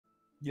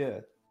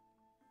Yeah.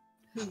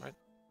 Alright.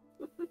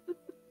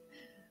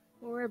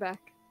 Well, we're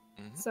back.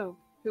 Mhm. So,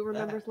 who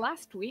remembers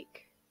last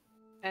week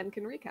and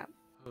can recap?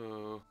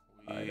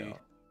 I We know.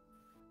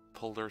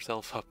 pulled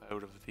ourselves up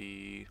out of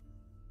the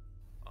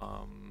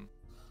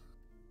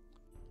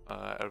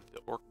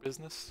orc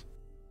business,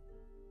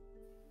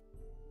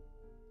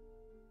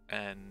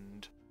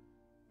 and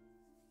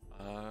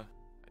I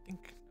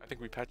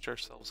think we patched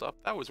ourselves up.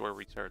 That was where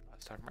we started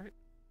last time, right?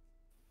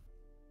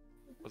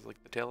 Was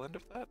like the tail end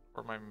of that,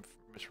 or am I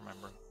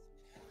misremembering?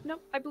 No,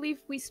 I believe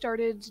we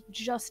started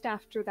just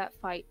after that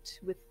fight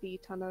with the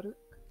Tanaruk.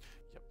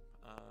 Yep.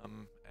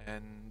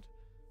 And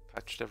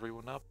patched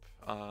everyone up.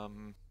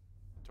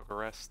 Took a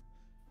rest,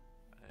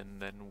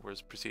 and then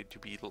was proceeded to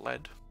be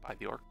led by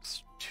the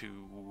orcs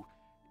to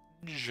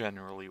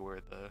generally where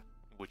the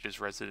witch's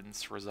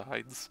residence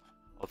resides,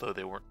 although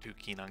they weren't too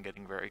keen on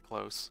getting very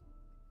close.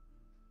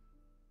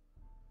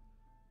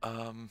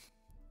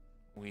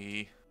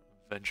 We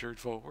ventured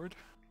forward.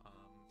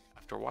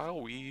 After a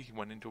while, we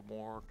went into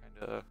more kind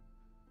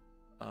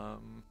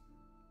of,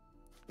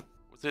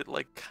 was it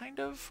like kind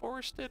of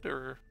forested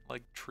or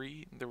like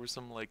tree? There was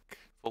some like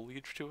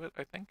foliage to it,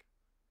 I think.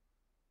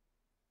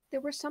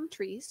 There were some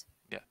trees.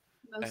 Yeah.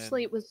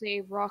 Mostly it was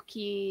a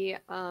rocky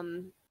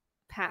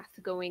path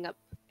going up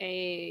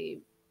a,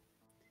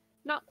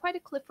 not quite a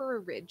cliff or a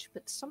ridge,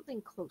 but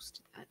something close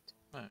to that.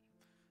 Right.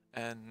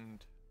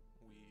 And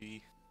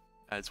we,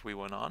 as we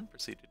went on,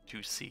 proceeded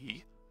to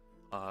see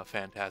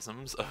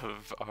phantasms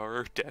of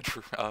our dead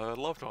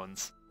loved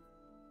ones.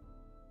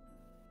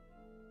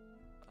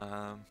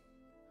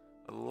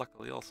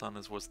 Luckily,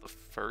 Alsana's was the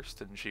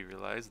first, and she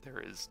realized there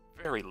is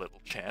very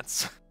little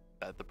chance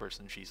that the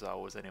person she saw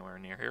was anywhere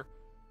near here.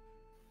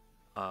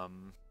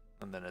 And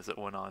then as it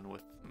went on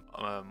with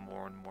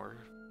more and more,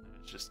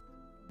 it was just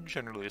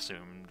generally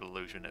assumed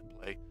illusion at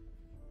play.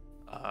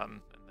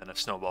 And then a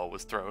snowball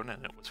was thrown,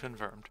 and it was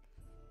confirmed.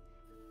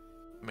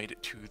 Made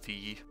it to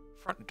the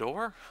front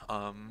door.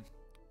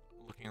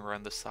 Looking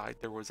around the side,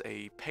 there was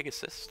a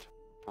Pegasus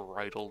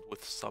bridled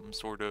with some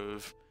sort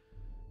of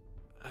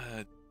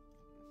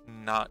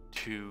not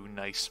too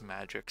nice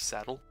magic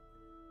saddle,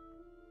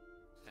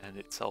 and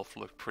itself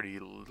looked pretty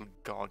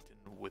gaunt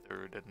and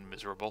withered and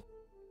miserable.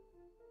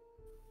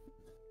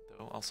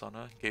 Though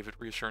Alsana gave it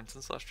reassurance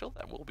and Celestial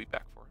that we'll be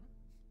back for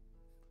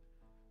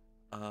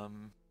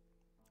him.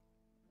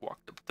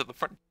 Walked up to the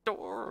front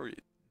door,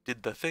 it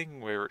did the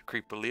thing where it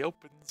creepily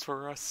opens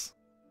for us.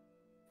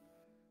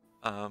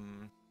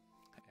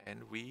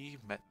 And we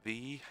met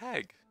the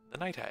hag, the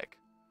night hag.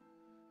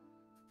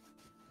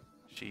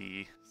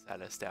 She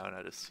sat us down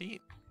at a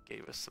seat,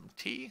 gave us some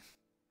tea,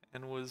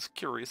 and was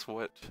curious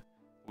what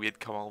we had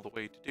come all the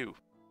way to do.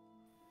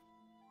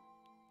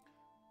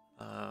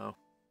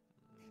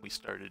 We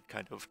started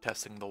kind of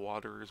testing the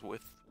waters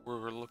with,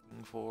 we're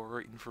looking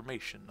for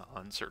information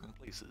on certain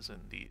places in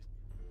the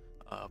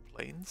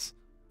plains.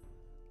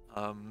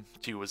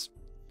 She was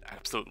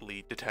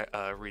absolutely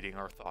reading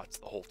our thoughts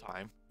the whole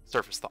time.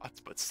 Surface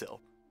thoughts, but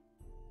still.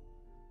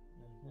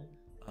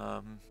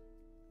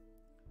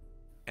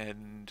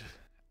 And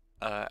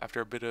after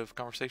a bit of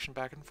conversation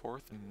back and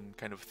forth and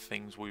kind of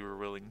things we were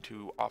willing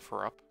to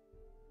offer up,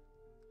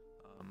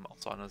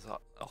 Alsana's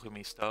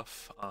alchemy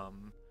stuff,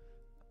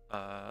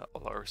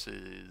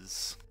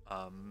 Alaris's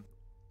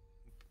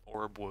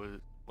orb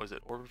was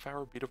it orb of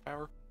power, bead of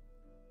power?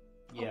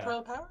 Yeah. Pearl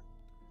of power?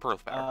 Pearl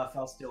of power.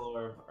 Felsteel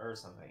orb or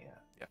something,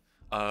 yeah.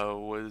 Yeah.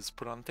 Was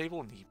put on the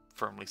table, and he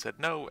firmly said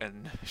no,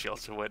 and she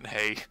also went,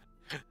 hey,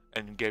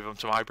 and gave him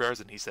some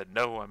eyebrows, and he said,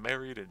 no, I'm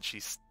married, and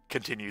she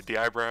continued the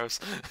eyebrows.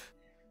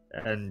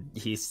 And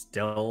he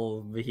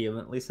still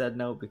vehemently said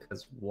no,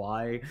 because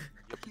why?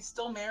 He's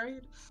still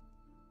married?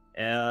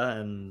 Yeah,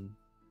 and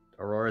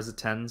Aurora's a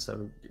 10,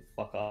 so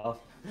fuck off.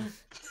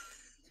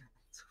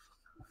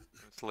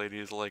 This lady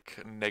is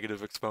like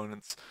negative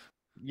exponents.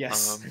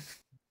 Yes.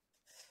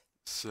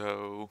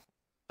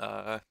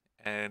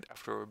 And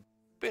after a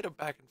bit of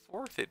back and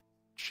forth,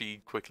 she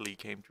quickly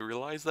came to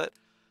realize that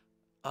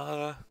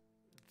the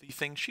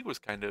thing she was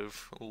kind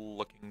of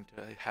looking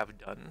to have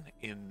done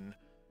in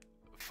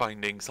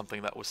finding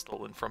something that was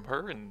stolen from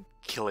her and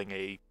killing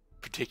a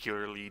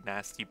particularly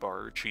nasty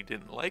bard she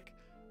didn't like,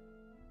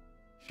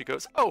 she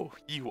goes, oh,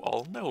 you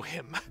all know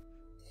him.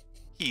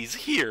 He's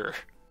here.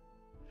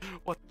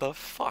 What the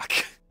fuck?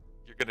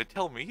 You're gonna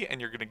tell me, and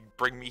you're gonna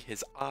bring me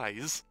his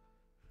eyes.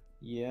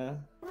 Yeah.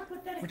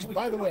 Which,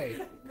 by the way,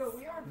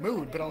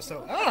 mood, but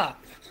also,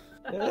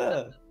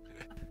 Yeah.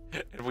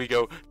 And we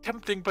go,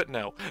 tempting, but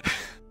no.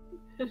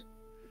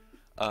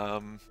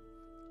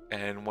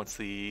 And once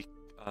the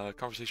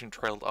conversation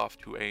trailed off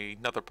to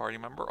another party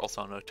member,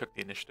 Alsana took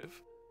the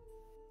initiative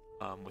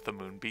with a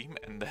moonbeam,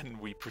 and then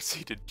we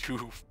proceeded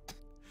to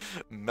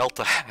melt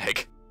a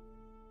hag.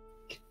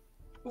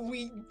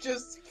 We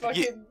just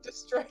fucking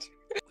destroyed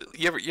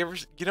her.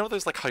 You know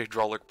there's like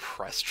hydraulic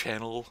press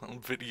channel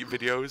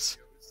videos?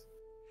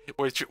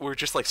 Where it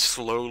just like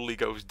slowly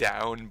goes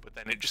down, but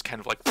then it just kind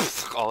of like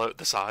all out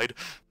the side.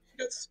 It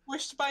got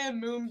squished by a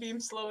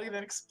moonbeam slowly,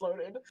 then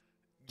exploded.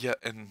 Yeah,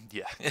 and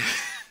yeah.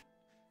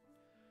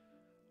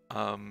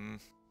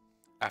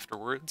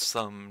 Afterwards,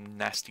 some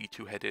nasty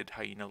two-headed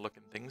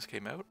hyena-looking things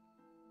came out.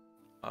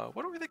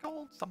 What were they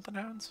called? Something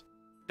hounds?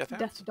 Death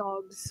hounds? Death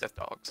dogs. Death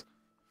dogs.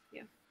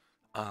 Yeah.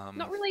 Um,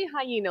 Not really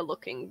hyena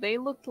looking. They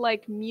looked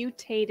like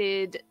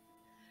mutated,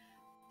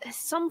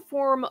 some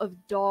form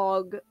of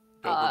dog.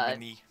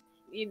 Doberman-y.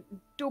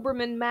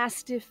 Doberman,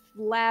 Mastiff,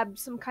 Lab,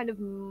 some kind of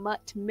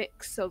mutt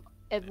mix of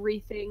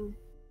everything.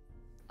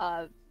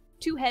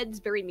 2 heads,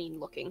 very mean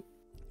looking.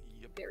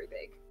 Yep. Very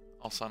big.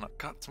 Alsana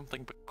got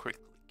something but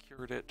quickly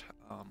cured it.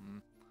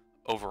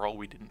 Overall,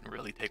 we didn't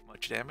really take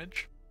much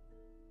damage.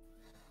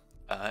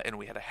 And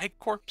we had a hag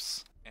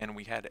corpse, and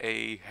we had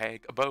a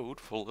hag abode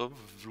full of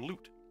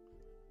loot.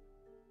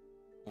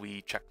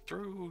 We checked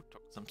through,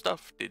 took some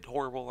stuff, did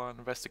horrible on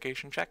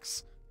investigation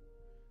checks.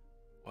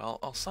 While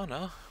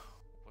Alsana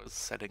was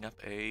setting up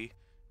a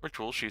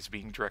ritual, she's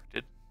being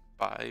directed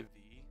by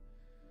the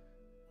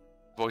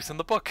voice in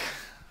the book.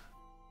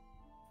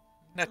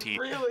 Nettie.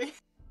 Really?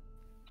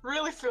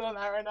 Really feeling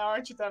that right now,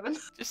 aren't you, Devin?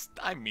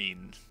 I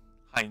mean,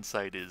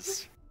 hindsight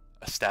is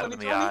a stab in the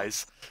 2020?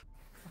 eyes.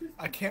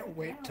 I can't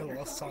wait till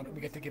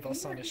we get to give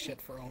Alsana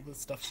shit for all the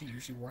stuff she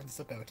usually warns us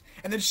about.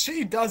 And then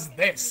she does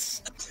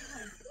this!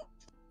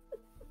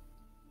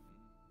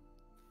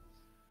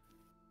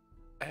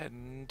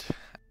 And,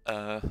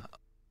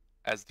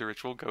 as the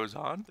ritual goes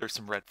on, there's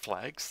some red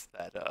flags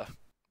that,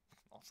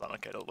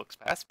 Alsana kind of looks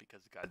past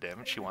because,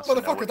 goddammit, she wants to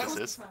know what this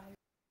is.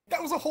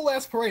 That was a whole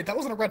ass parade. That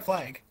wasn't a red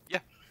flag.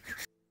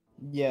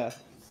 Yeah.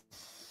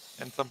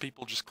 And some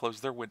people just close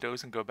their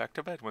windows and go back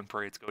to bed when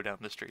parades go down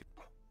the street.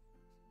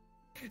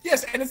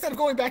 Yes, and instead of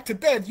going back to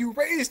bed, you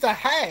raised a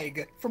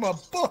hag from a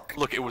book.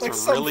 Look, it was Like a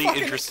some really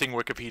fucking- interesting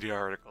Wikipedia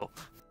article.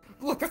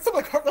 Look, that's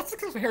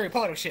some Harry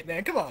Potter shit,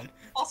 man. Come on.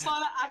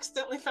 Alsana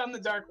accidentally found the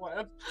dark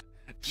web.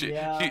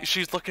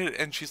 She's looking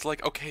and she's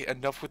like, okay,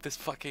 enough with this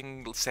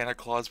fucking Santa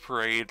Claus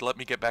parade. Let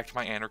me get back to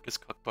my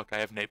anarchist cookbook. I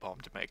have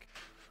napalm to make.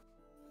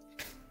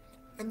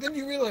 And then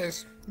you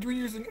realize you were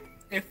using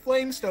a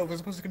flame stove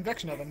as opposed to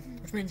convection oven,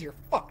 which means you're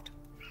fucked.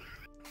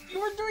 You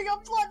were doing a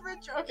blood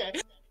ritual. Okay.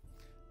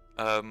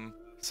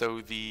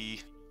 So the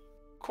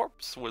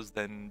corpse was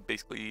then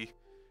basically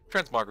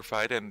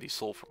transmogrified, and the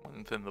soul from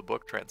within the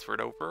book transferred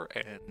over,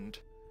 and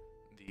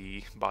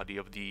the body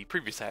of the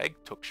previous hag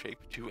took shape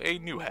to a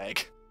new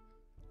hag.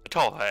 A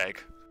tall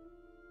hag.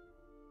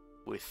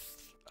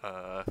 With,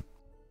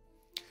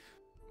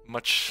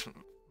 much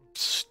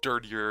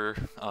sturdier,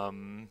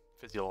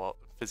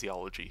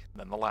 physiology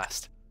than the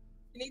last.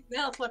 You need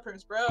nail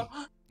clippers, bro.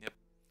 Yep.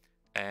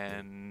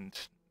 And,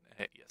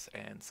 yes,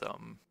 and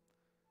some,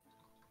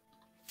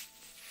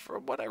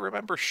 from what I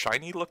remember,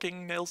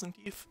 shiny-looking nails and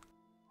teeth.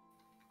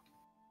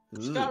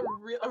 She got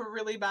a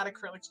really bad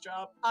acrylics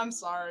job. I'm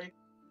sorry.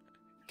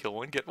 Kill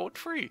one, get one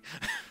free.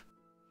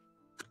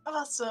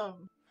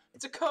 Awesome.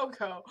 It's a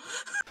Coco.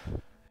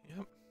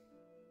 Yep.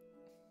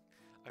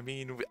 I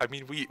mean,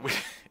 we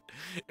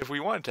if we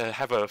wanted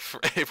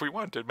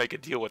to make a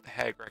deal with the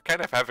hag, we're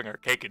kind of having our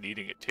cake and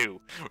eating it too.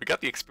 We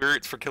got the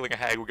experience for killing a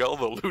hag, we got all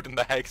the loot in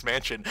the hag's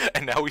mansion,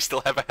 and now we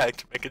still have a hag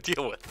to make a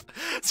deal with.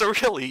 So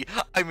really,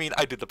 I mean,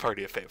 I did the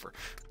party a favor.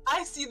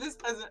 I see this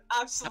as an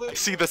absolute. I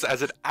see this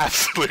as an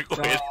absolute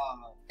win.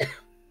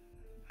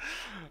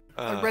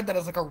 I read that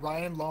as like a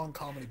Ryan Long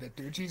comedy bit,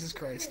 dude. Jesus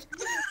Christ.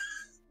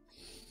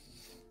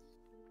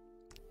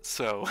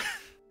 So,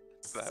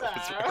 that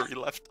was where we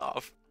left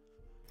off.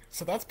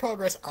 So that's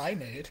progress I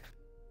made.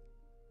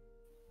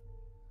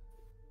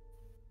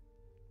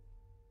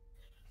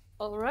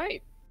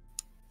 Alright.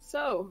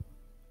 So,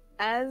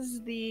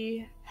 as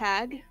the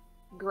hag,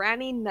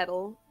 Granny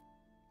Nettle,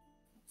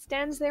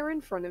 stands there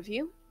in front of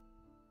you,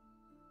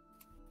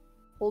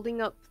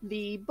 holding up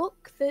the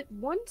book that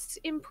once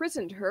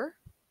imprisoned her,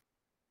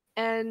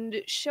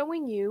 and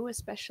showing you,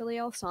 especially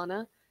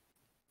Alsana,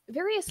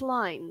 various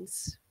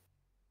lines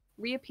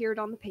reappeared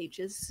on the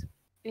pages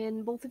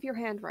in both of your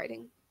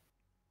handwriting.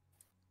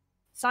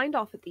 Signed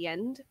off at the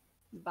end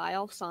by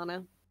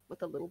Alsana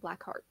with a little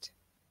black heart.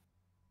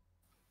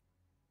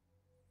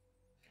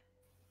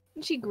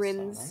 And she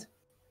grins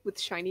with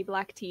shiny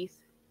black teeth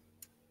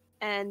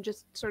and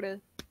just sort of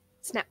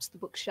snaps the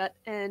book shut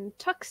and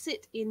tucks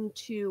it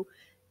into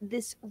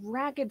this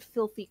ragged,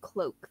 filthy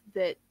cloak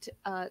that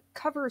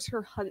covers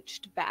her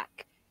hunched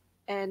back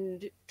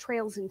and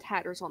trails in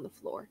tatters on the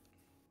floor.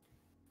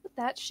 With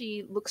that,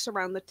 she looks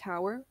around the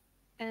tower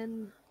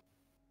and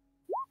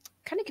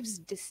kind of gives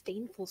a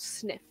disdainful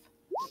sniff.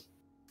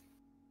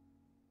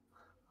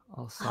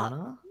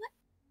 Alsana?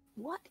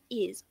 What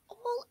is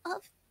all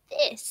of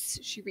this?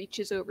 She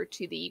reaches over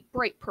to the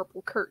bright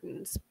purple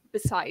curtains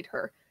beside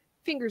her,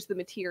 fingers the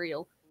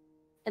material,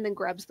 and then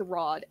grabs the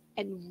rod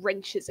and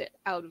wrenches it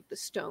out of the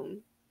stone.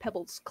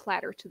 Pebbles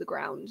clatter to the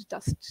ground,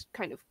 dust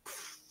kind of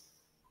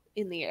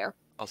in the air.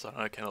 Also,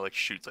 I kind of like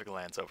shoots a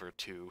glance over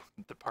to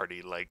the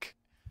party, like,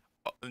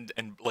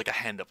 and like a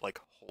hand up, like,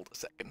 hold a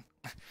second.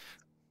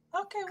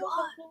 Okay,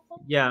 well.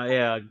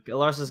 Yeah.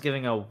 Larsa's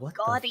giving a what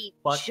Gaudy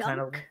the fuck junk. kind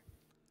of.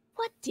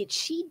 What did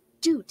she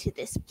do to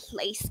this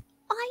place?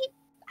 I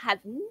have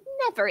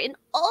never in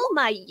all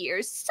my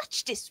years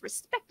such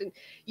disrespect. And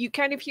you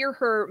kind of hear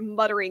her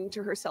muttering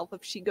to herself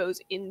if she goes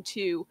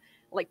into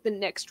like the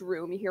next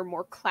room. You hear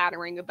more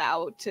clattering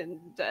about and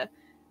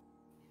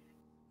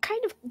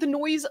kind of the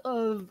noise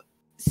of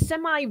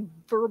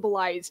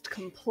semi-verbalized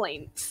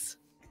complaints.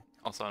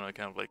 Also, Anna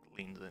kind of like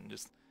leans in,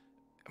 just,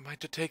 am I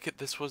to take it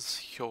this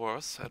was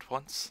yours at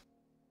once?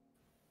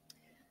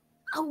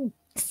 Oh,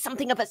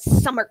 something of a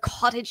summer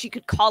cottage, you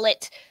could call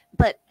it.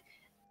 But,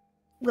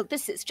 well,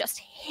 this is just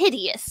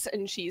hideous.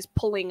 And she's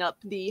pulling up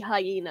the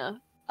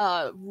hyena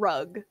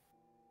rug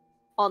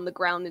on the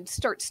ground and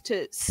starts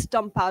to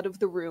stump out of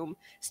the room,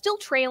 still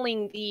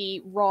trailing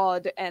the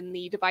rod and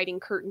the dividing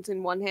curtains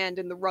in one hand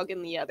and the rug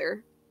in the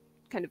other.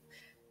 Kind of,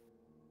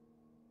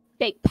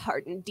 beg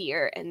pardon,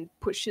 dear, and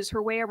pushes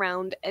her way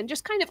around and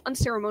just kind of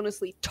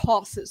unceremoniously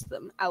tosses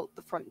them out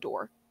the front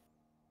door.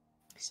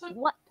 So,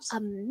 What a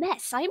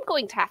mess. I am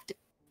going to have to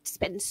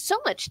spend so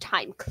much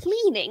time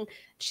cleaning.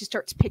 She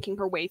starts picking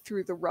her way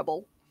through the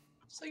rubble.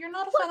 so you're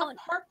not a What fan of on-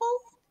 purple?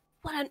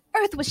 What on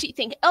earth was she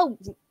thinking? Oh,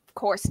 of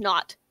course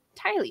not.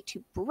 Entirely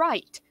too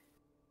bright.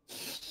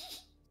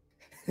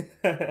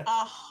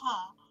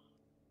 Aha.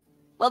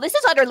 Well, this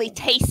is utterly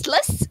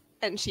tasteless.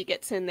 And she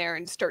gets in there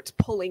and starts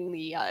pulling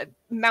the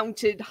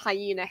mounted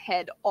hyena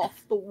head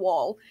off the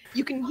wall.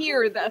 You can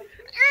hear the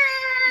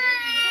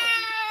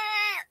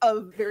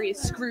of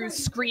various screws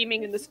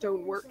screaming in the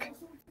stonework.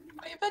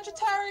 Are you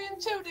vegetarian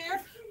too,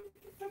 dear?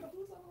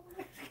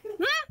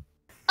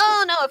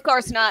 Oh, no, of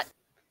course not.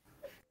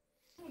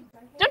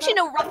 Don't you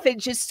know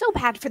roughage is so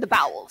bad for the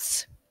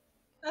bowels?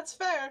 That's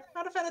fair.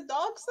 Not a fan of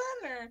dogs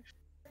then, or?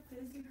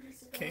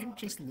 Kane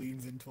just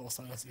leans into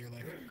Alsana's ear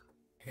like,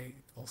 hey,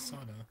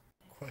 Alsana,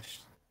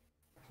 question.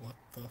 What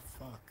the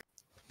fuck?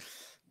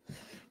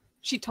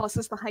 She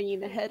tosses the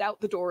hyena head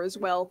out the door as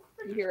well.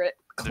 You hear it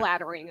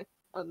clattering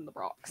on the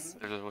rocks.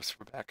 There's a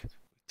whisper back.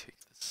 Take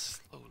this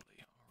slowly,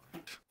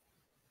 alright.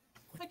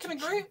 I can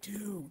agree.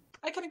 Do?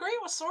 I can agree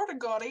with sort of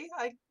gaudy.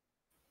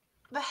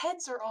 The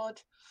heads are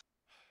odd.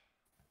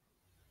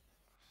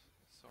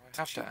 So I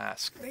have to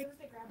ask.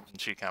 And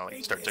she kind of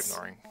like starts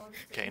ignoring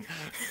Kane.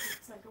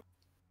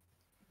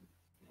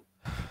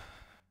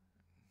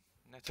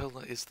 Nettle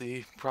is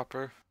the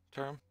proper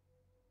term?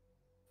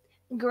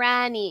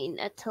 Granny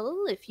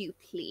Nettle, if you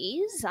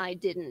please. I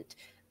didn't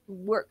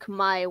work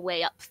my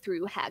way up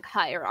through hag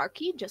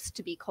hierarchy just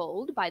to be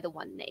called by the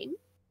one name.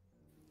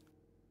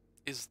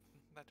 Is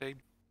that a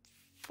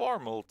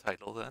formal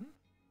title then?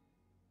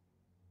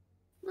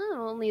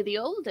 Well, only the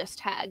oldest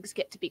hags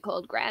get to be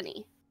called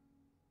Granny.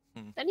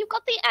 Then you've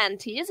got the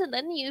aunties, and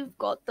then you've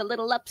got the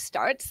little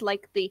upstarts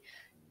like the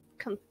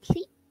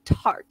complete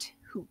tart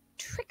who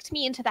tricked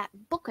me into that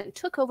book and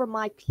took over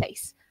my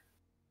place.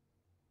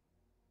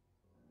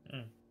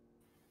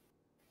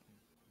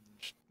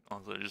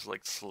 Also just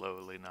like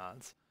slowly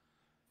nods.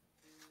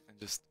 And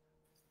just...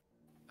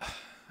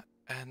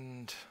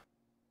 And...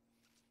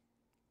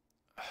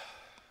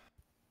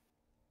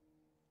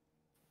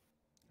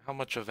 How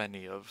much of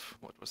any of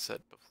what was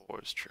said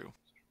before is true?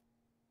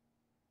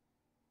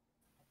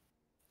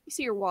 You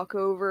see her walk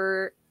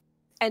over,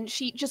 and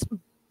she just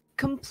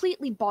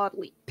completely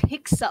bodily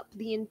picks up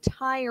the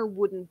entire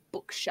wooden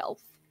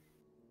bookshelf.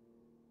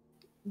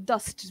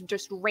 Dust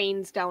just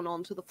rains down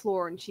onto the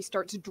floor, and she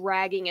starts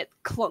dragging it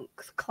clunk,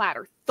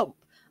 clatter, thump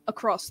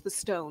across the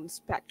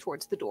stones back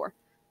towards the door.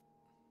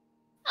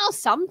 Oh,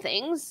 some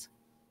things.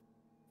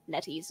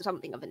 Nettie's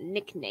something of a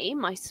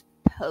nickname, I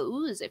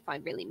suppose, if I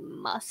really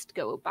must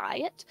go by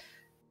it.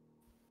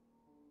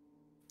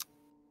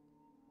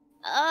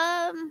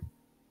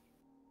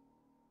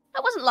 I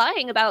wasn't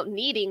lying about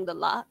needing the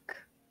luck.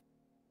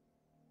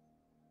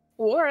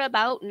 Or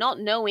about not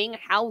knowing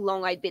how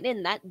long I'd been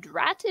in that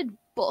dratted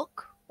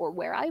book, or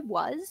where I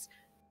was.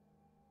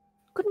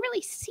 Couldn't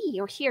really see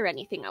or hear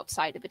anything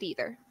outside of it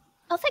either.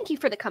 Oh, thank you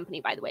for the company,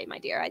 by the way, my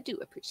dear. I do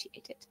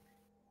appreciate it.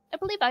 I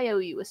believe I owe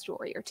you a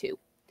story or two.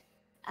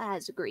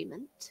 As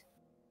agreement.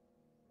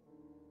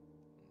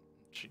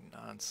 She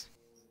nods.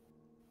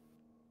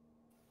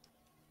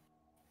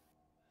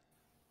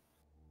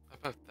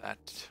 About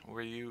that,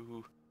 were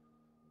you...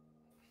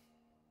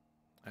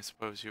 I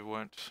suppose you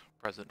weren't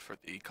present for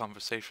the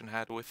conversation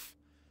had with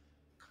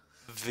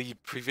the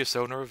previous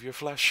owner of your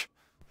flesh?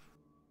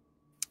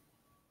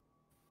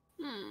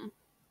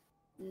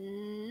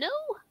 No,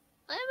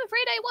 I'm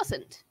afraid I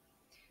wasn't.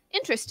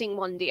 Interesting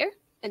one, dear.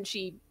 And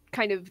she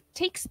kind of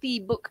takes the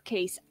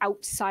bookcase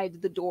outside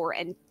the door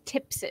and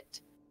tips it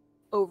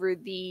over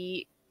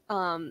the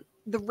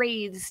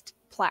raised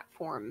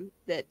platform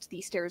that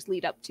the stairs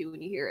lead up to,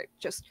 and you hear it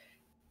just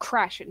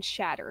crash and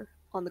shatter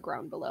on the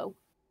ground below.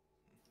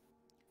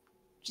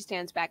 She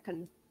stands back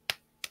and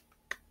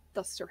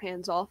dusts her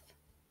hands off.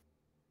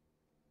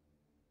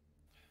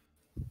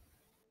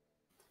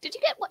 Did you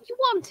get what you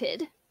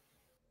wanted?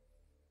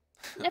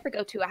 Never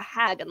go to a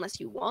hag unless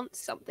you want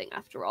something,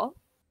 after all.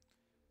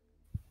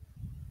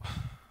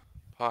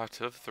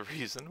 Part of the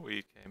reason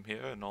we came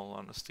here, in all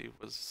honesty,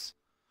 was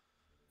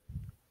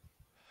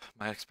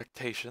my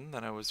expectation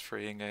that I was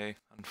freeing a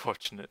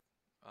unfortunate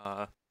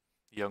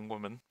young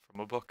woman from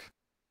a book.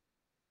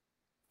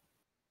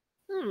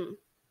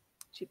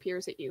 She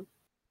peers at you.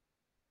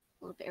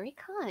 Well, very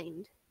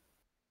kind.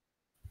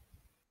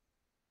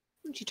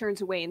 And she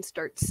turns away and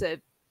starts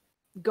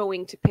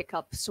going to pick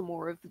up some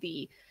more of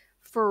the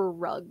fur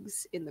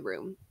rugs in the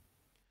room.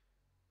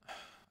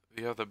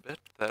 The other bit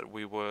that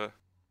we were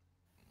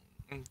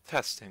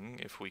testing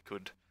if we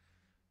could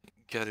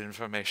get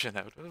information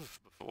out of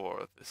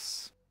before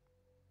this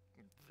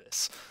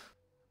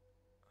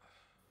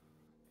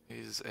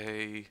is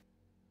a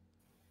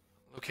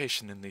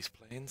location in these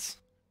plains.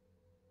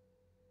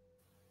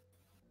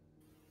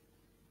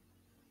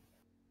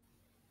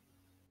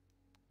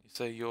 You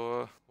say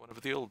you're one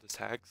of the oldest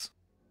hags?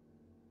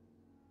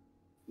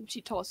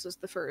 She tosses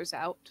the furs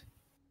out.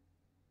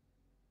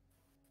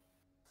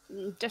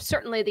 They're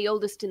certainly the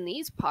oldest in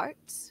these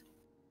parts.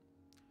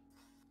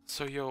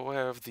 So you're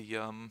aware of the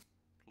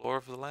lore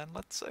of the land,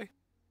 let's say?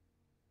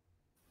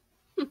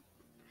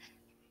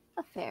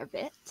 A fair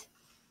bit.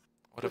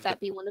 What Would of that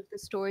be one of the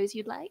stories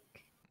you'd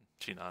like?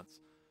 She nods.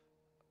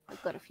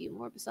 I've got a few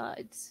more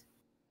besides.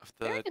 Of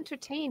Very the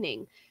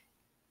entertaining.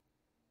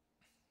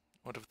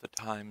 What of the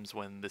times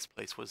when this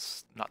place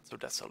was not so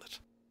desolate?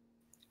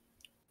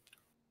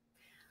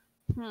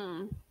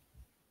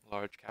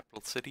 Large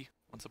capital city,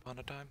 once upon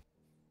a time?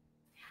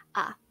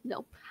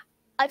 No.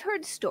 I've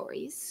heard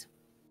stories.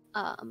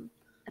 I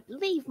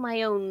believe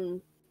my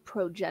own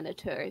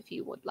progenitor, if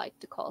you would like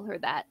to call her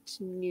that,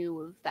 knew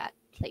of that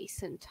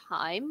place and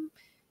time.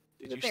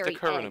 Did The you very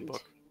stick her in a end.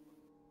 book?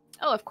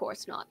 Oh, of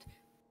course not.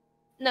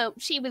 No,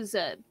 she was,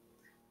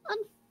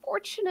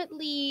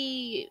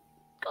 unfortunately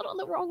got on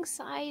the wrong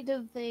side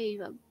of a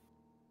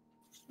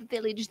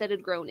village that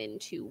had grown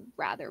into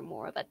rather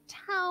more of a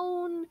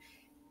town.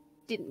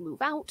 Didn't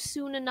move out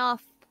soon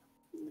enough.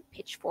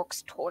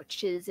 Pitchforks,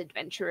 torches,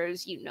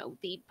 adventurers, you know,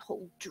 the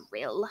whole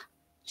drill.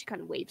 She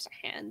kind of waves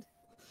her hand.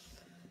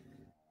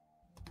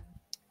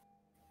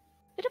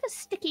 Bit of a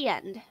sticky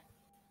end.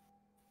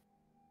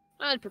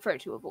 I'd prefer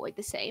to avoid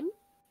the same.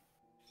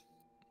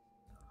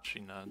 She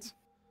nods.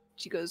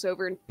 She goes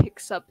over and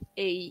picks up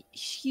a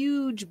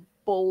huge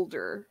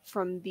boulder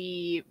from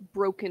the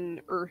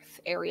broken earth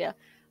area.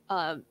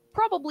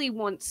 Probably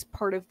once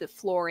part of the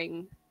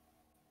flooring.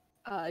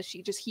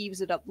 She just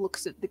heaves it up,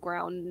 looks at the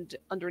ground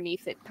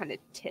underneath it, kind of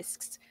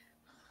tisks.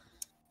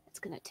 It's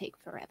gonna take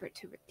forever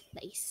to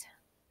replace.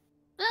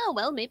 Oh,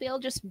 well, maybe I'll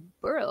just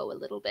burrow a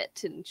little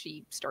bit. And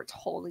she starts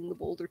hauling the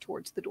boulder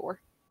towards the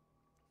door.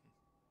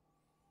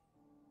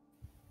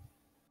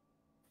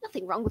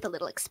 Nothing wrong with a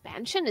little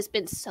expansion. It's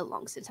been so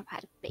long since I've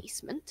had a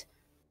basement.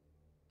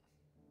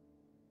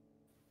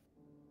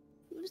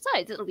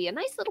 Besides, it'll be a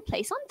nice little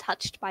place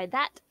untouched by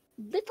that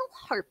little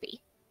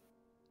harpy.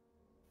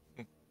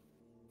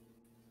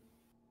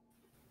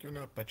 You're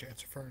not by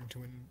chance referring to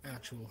an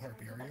actual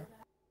harpy, are you?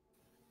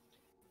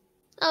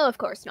 Oh, of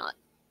course not.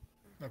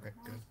 Okay,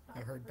 good.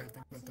 I've heard bad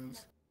things about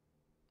those.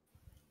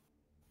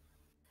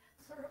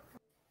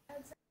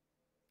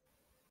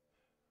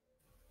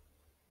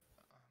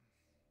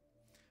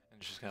 And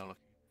she's kind of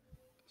looking.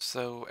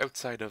 So,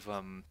 outside of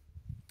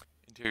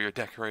interior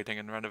decorating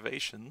and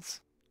renovations,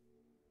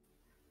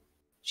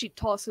 She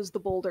tosses the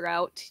boulder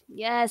out.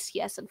 Yes,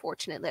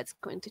 unfortunately, that's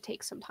going to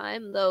take some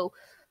time, though.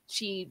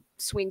 She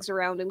swings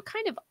around and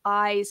kind of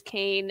eyes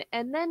Kane,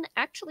 and then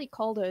actually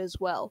Calda as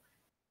well.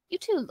 You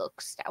two look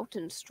stout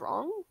and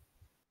strong.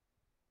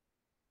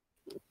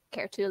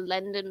 Care to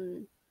lend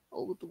an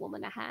old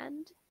woman a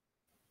hand?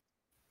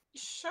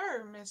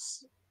 Sure,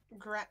 Miss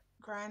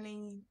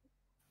Granny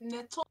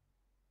Nettle.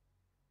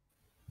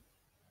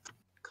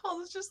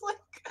 Calda's just like...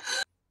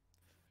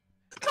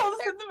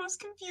 Calda's had the most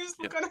confused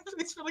look on her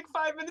face for like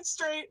 5 minutes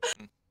straight.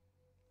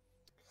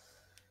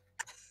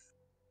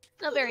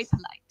 Not very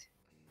polite.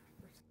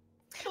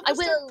 Calda's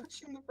will-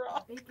 pushing the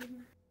bra.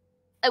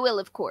 I will,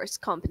 of course,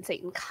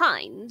 compensate in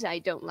kind. I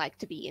don't like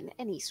to be in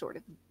any sort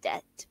of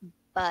debt,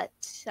 but,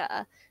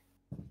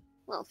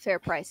 well, fair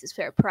price is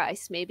fair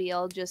price. Maybe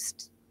I'll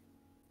just...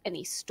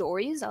 Any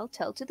stories I'll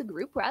tell to the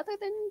group rather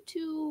than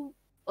to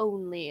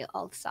only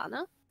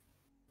Alsana.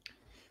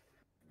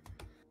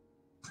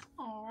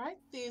 Alright,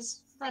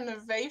 these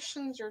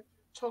renovations you're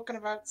talking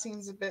about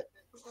seems a bit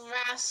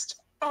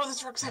vast. Oh,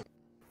 this works out.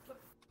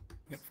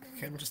 Yep,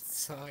 Ken will just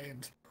sigh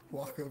and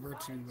walk over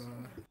to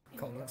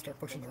Calda and start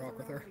pushing the rock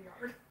with her.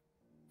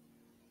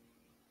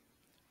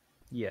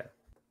 Yeah.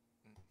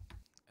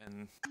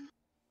 and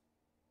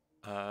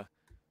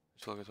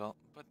she'll look as well.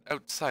 But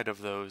outside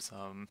of those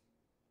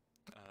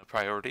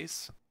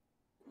priorities,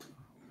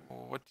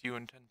 what do you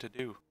intend to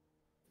do?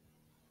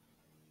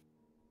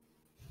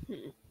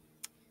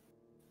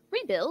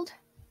 Rebuild.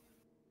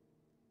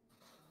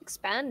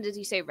 Expand, as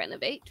you say,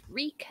 renovate.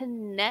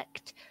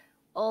 Reconnect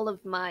all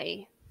of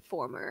my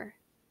former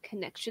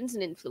connections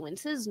and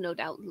influences, no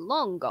doubt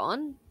long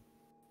gone.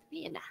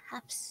 3.5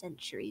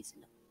 centuries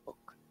in a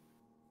book.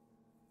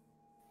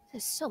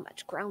 There's so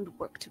much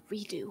groundwork to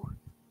redo.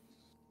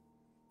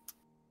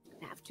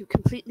 I have to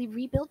completely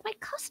rebuild my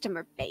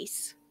customer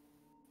base.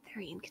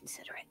 Very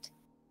inconsiderate.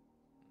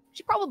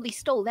 She probably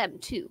stole them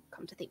too,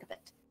 come to think of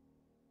it.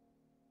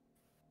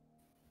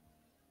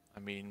 I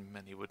mean,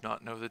 many would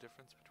not know the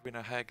difference between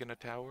a hag in a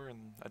tower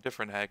and a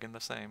different hag in the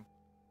same.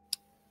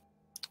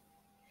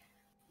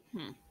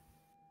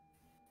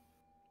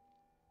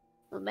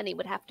 Well, many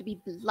would have to be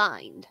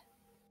blind.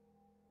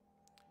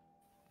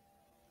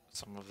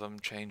 Some of them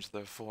change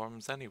their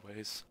forms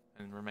anyways,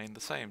 and remain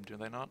the same, do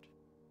they not?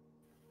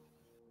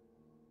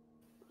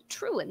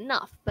 True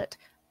enough, but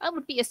that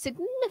would be a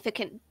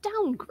significant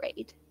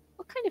downgrade.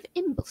 What kind of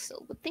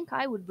imbecile would think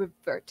I would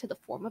revert to the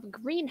form of a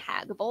green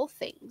hag of all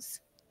things?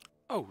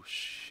 Oh,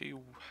 she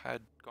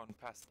had gone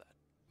past that.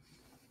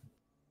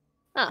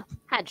 Ah,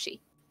 had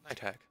she? Night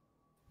hag.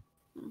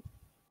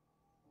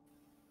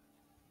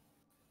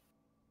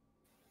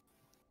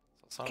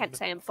 Does Can't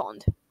say I'm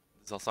fond.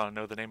 Zalsana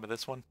know the name of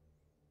this one?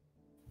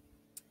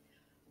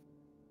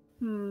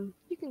 You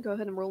can go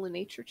ahead and roll a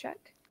nature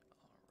check.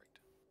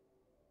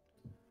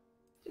 Alright.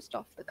 Just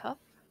off the cuff.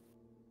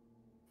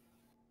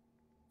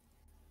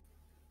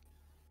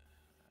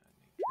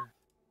 Nature.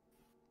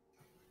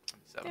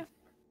 27. Yeah.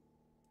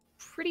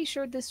 Pretty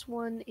sure this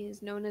one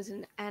is known as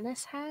an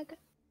Anis hag.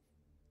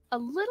 A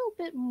little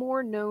bit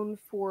more known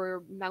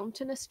for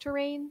mountainous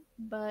terrain,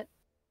 but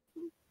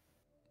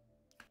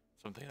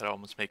Something that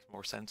almost makes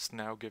more sense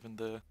now given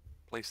the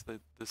place that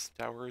this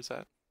tower is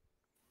at.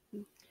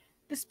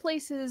 this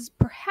place is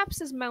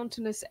perhaps as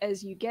mountainous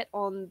as you get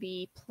on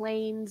the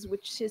plains,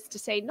 which is to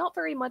say not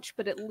very much,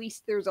 but at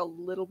least there's a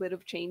little bit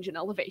of change in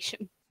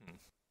elevation.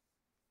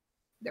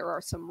 There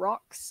are some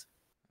rocks.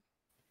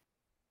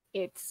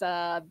 It's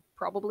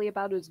probably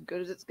about as good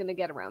as it's going to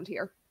get around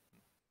here.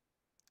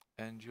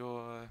 And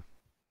you're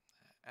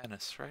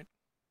Anis, right?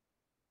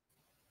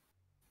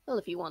 Well,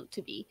 if you want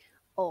to be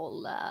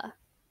all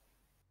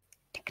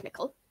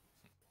technical.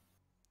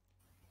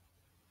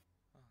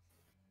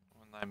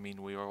 Well, I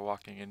mean, we were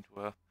walking into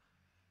a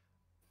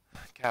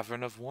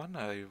cavern of one.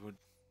 I would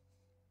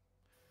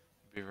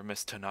be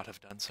remiss to not have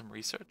done some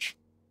research.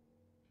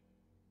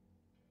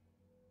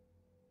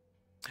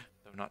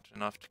 Though not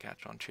enough to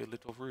catch on to your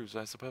little ruse,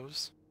 I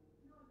suppose.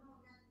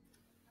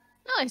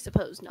 I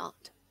suppose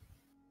not.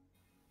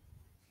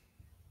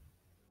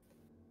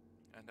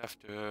 And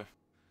after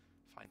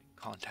finding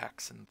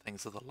contacts and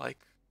things of the like,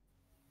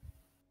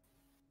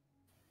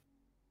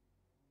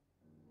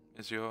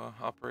 is your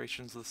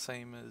operations the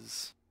same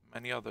as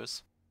many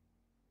others?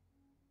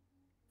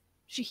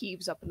 She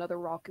heaves up another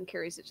rock and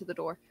carries it to the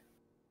door.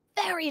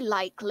 Very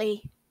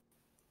likely.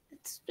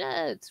 It's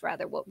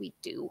rather what we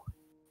do.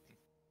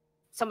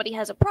 Somebody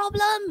has a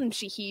problem,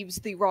 she heaves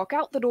the rock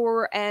out the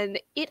door, and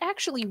it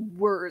actually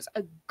whirs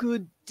a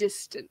good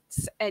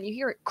distance, and you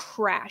hear it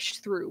crash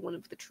through one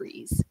of the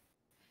trees.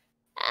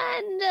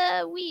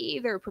 And we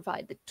either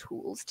provide the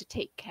tools to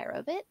take care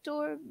of it,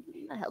 or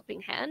a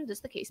helping hand, as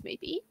the case may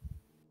be.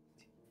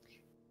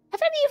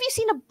 Have any of you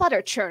seen a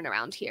butter churn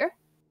around here?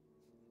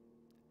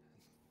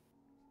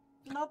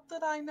 Not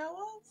that I know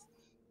of.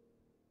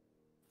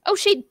 Oh,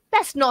 she'd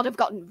best not have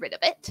gotten rid of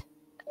it.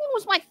 That one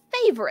was my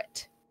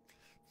favorite.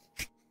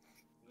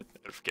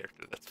 Out of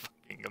character, that's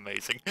fucking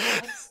amazing.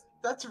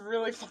 That's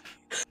really funny.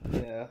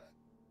 Yeah.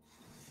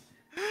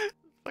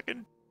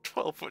 Fucking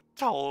 12-foot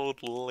tall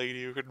old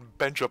lady who can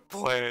bench a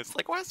plant. It's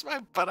like, where's my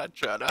butter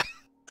churner?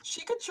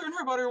 She could churn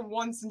her butter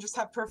once and just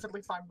have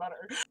perfectly fine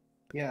butter.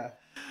 Yeah.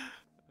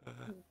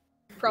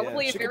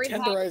 Probably Yeah, a She very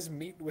could hot... tenderize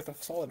meat with a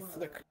solid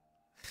flick.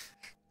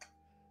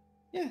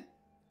 Yeah.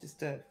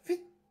 Just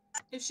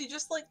If she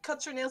just like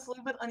cuts her nails a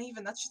little bit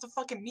uneven, that's just a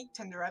fucking meat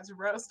tenderizer,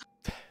 bros.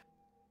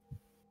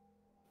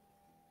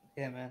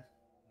 yeah, man.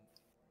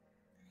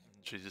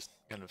 She's just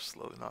kind of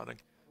slowly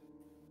nodding.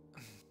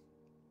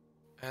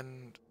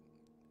 And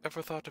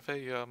ever thought of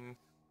a,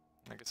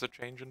 I guess a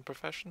change in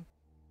profession?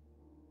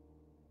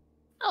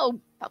 Oh,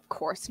 of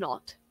course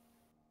not.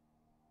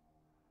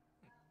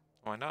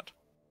 Why not?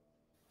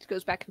 She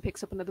goes back and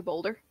picks up another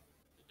boulder.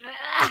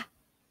 Ah!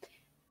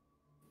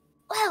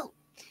 Well,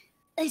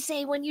 they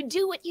say when you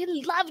do what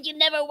you love, you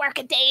never work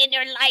a day in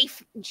your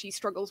life. And she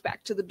struggles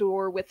back to the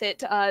door with it.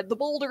 The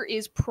boulder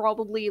is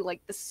probably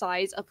like the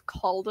size of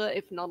Calda,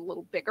 if not a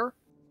little bigger.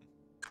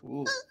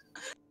 Ooh.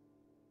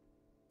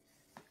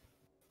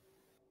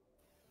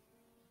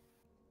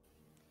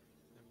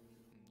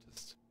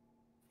 Just,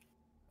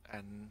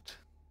 and,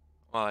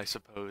 well, I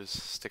suppose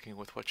sticking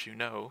with what you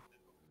know,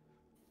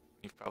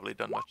 you've probably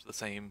done much the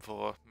same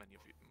for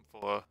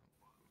for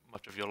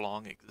much of your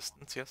long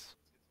existence, yes?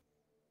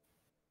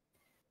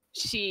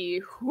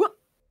 She whoop,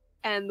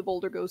 and the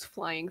boulder goes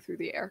flying through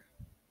the air.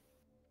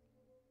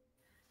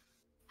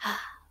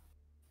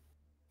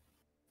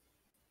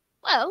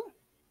 Well,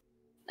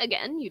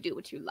 again, you do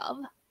what you love.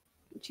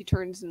 She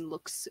turns and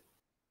looks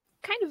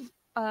kind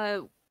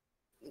of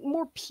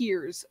more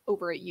peers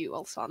over at you,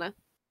 Alsana.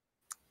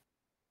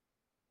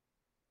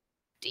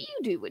 Do you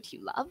do what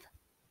you love?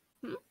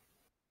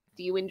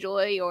 Do you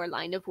enjoy your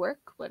line of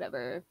work,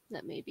 whatever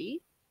that may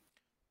be?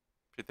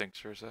 Do you think,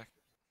 Sir Zach?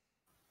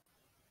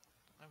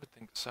 I would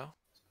think so.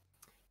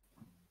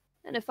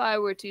 And if I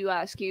were to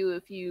ask you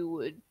if you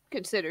would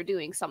consider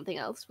doing something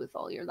else with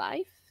all your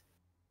life.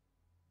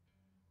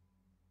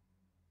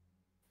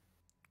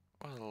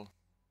 Well,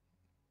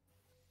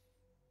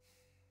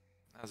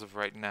 as of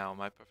right now,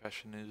 my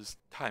profession is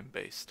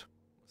time-based,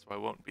 so I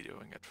won't be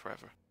doing it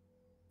forever.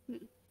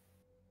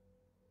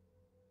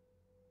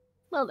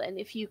 Well then,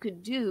 if you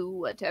could do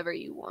whatever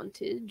you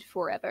wanted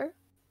forever,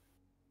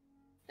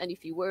 and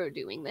if you were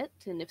doing it,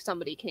 and if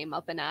somebody came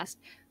up and asked,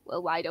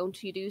 well, why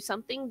don't you do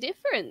something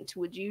different?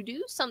 Would you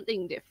do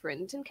something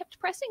different? And kept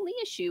pressing the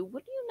issue,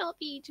 would you not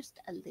be just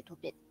a little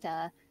bit,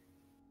 a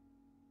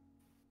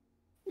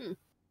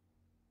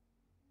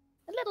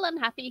little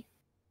unhappy?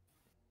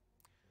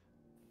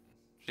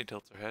 She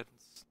tilts her head.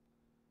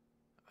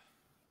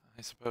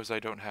 I suppose I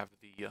don't have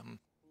the,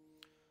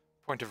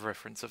 point of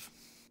reference of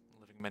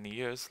living many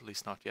years, at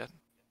least not yet.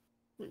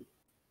 I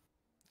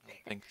don't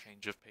think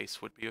change of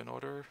pace would be in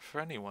order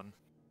for anyone.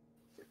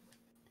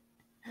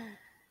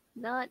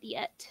 Not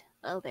yet.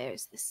 Well,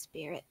 there's the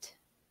spirit.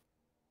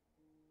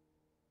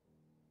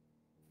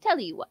 Tell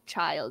you what,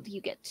 child, you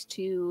get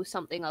to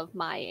something of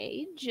my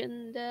age,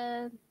 and,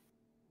 well,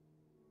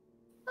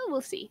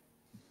 we'll see.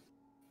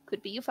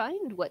 Could be you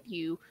find what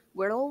you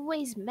were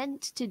always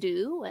meant to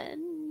do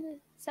and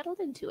settled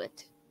into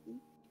it. You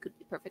could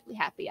be perfectly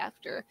happy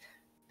after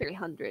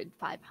 300,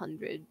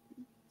 500,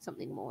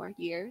 something more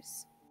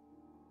years.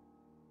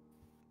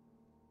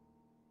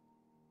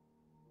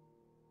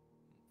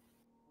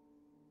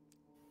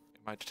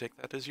 Am I to take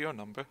that as your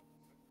number?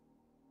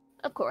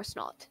 Of course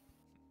not.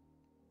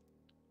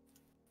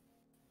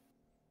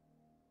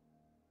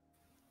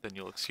 Then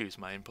you'll excuse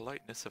my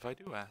impoliteness if I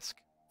do ask.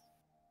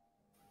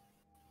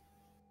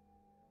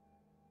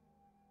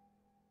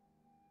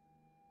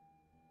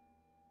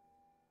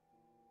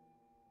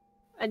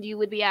 And you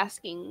would be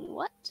asking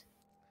what?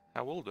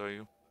 How old are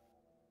you?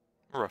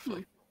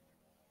 Roughly.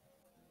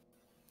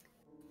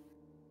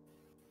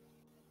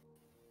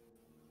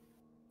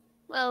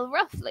 Well,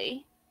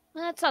 roughly.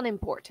 That's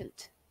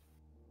unimportant.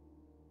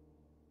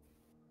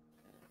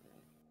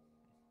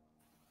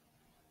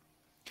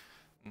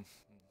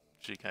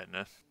 She kind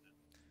of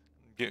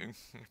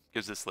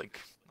gives this, like,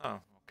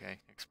 oh, okay,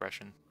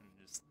 expression.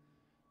 And just...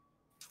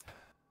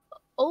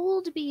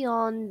 Old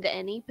beyond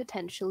any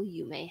potential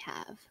you may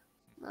have.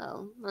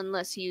 Well,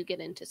 unless you get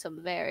into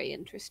some very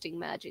interesting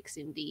magics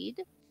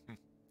indeed.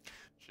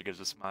 She gives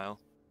a smile.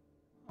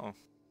 Oh,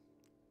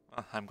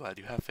 well, I'm glad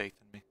you have faith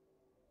in me.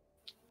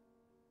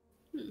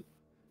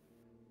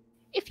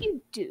 If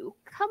you do,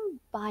 come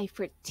by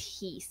for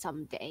tea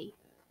someday.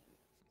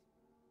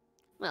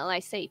 Well, I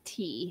say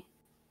tea.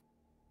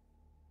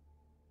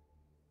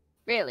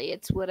 Really,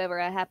 it's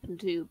whatever I happen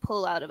to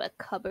pull out of a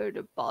cupboard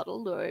or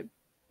bottle or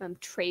I'm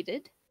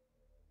traded.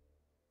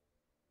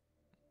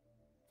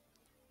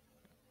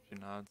 She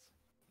nods.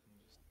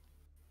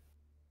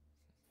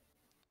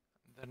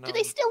 Then, Do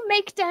they still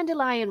make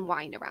dandelion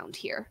wine around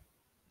here?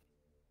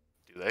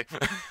 Do they?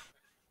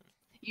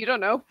 You don't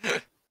know.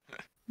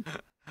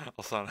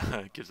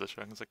 Alsana gives a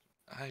shrug. It's like,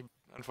 I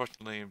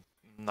unfortunately am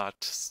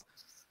not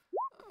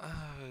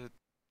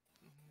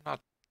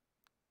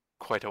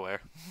quite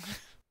aware.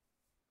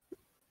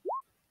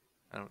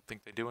 I don't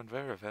think they do in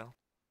Veravale.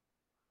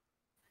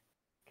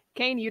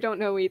 Kane, you don't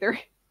know either.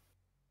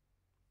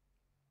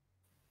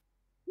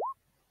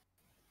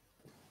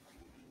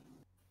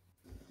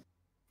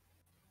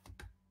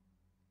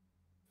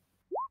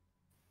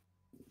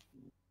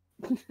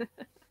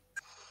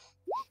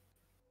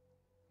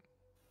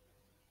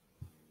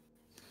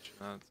 She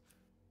nods.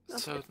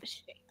 That's So, a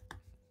shame.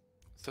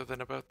 so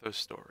then about those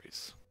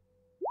stories.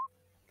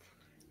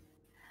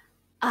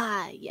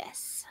 Ah,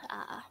 yes.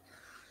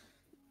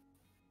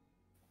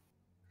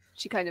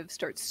 She kind of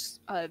starts,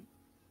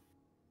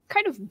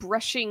 kind of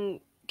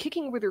brushing,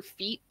 kicking with her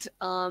feet,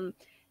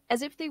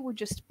 as if they were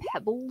just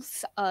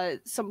pebbles,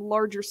 some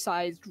larger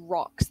sized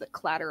rocks that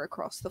clatter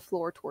across the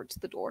floor towards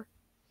the door.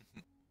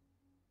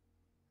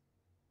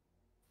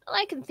 Well,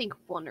 I can think of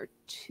one or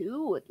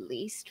two, at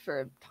least,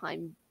 for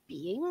time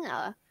being.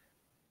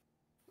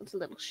 One's a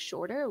little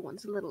shorter,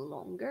 one's a little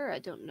longer. I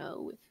don't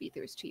know if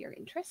either's to your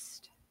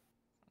interest.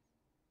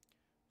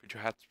 Would you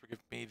have to forgive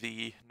me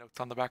the notes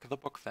on the back of the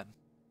book then?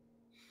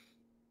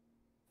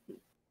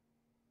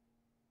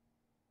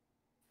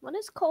 One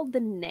is called The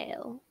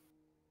Nail.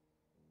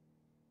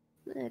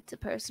 It's a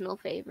personal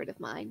favorite of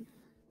mine.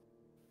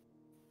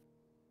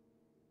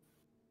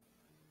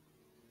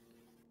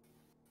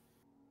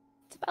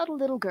 It's about a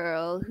little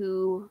girl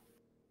who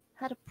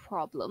had a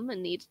problem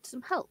and needed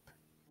some help.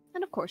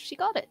 And of course she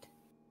got it.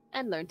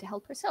 And learned to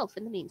help herself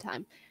in the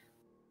meantime.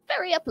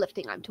 Very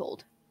uplifting, I'm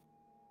told.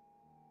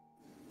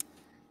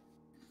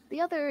 The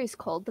other is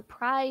called The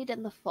Pride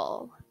and the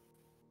Fall.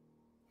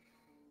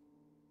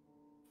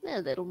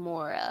 A little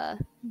more,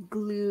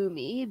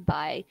 gloomy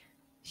by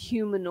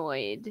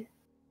humanoid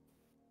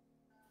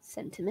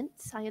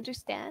sentiments, I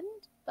understand,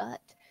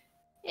 but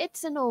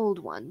it's an old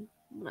one.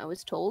 I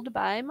was told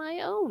by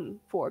my own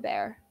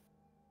forebear.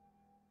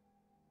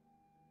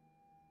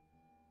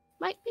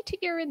 Might be to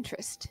your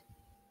interest.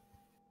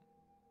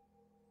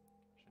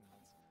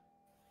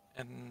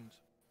 And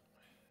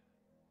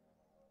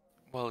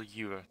Well,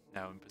 you are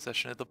now in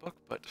possession of the book,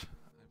 but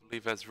I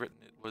believe as written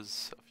it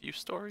was a few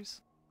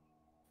stories,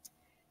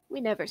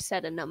 We never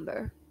said a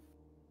number.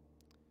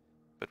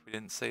 but we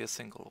didn't say a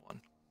single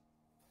one.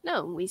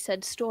 No, we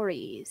said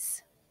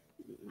stories.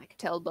 I could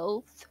tell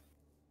both.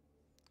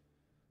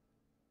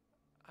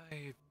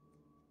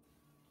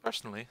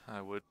 Personally,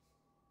 I would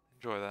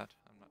enjoy that.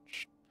 I'm not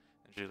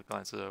and she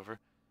glances over.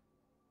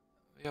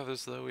 The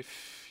others, though,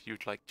 if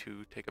you'd like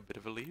to take a bit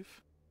of a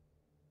leave,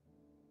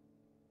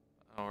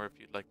 or if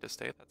you'd like to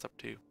stay, that's up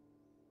to you.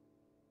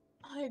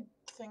 I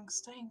think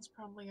staying's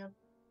probably a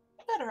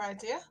better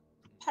idea.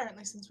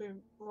 Apparently, since we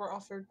were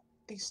offered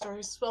these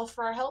stories as well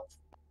for our health.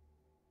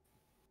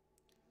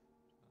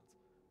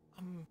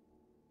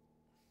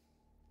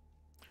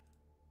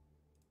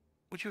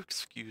 Would you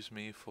excuse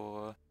me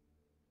for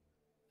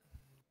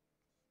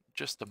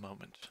just a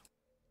moment?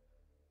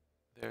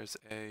 There's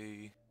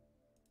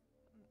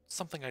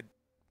something I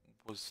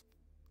was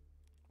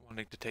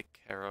wanting to take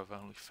care of. I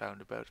only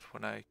found about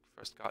when I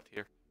first got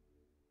here.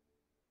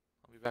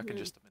 I'll be back in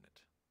just a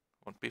minute.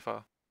 Won't be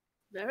far.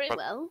 Very But-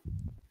 well.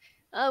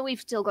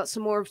 We've still got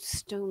some more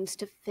stones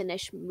to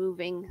finish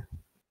moving.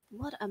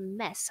 What a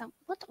mess.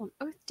 What on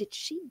earth did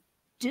she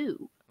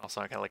do? And also,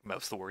 I kind of like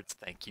mouth the words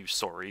 "thank you,"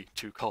 "sorry"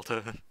 to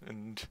Kalta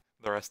and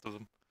the rest of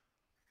them.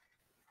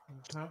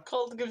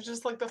 Cold gives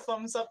just like the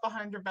thumbs up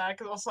behind her back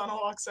as Osana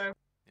walks out.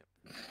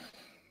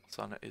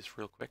 Sana is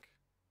real quick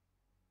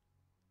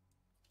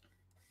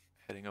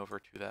heading over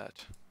to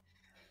that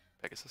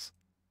Pegasus.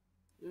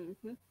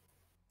 Mm-hmm.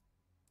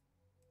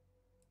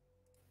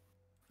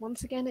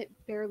 Once again, it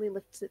barely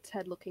lifts its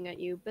head looking at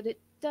you, but it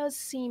does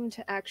seem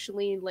to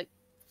actually, like,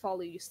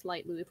 follow you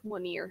slightly with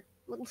one ear.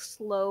 A little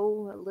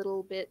slow, a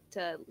little bit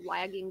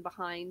lagging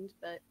behind,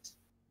 but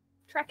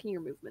tracking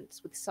your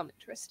movements with some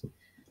interest.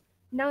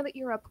 Now that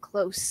you're up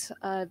close,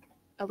 a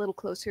little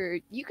closer,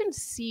 you can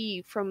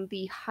see from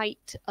the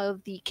height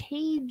of the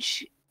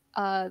cage,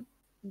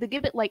 the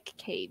gibbet-like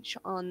cage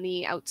on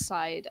the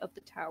outside of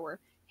the tower,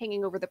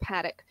 hanging over the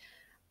paddock,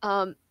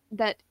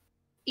 that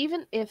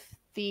even if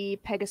the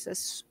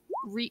Pegasus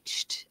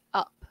reached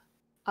up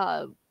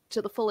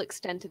to the full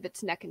extent of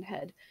its neck and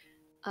head,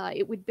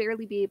 it would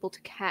barely be able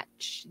to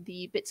catch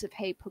the bits of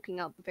hay poking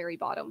out the very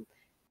bottom.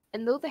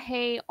 And though the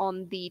hay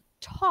on the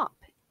top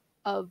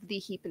of the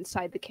heap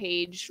inside the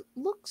cage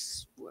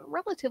looks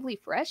relatively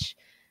fresh,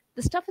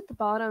 the stuff at the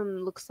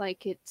bottom looks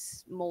like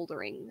it's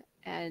moldering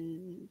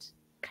and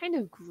kind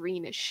of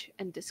greenish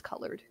and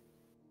discolored.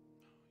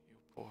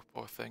 You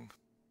poor thing.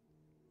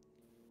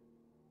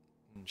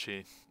 And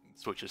she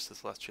switches to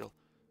Celestial.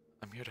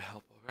 I'm here to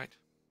help, alright?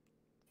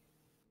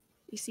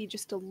 You see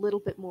just a little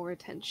bit more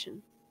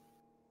attention.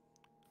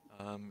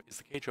 Is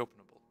the cage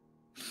openable?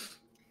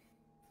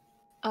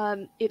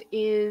 It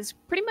is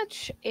pretty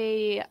much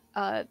a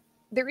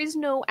there is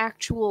no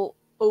actual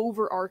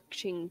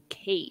overarching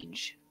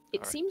cage. It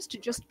Alright. seems to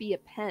just be a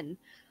pen.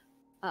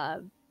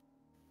 A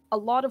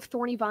lot of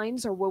thorny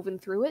vines are woven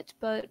through it,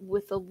 but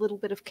with a little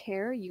bit of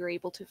care, you're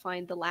able to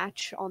find the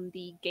latch on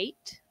the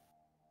gate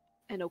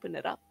and open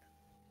it up.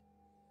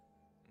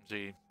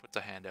 She puts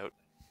a hand out.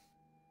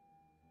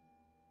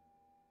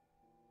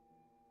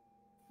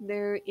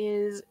 There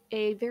is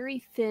a very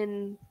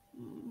thin,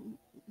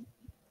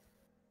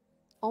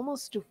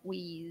 almost a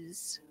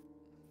wheeze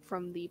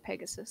from the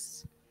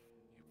Pegasus.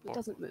 You It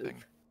doesn't poor move.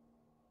 thing.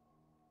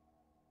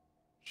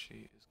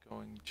 She is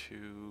going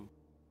to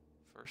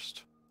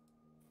first.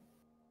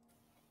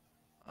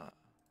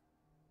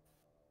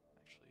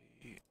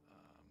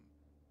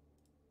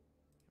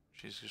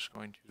 She's just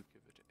going to give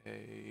it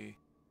a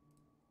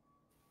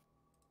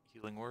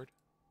healing word.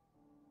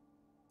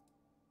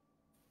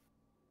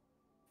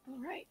 All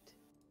right.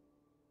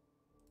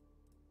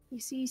 You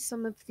see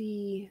some of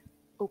the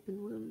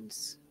open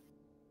wounds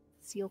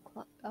seal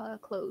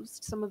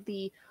closed. Some of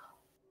the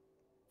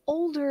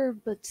older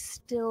but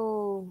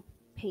still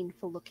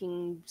painful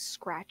looking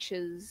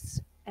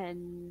scratches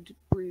and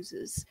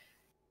bruises.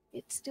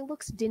 It still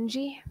looks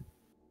dingy.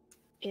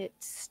 It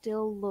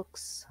still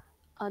looks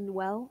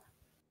unwell.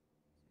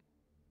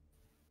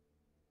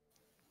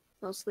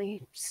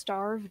 Mostly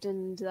starved,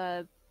 and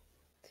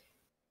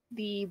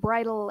the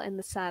bridle and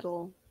the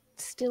saddle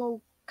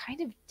still kind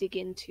of dig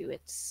into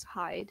its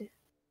hide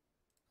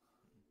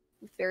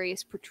with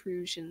various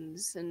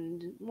protrusions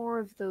and more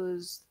of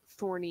those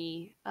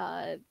thorny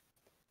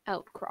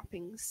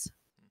outcroppings.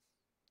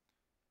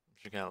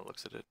 She kind of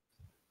looks at it.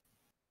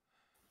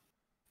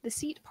 The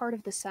seat part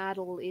of the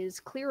saddle is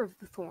clear of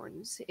the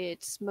thorns.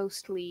 It's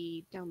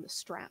mostly down the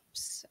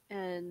straps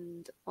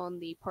and on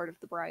the part of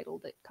the bridle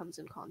that comes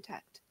in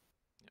contact.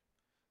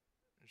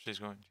 She's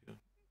going to.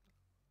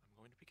 I'm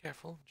going to be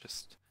careful.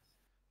 Just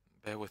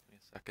bear with me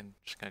a second.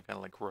 Just gonna kind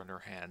of like run her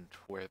hand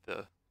where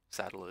the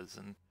saddle is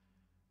and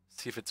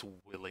see if it's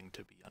willing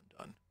to be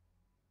undone.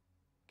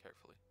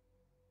 Carefully.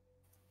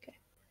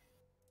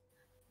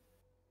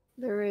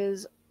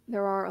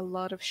 There are a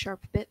lot of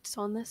sharp bits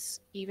on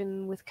this.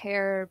 Even with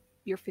care,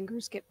 your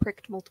fingers get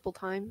pricked multiple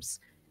times.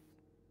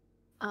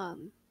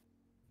 Go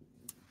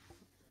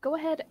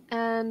ahead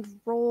and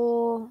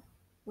roll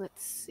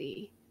Let's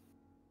see.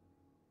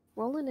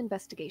 Roll an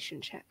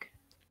investigation check.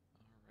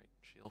 Alright,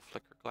 she'll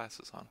flick her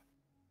glasses on.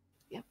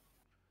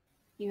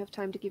 You have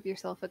time to give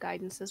yourself a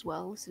guidance as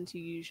well, since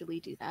you usually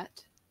do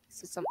that.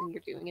 This is something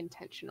you're doing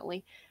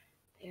intentionally.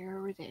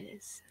 There it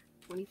is.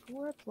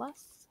 24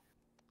 plus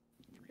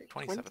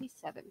 27.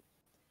 27.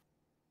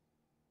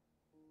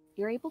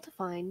 You're able to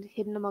find,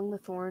 hidden among the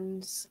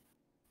thorns,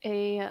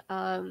 a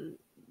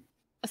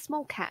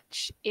small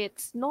catch.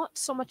 It's not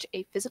so much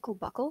a physical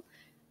buckle.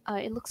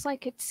 It looks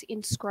like it's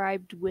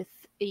inscribed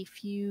with a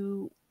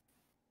few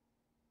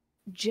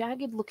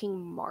jagged-looking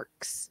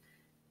marks.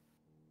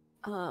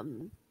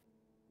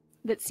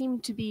 That seem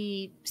to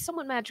be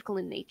somewhat magical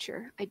in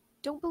nature. I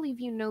don't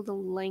believe you know the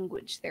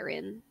language they're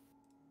in.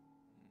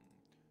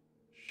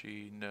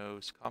 She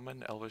knows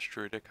Common, Elvish,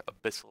 Druidic,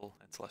 Abyssal,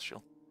 and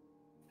Celestial.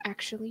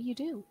 Actually, you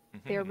do.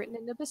 They're written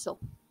in Abyssal.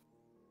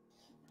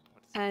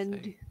 What does it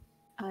And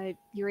say?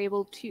 you're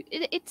able to...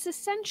 It's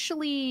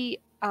essentially...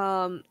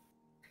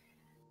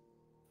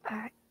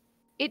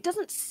 it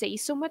doesn't say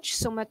so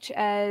much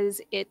as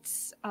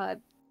it's...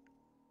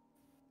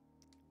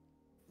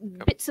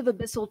 bits of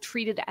Abyssal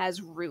treated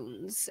as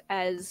runes,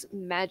 as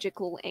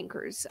magical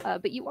anchors,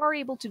 but you are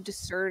able to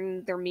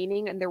discern their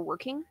meaning and their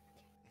working.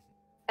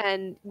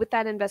 And with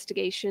that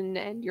investigation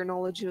and your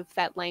knowledge of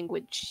that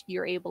language,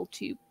 you're able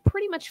to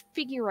pretty much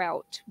figure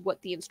out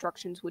what the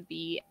instructions would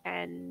be,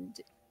 and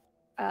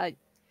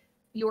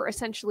you're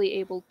essentially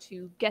able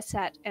to guess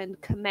at and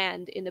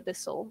command in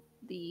Abyssal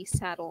the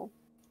saddle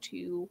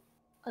to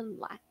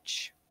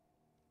unlatch.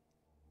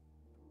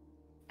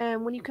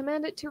 And when you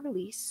command it to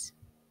release,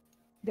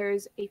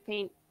 there's a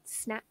faint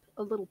snap,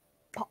 a little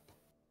pop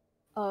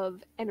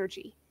of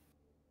energy.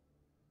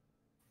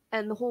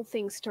 And the whole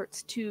thing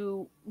starts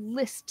to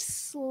list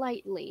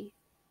slightly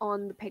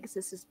on the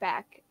Pegasus's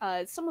back.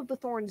 Some of the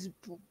thorns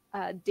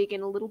dig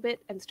in a little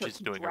bit and start She's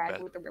to doing her drag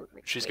best. with the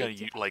She's weight.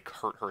 gonna like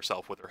hurt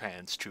herself with her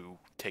hands to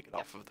take it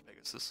off of the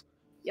Pegasus.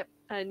 Yep,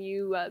 and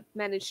you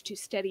manage to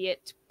steady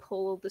it,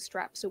 pull the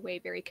straps away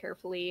very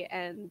carefully,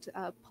 and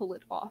pull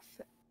it off.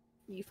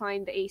 You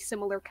find a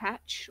similar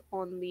catch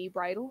on the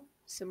bridle,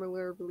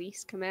 similar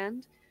release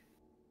command,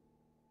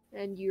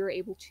 and you're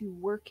able to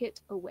work it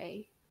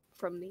away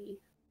from the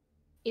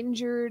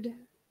injured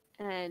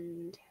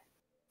and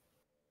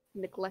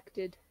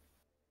neglected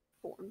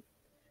form.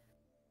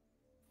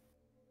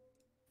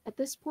 At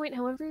this point,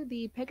 however,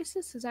 the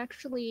Pegasus is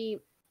actually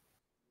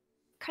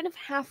kind of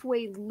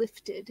halfway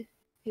lifted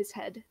his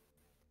head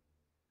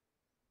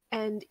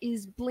and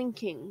is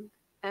blinking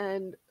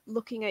and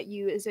looking at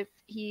you as if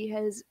he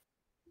has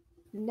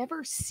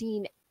never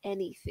seen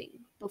anything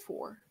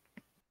before.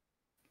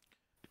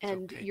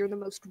 And okay. you're the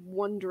most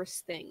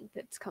wondrous thing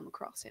that's come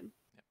across him.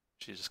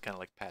 She's just kind of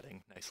like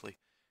patting nicely.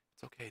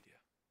 It's okay, dear.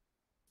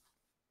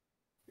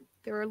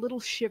 There are little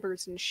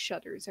shivers and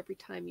shudders every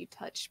time you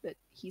touch, but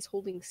he's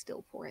holding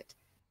still for it.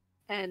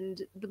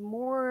 And the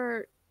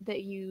more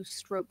that you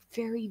stroke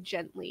very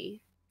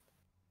gently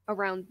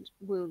around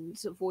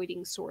wounds,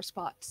 avoiding sore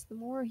spots, the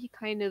more he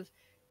kind of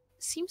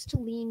seems to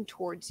lean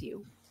towards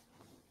you.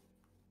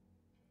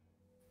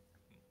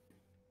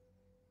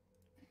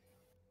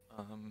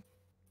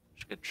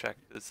 Just gonna check.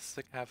 Does this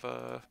thing have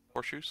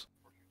horseshoes?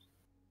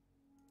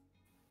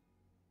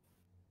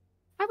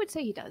 I would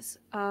say he does.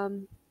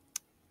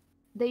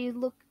 They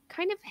look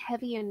kind of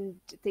heavy and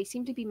they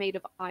seem to be made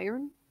of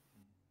iron.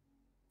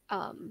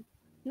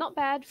 Not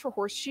bad for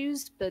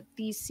horseshoes, but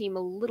these seem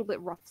a little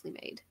bit roughly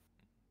made.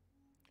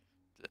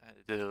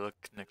 Did it look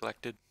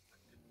neglected?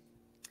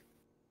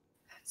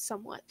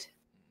 Somewhat.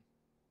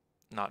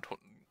 Not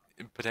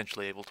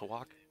potentially able to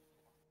walk?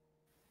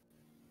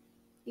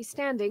 He's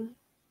standing,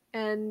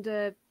 and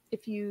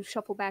if you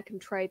shuffle back and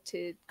try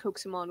to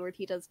coax him onward,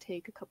 he does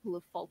take a couple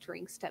of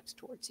faltering steps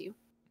towards you.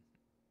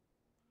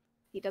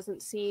 He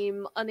doesn't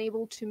seem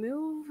unable to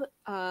move,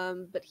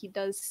 but he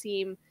does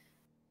seem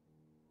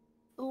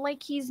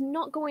like he's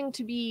not going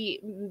to be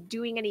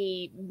doing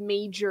any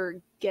major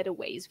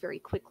getaways very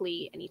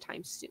quickly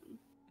anytime soon.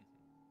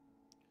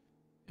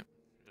 Yep.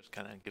 Just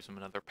kind of gives him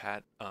another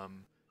pat.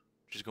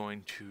 She's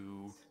going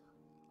to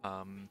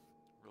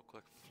real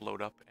quick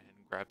float up and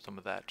grab some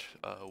of that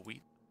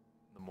wheat,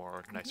 the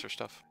more nicer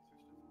stuff.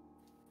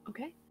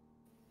 Okay.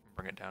 And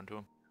bring it down to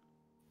him.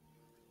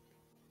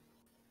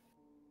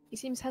 He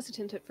seems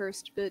hesitant at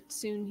first, but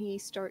soon he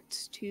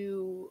starts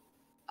to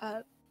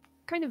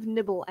kind of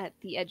nibble at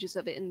the edges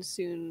of it, and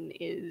soon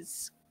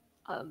is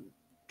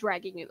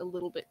dragging it a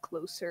little bit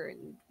closer,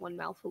 and one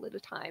mouthful at a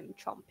time,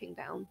 chomping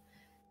down.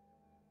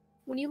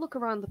 When you look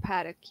around the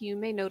paddock, you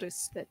may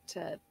notice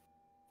that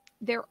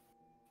there,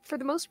 for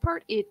the most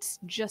part, it's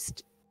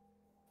just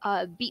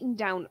beaten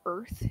down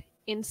earth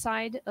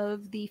inside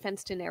of the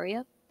fenced-in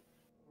area,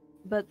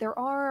 but there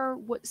are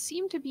what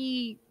seem to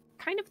be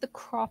kind of the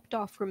cropped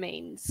off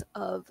remains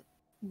of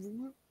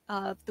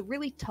the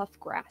really tough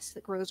grass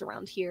that grows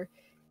around here,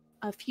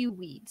 a few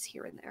weeds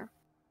here and there.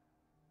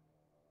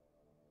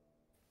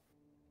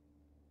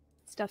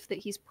 Stuff that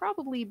he's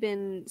probably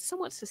been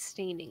somewhat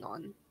sustaining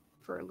on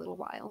for a little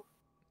while.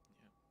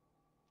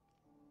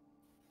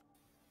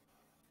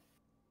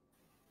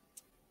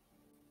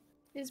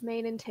 His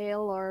mane and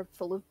tail are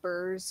full of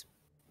burrs,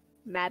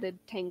 matted,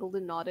 tangled,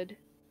 and knotted.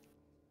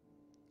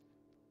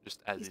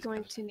 Just as He's he's going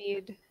kind of, to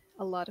need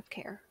a lot of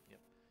care.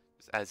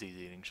 just as he's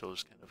eating, she'll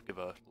just kind of give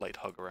a light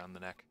hug around the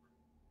neck.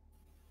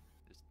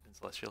 Just in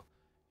Celestial,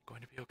 "You're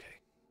going to be okay.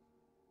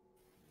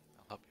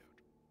 I'll help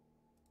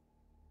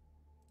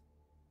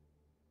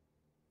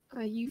you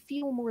out." You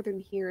feel more than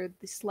hear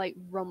the slight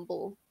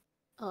rumble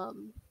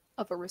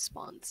of a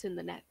response in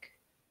the neck.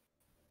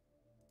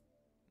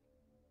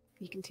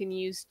 He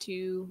continues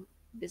to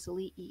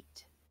busily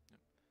eat.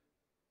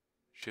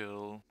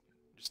 She'll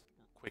just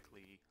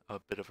quickly a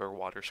bit of her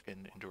water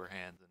skin into her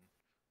hands and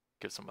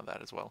give some of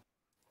that as well.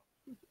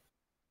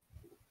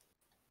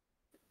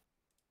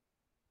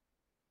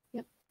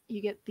 Yep,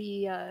 you get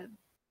the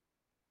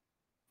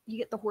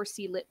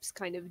horsey lips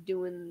kind of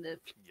doing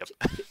the Yep.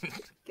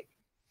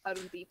 out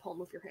of the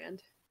palm of your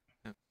hand.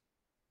 Yep.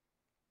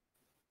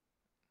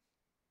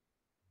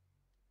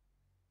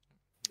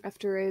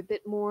 After a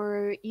bit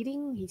more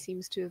eating, he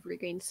seems to have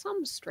regained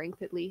some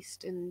strength at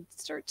least, and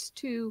starts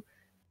to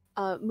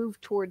move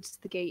towards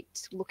the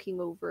gate, looking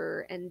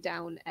over and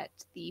down at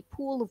the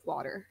pool of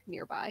water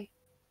nearby.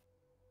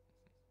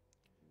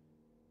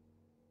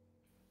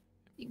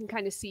 You can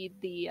kind of see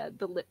the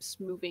lips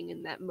moving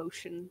in that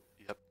motion.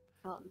 Yep.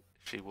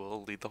 She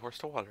will lead the horse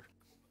to water.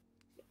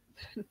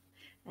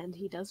 And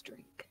he does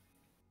drink.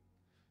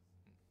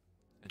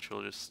 And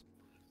she'll just,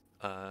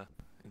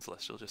 in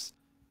Celestial, just,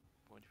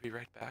 "Going to be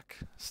right back.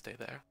 Stay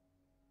there.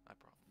 I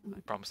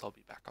promise I'll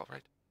be back,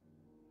 alright?"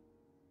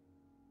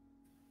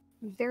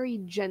 Very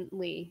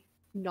gently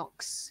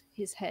knocks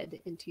his head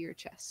into your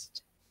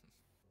chest.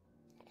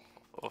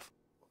 Oh.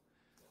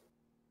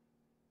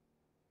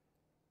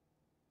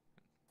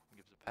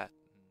 Gives a pat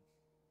and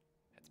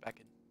heads back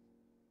in.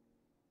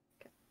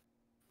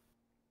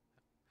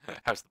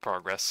 How's the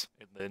progress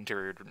in the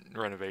interior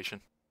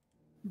renovation?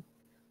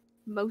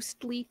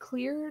 Mostly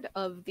cleared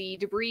of the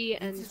debris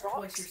and This is twice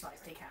your rocks. size.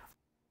 Take half.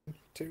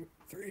 2,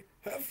 3,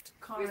 heft.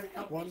 Conrad,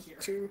 help me 1, here.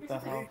 2, The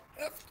 3, hell?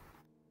 heft.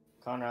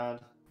 Conrad.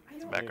 I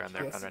know. Background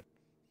there, Yes. Conrad.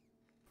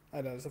 I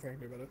know, there's nothing I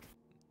can do about it.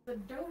 The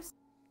dose.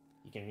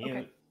 You can mute.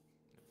 Okay.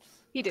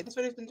 He did. That's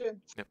what he's been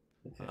doing.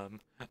 Okay.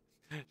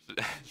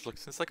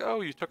 It's like,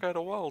 "Oh, you took out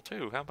a wall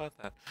too. How about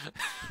that?"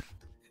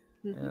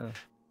 Yeah.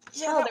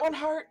 Yeah, Oh, that there- one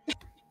hurt.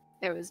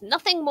 There was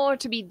nothing more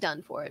to be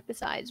done for it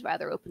besides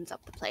rather opens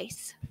up the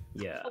place.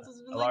 Yeah.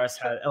 Elsa's been, like,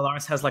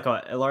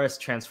 Alaris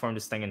transformed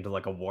this thing into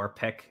like a war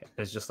pick.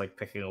 It's just like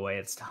picking away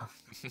at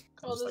stuff.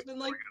 Calder's like, been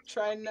like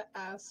trying to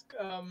ask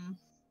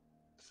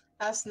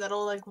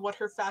Nettle like what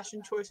her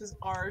fashion choices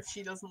are if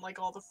she doesn't like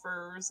all the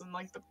furs and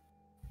like the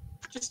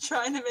just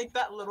trying to make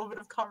that little bit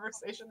of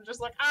conversation.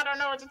 Just like, I don't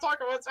know what to talk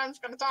about, so I'm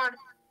just gonna talk.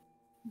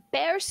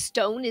 Bare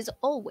stone is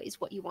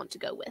always what you want to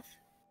go with.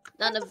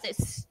 None of this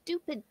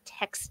stupid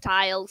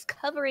textiles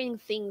covering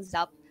things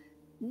up.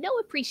 No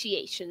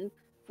appreciation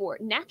for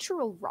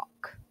natural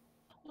rock.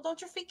 Well,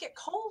 don't your feet get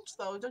cold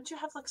though? Don't you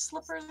have like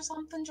slippers or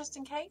something just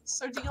in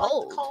case? Or do you like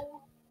Cold? the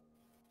cold?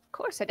 Of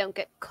course I don't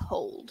get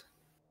cold.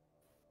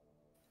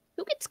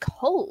 Who gets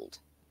cold?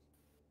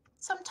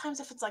 Sometimes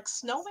if it's like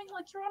snowing,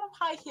 like you're on a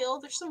high hill,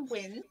 there's some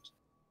wind.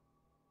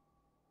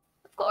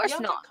 Of course you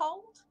don't not. get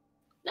cold.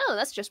 No,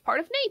 that's just part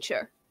of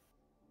nature.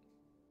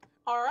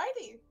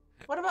 Alrighty.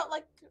 What about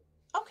like?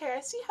 Okay,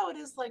 I see how it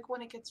is like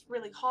when it gets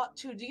really hot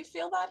too. Do you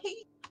feel that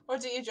heat, or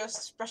do you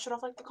just brush it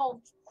off like the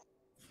cold?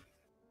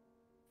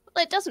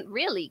 Well, it doesn't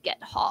really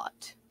get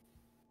hot.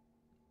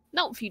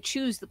 Not if you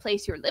choose the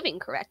place you're living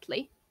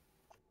correctly.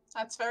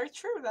 That's very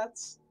true.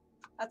 That's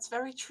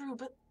very true.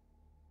 But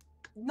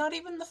not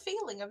even the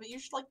feeling of it. You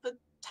should like the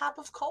tap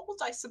of cold,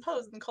 I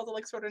suppose. And Calder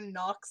like sort of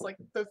knocks like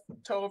the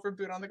toe of her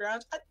boot on the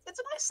ground. It's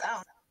a nice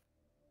sound.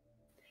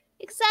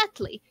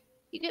 Exactly.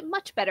 You get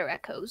much better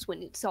echoes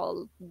when it's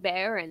all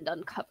bare and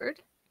uncovered.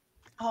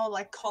 Oh,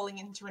 like calling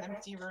into an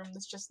empty room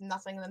that's just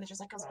nothing, and then it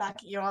just echoes back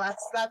at you. Oh,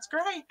 that's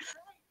great.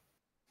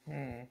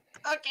 Hmm.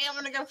 Okay, I'm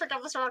gonna go pick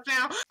up this rock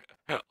now.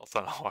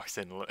 Alsana walks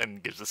in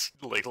and gives this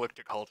like look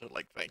to Calder,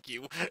 like, "Thank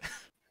you."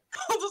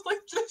 Calder's like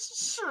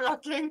just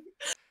shrugging.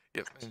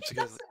 Yep, and She she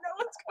doesn't goes, know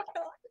what's going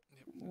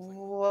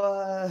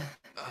on.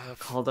 What?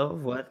 Caldo,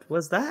 what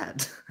was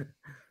that?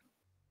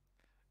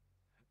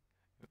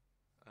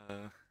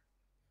 Alsana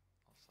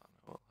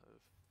will have put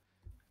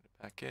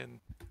it back in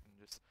and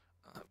just,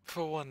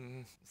 for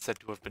one said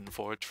to have been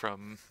forged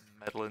from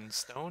metal and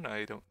stone,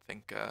 I don't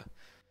think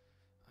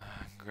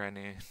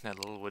Granny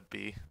Nettle would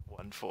be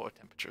one for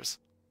temperatures.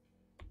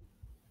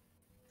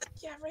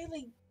 Yeah,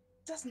 really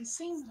doesn't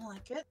seem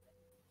like it.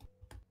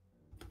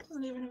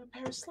 Doesn't even have a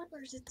pair of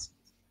slippers.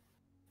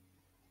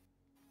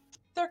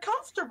 They're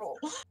comfortable.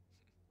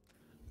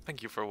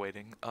 Thank you for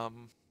waiting. If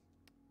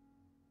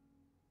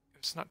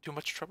it's not too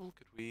much trouble,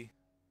 could we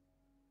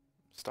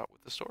start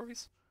with the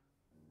stories?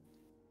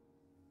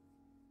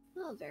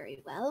 Oh,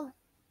 very well.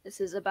 This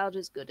is about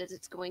as good as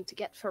it's going to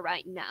get for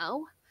right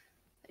now.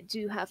 I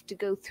do have to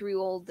go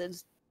through all the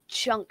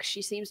junk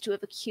she seems to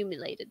have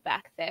accumulated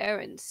back there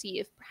and see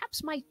if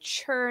perhaps my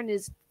churn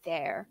is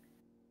there.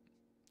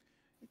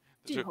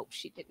 Do There's a, hope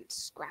she didn't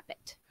scrap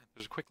it.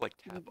 there's a quick like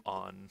tap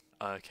on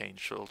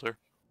Kane's shoulder,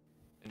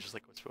 and just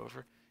like whisper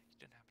over. You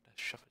didn't happen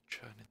to shove a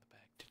churn in the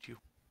bag, did you?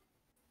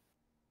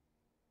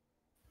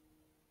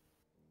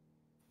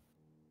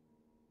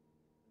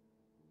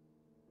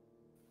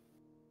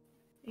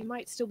 He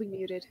might still be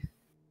muted.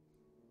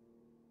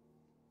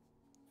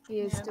 He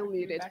is Yeah, still might be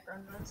muted.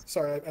 background noise.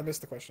 Sorry, I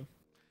missed the question.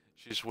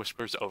 She just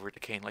whispers over to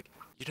Kane like,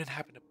 "You didn't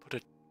happen to put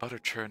a butter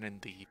churn in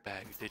the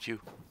bag, did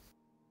you?"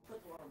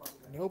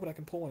 No, but I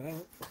can pull one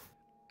out.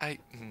 I.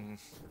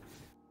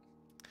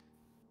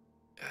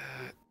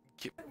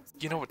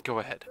 You know what? Go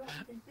ahead.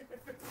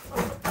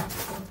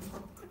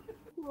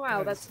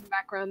 Wow, that's some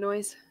background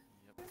noise.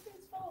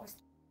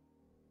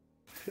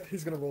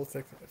 He's gonna roll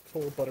to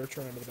pull butter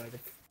churn out of the bag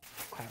of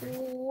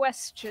having.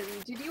 Question: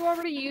 did you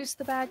already use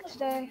the bag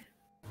today?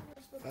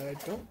 I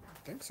don't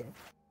think so.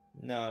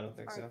 No, I don't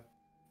think so.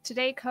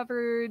 Today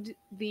covered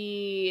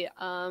the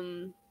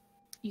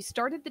you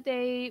started the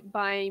day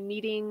by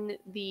meeting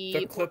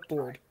The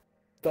clipboard.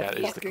 The Yeah, it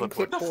is the fucking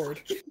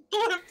clipboard.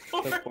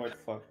 Clipboard,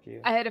 fuck you.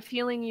 I had a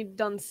feeling you'd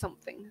done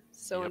something,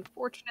 so Yep.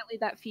 unfortunately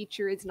that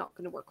feature is not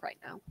going to work right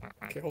now.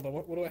 Okay, hold on.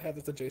 What do I have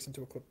that's adjacent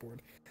to a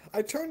clipboard?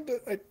 I kind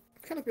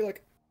of be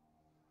like,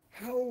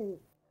 how?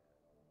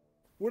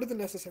 What are the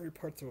necessary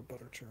parts of a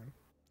butter churn?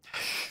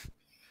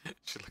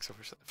 She looks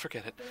over.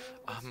 Forget it.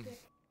 I'm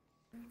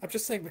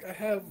just saying, like, I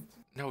have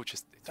No,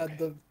 just it's okay.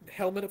 the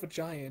helmet of a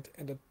giant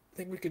and a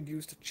thing we could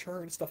use to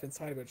churn stuff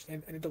inside of it.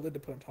 I need a lid to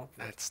put on top of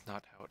it. That's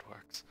not how it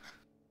works.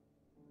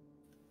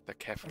 They're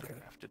carefully Okay.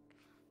 crafted.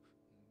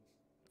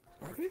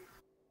 Are they?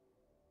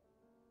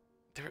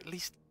 They're at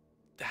least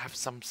have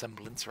some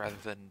semblance rather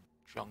than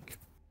junk.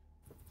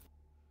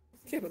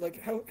 Yeah, but like,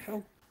 how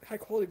high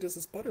quality does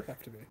this butter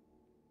have to be?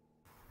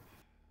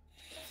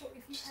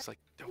 Just like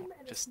don't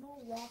just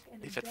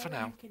leave it for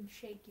now.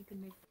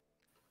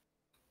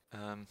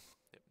 And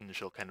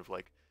she'll kind of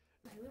like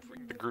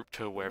bring the group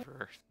to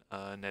wherever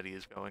Nettie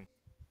is going.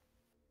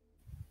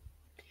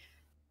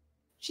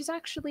 She's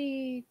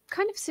actually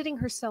kind of sitting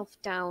herself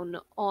down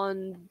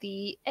on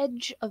the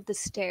edge of the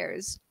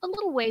stairs, a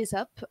little ways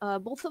up,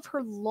 both of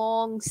her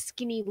long,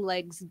 skinny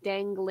legs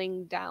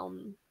dangling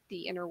down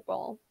the inner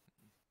wall.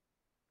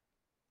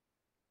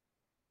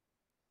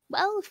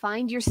 Well,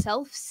 find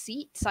yourself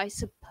seats, I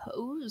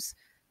suppose.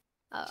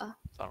 So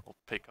I'll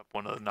pick up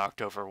one of the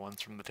knocked over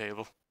ones from the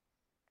table.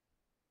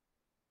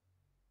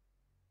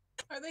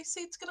 Are they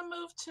seats gonna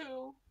move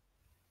too?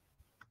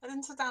 I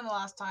didn't sit down the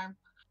last time.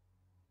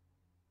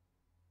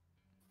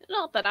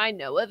 Not that I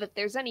know of. If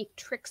there's any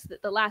tricks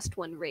that the last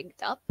one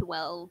rigged up,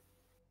 well,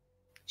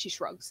 she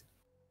shrugs.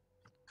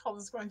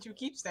 Calden's going to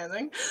keep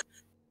standing.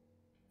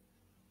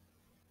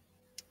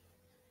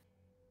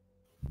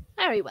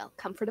 Very well,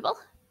 comfortable.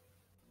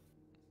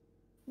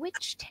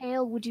 Which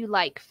tale would you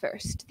like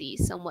first? The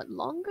somewhat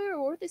longer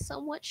or the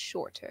somewhat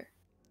shorter?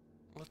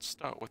 Let's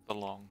start with the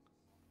long.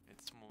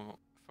 It's more,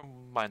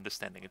 from my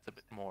understanding, it's a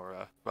bit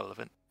more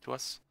relevant to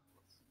us.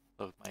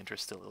 Though my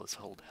interest still is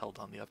held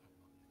on the other.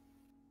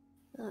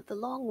 The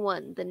long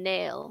one, the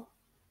nail.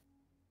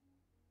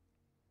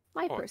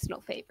 My Oh.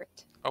 personal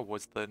favorite. Oh,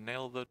 was the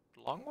nail the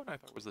long one? I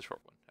thought it was the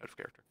short one. Out of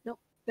character.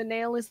 The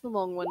nail is the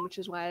long one, which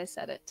is why I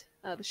said it.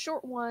 The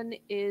short one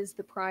is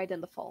the pride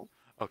and the fall.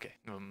 Okay,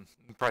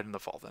 Pride in the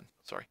Fall then.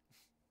 Sorry.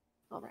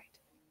 All right.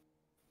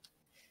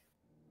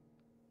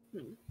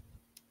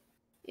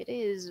 It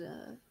is.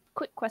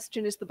 Quick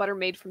question: is the butter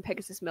made from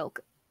Pegasus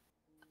milk?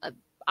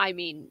 I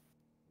mean,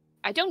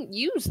 I don't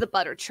use the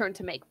butter churn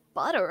to make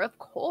butter, of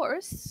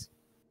course.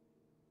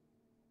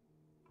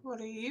 What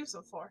do you use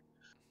it for?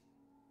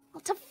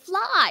 Well, to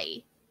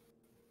fly.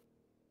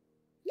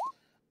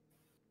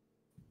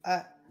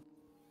 Okay.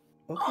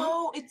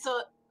 Oh,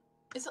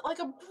 is it like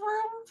a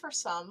broom for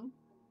some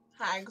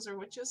hags or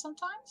witches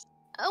sometimes?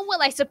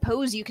 Well, I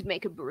suppose you could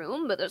make a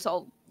broom, but it's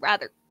all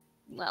rather,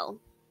 well,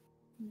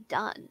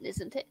 done,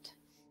 isn't it?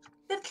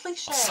 Bit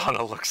cliche.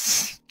 Asana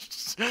looks.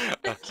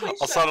 cliche.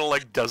 Asana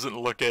like doesn't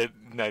look at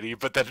Nettie,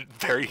 but then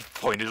very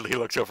pointedly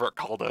looks over at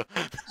Calda.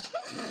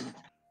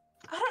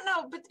 I don't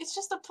know, but it's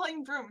just a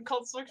plain broom.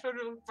 Calden's like sort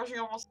of brushing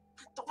off.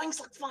 The wings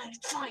look fine.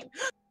 It's fine.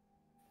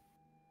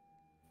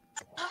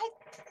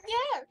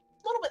 Yeah,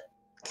 a little bit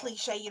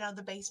cliche, you know,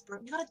 the base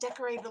broom. You gotta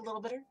decorate it a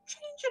little bit or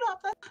change it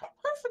up. That's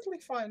perfectly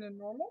fine and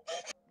normal.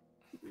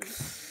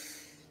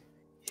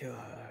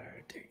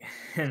 You're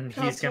and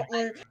he's gonna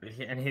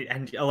and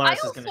I Alaris is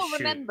also gonna shoot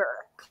remember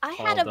I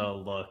had a Calda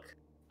look.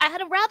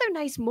 rather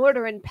nice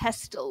mortar and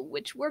pestle,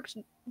 which worked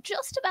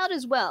just about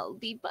as well.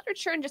 The butter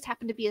churn just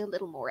happened to be a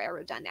little more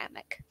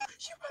aerodynamic.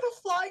 You had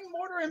a flying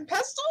mortar and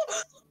pestle?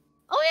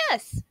 Oh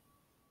yes,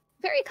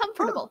 very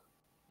comfortable.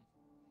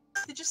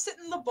 They just sit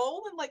in the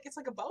bowl and like it's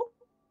like a boat?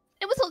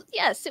 It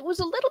was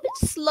a little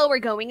bit slower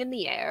going in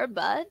the air,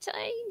 but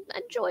I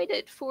enjoyed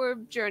it for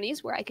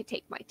journeys where I could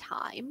take my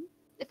time.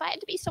 If I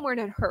had to be somewhere in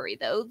a hurry,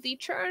 though, the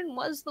churn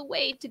was the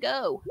way to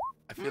go.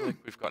 I feel like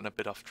we've gotten a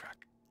bit off track.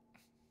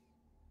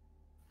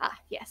 Ah,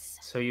 yes.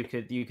 So you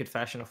could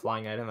fashion a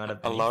flying item out of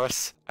anything.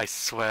 Alaris, I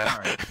swear.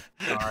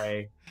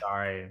 Sorry,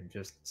 I'm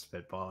just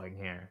spitballing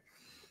here.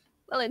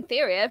 Well, in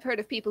theory, I've heard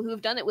of people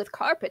who've done it with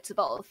carpets of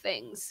all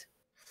things.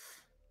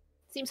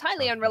 Seems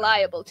highly Sounds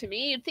unreliable to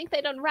me. You'd think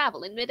they'd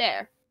unravel in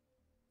midair.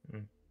 I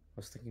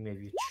was thinking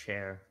maybe a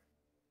chair.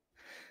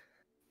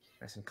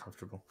 Nice and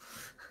comfortable.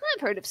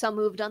 I've heard of some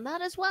who've done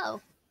that as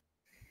well.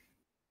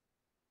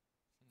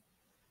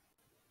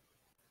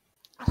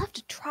 I'll have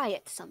to try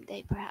it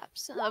someday,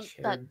 perhaps. Chair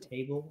But and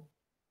table.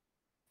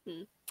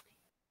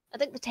 I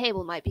think the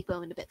table might be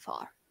going a bit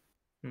far.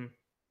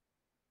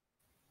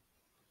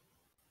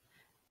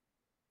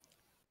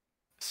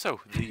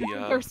 So, the,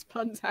 There's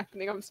puns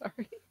happening, I'm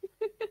sorry.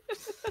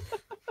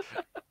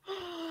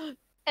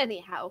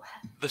 Anyhow,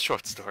 the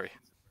short story.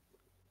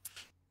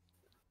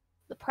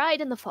 the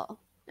pride and the fall.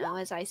 Now,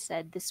 as I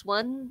said, this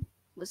one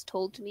was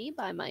told to me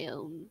by my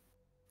own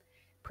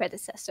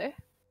predecessor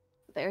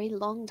a very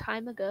long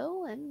time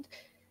ago, and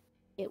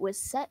it was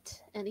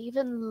set an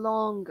even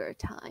longer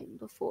time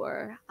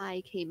before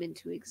I came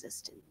into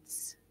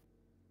existence.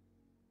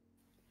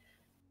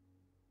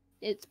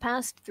 It's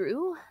passed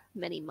through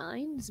many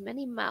minds,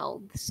 many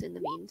mouths in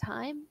the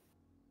meantime.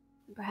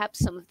 Perhaps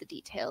some of the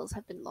details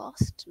have been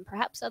lost, and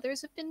perhaps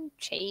others have been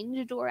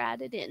changed or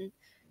added in.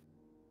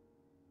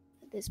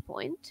 At this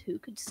point, who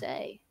could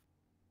say?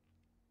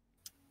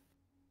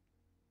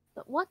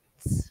 But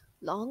once,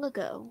 long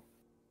ago,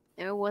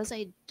 there was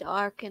a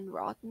dark and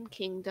rotten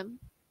kingdom,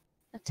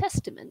 a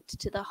testament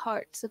to the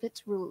hearts of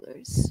its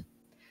rulers.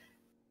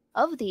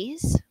 Of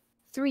these,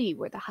 3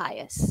 were the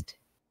highest: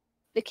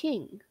 the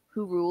king,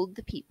 who ruled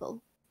the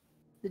people,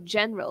 the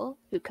general,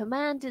 who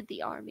commanded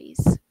the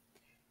armies,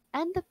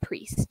 and the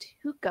priest,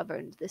 who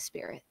governed the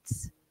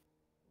spirits.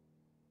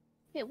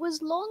 It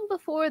was long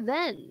before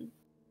then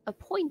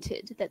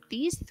appointed that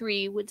these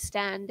 3 would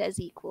stand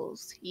as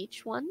equals,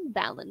 each one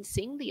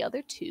balancing the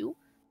other 2,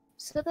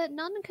 so that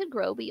none could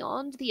grow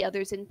beyond the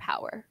others in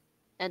power,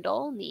 and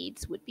all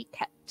needs would be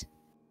kept.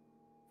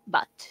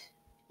 But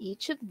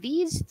each of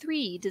these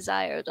 3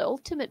 desired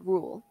ultimate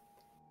rule,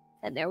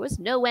 and there was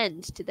no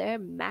end to their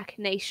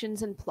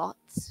machinations and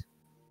plots.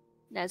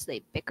 And as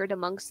they bickered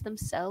amongst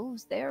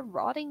themselves, their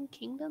rotting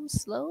kingdom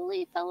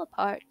slowly fell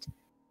apart,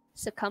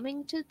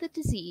 succumbing to the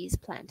disease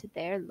planted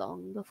there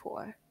long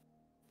before.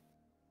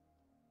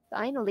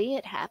 Finally,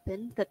 it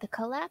happened that the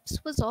collapse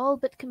was all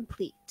but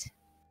complete.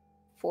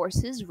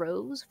 Forces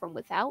rose from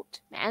without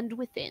and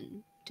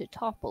within to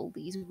topple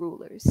these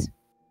rulers.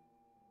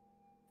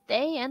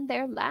 They and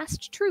their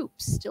last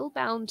troops, still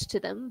bound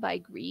to them by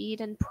greed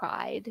and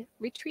pride,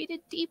 retreated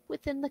deep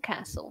within the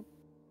castle,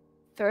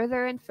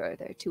 further and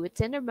further to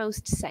its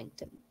innermost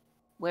sanctum,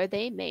 where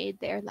they made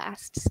their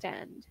last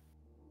stand.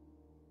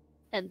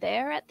 And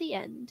there, at the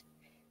end,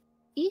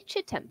 each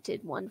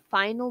attempted one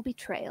final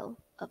betrayal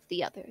of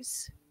the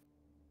others.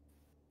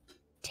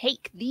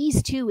 "Take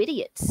these 2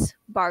 idiots,"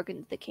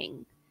 bargained the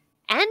king,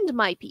 "and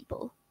my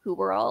people, who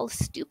were all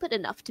stupid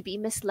enough to be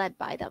misled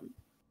by them.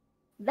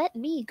 Let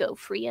me go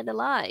free and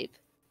alive,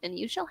 and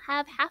you shall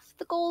have half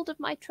the gold of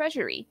my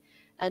treasury,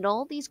 and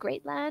all these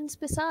great lands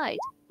beside,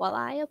 while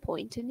I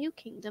appoint a new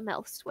kingdom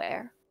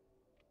elsewhere."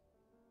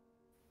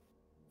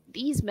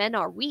 "These men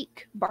are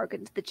weak,"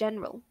 bargained the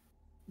general.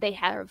 "They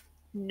have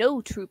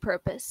no true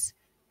purpose,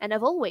 and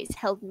have always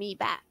held me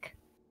back.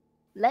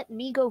 Let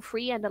me go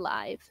free and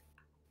alive,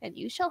 and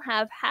you shall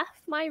have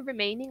half my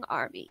remaining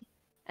army,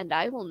 and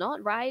I will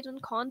not ride in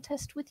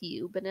contest with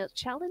you, but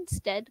shall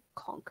instead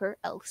conquer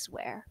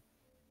elsewhere."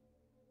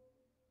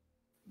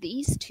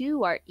 "These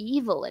 2 are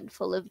evil and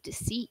full of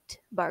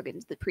deceit,"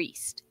 bargained the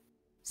priest,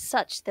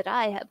 "such that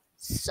I have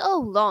so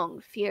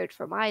long feared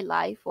for my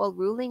life while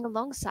ruling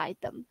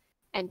alongside them,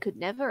 and could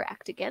never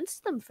act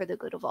against them for the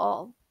good of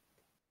all.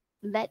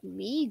 Let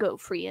me go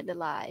free and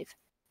alive,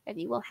 and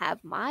you will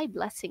have my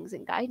blessings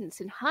and guidance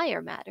in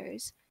higher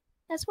matters,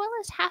 as well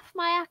as half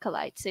my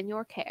acolytes in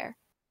your care,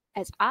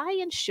 as I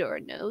ensure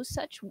no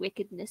such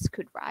wickedness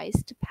could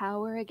rise to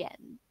power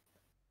again."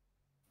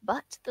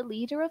 But the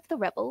leader of the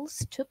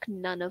rebels took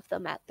none of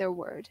them at their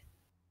word.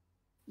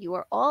 "You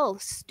are all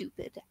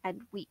stupid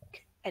and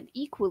weak, and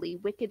equally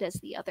wicked as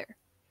the other.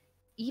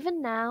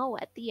 Even now,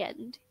 at the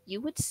end,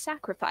 you would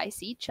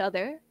sacrifice each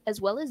other,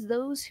 as well as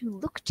those who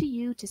look to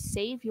you to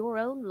save your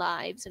own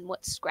lives and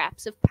what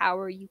scraps of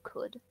power you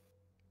could.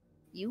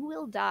 You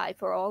will die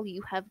for all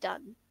you have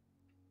done."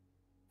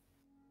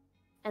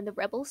 And the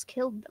rebels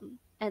killed them,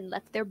 and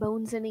left their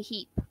bones in a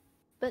heap.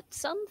 But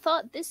some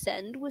thought this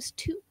end was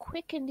too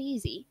quick and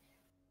easy,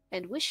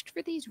 and wished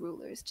for these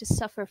rulers to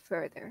suffer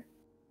further.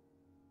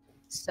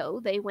 So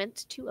they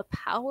went to a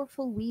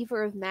powerful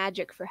weaver of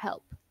magic for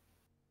help,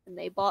 and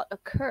they bought a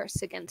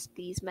curse against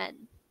these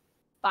men,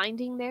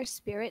 binding their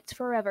spirits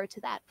forever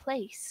to that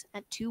place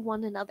and to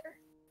one another.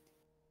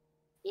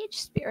 Each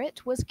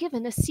spirit was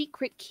given a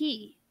secret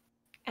key,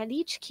 and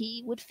each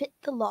key would fit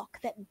the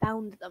lock that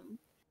bound them,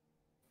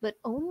 but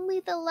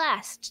only the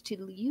last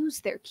to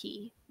use their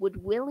key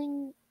would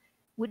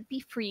be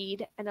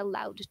freed and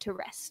allowed to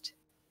rest,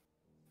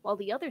 while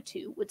the other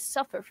 2 would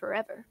suffer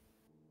forever.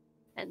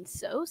 And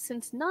so,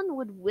 since none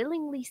would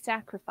willingly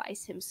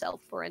sacrifice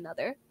himself for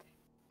another,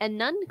 and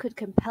none could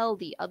compel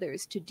the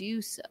others to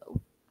do so,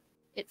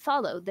 it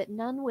followed that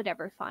none would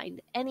ever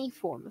find any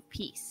form of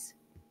peace,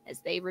 as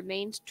they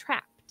remained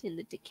trapped in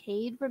the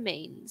decayed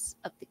remains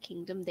of the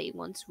kingdom they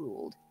once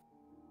ruled,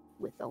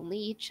 with only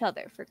each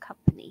other for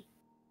company.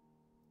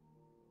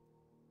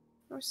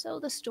 Or so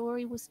the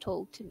story was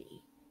told to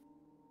me.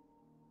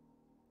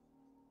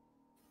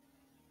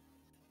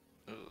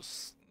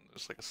 There's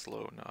like a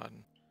slow nod.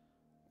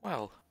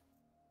 Well,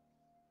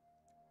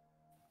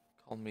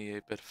 call me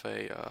a bit of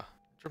a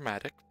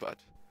dramatic, but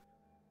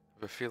I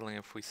have a feeling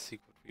if we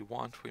seek what we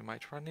want, we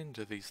might run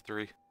into these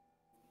three.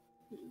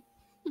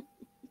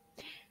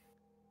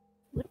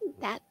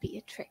 Wouldn't that be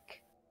a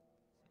trick?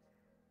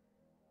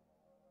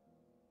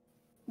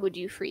 Would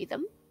you free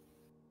them?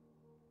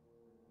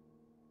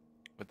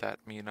 Would that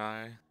mean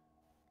I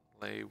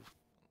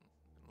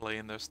lay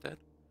in their stead?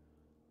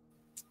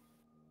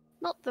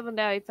 Not that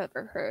I've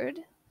ever heard.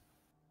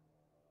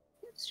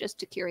 It's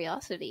just a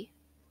curiosity.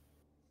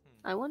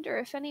 I wonder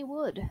if any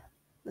would.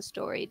 The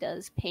story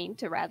does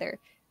paint a rather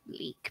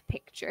bleak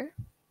picture.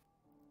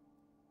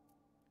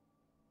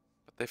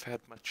 But they've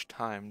had much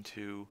time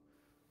to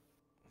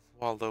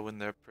wallow in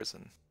their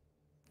prison,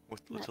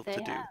 with That little they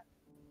to do. have.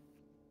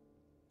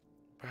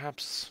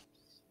 Perhaps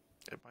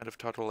it might have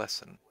taught a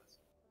lesson.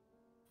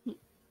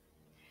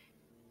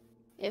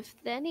 If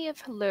any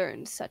have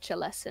learned such a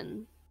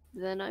lesson,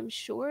 then I'm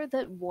sure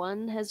that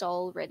one has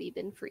already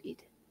been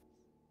freed.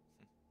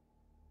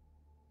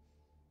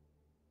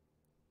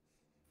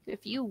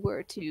 If you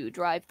were to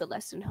drive the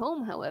lesson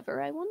home,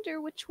 however, I wonder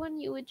which one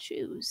you would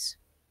choose.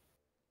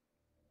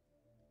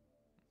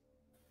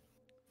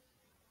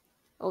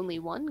 Only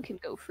one can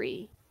go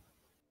free.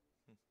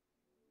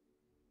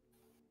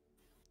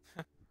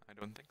 I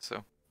don't think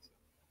so.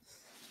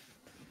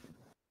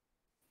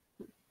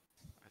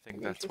 I think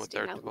An that's what interesting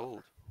they're outlook.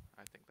 told.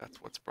 I think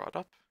that's what's brought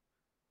up.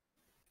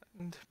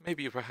 And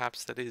maybe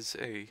perhaps that is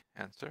a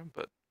answer,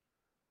 but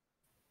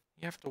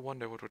you have to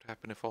wonder what would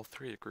happen if all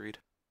three agreed.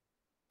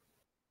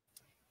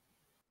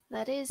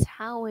 That is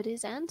how it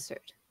is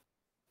answered.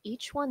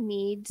 Each one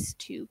needs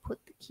to put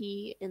the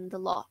key in the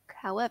lock.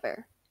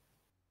 However,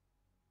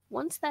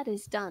 once that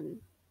is done,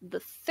 the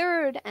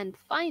third and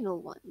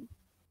final one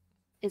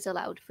is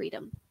allowed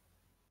freedom.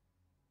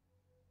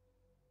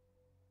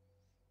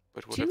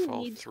 But what Two if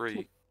all need to-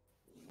 three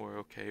were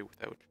okay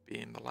without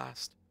being the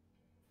last?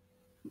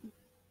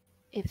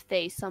 If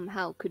they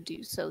somehow could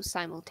do so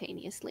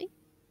simultaneously.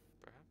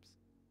 Perhaps.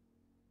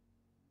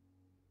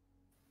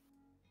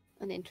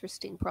 An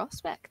interesting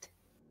prospect.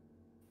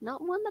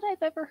 Not one that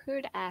I've ever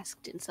heard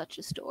asked in such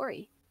a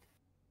story.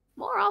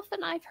 More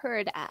often I've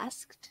heard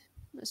asked,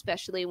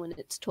 especially when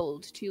it's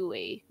told to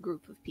a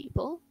group of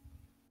people,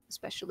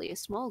 especially a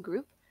small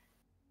group.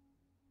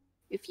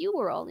 If you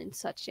were all in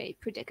such a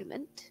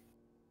predicament,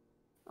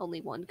 only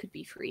one could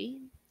be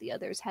free, the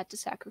others had to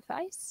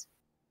sacrifice.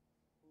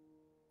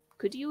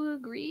 Could you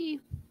agree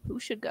who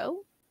should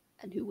go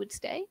and who would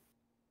stay?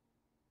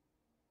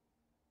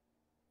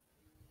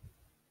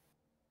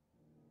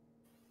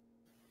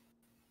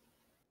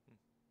 She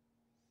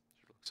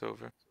looks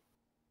over.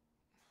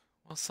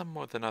 Well, some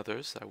more than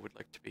others I would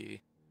like to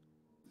be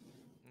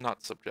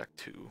not subject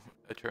to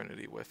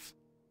eternity with.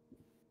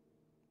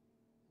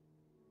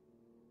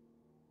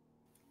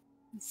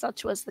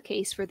 Such was the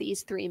case for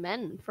these three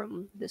men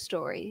from the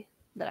story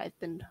that I've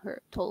been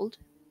told.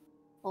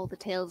 All the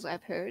tales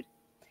I've heard.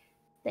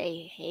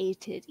 They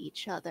hated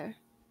each other.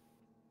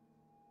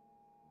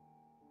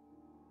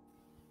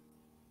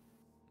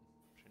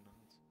 She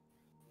nods.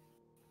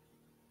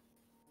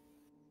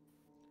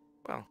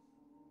 Well,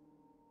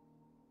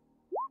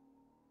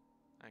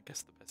 I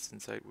guess the best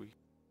insight we've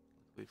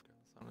got is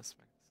on this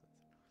fact.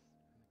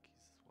 The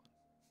keys is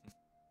one.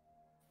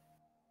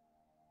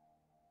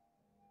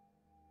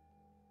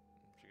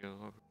 She goes,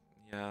 "Oh,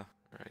 yeah,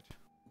 right.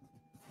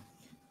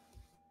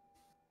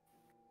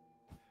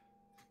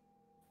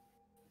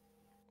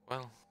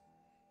 Well,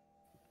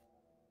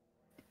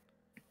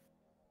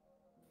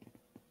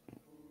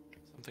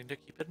 something to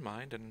keep in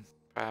mind, and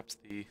perhaps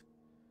the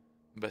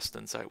best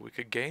insight we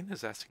could gain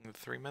is asking the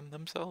three men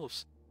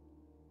themselves.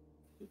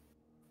 At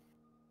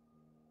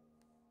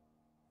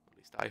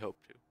least I hope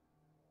to.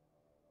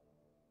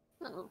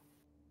 Oh,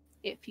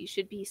 if you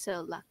should be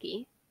so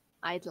lucky,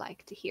 I'd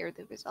like to hear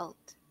the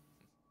result.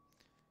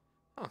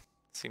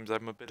 Seems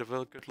I'm a bit of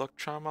a good luck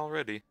charm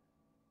already.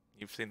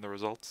 You've seen the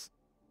results.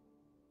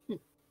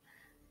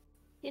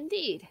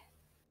 Indeed.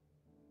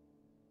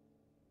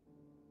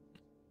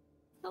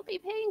 I'll be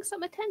paying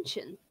some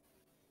attention,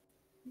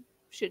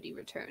 should you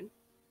return.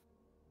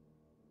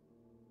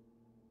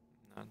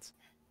 Nods.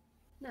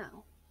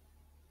 Now,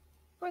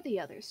 for the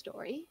other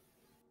story,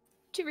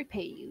 to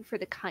repay you for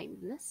the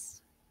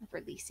kindness of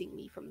releasing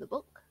me from the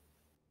book,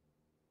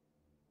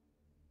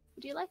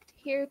 would you like to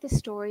hear the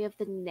story of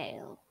the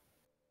nail?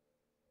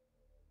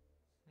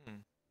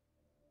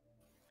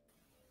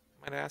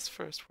 Might I ask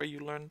first where you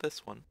learned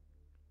this one?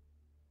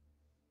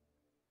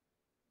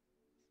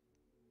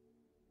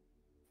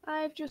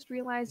 I've just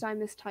realized I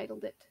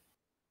mistitled it.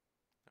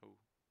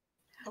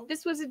 Oh.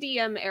 This was a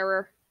DM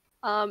error.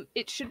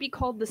 It should be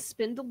called The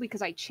Spindle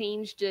because I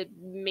changed a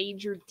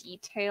major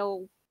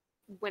detail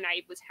when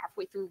I was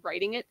halfway through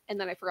writing it, and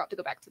then I forgot to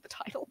go back to the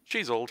title.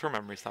 She's old, her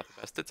memory's not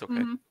the best, it's okay.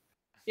 Mhm.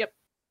 Yep.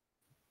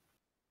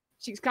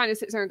 She kind of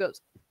sits there and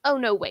goes, "Oh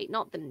no, wait,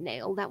 not the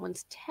nail. That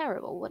one's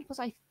terrible. What was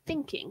I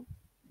thinking?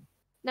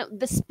 No,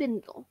 the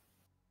spindle.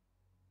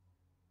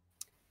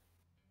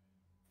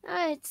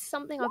 It's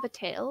something of a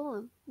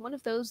tale, one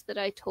of those that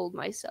I told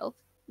myself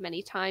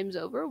many times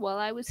over while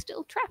I was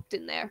still trapped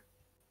in there.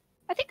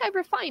 I think I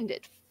refined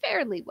it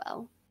fairly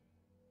well.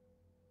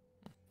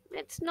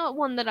 It's not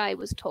one that I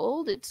was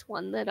told, it's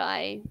one that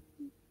I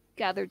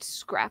gathered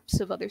scraps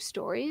of other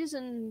stories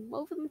and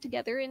wove them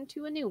together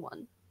into a new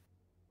one."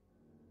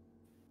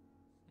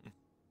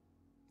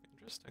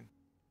 Interesting.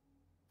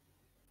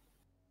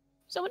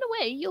 So in a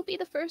way, you'll be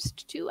the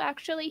first to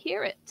actually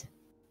hear it.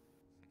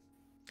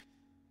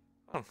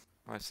 Well,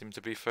 I seem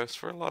to be first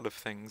for a lot of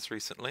things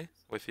recently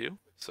with you,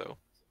 so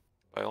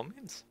by all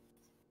means.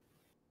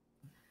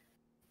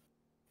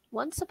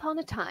 Once upon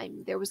a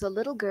time, there was a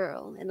little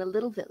girl in a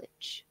little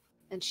village,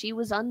 and she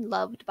was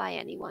unloved by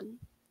anyone.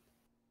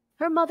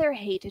 Her mother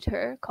hated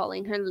her,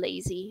 calling her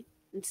lazy,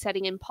 and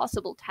setting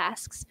impossible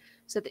tasks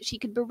so that she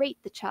could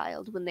berate the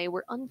child when they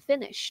were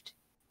unfinished,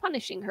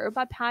 punishing her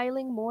by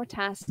piling more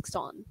tasks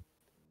on.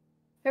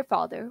 Her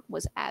father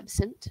was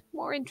absent,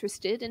 more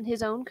interested in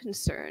his own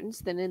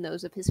concerns than in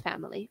those of his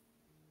family.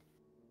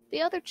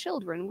 The other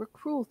children were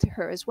cruel to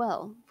her as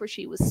well, for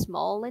she was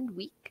small and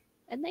weak,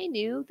 and they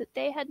knew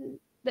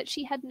that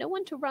she had no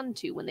one to run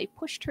to when they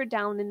pushed her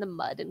down in the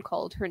mud and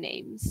called her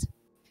names.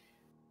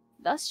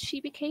 Thus she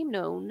became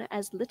known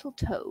as Little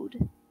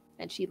Toad,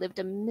 and she lived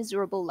a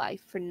miserable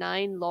life for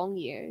 9 long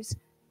years,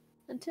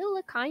 until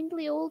a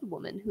kindly old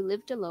woman who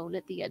lived alone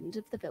at the end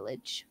of the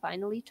village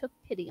finally took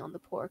pity on the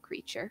poor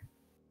creature.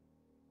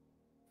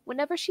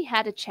 Whenever she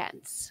had a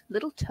chance,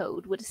 Little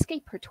Toad would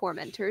escape her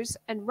tormentors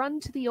and run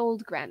to the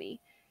old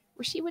granny,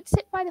 where she would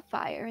sit by the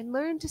fire and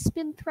learn to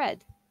spin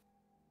thread.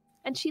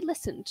 And she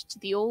listened to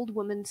the old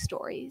woman's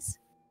stories.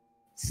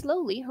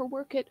 Slowly, her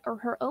work at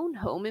her own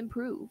home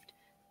improved,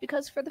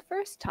 because for the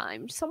first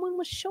time, someone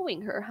was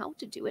showing her how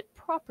to do it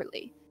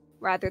properly,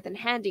 rather than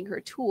handing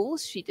her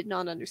tools she did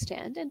not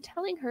understand and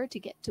telling her to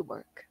get to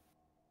work.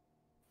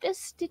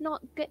 This did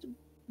not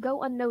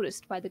go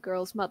unnoticed by the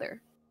girl's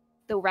mother,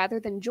 though rather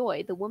than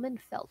joy, the woman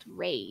felt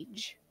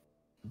rage.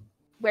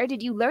 "Where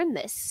did you learn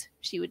this?"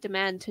 she would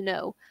demand to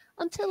know,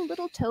 until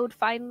Little Toad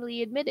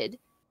finally admitted,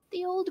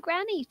 "The old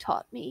granny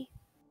taught me."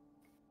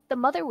 The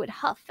mother would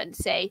huff and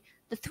say,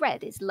 "The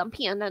thread is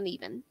lumpy and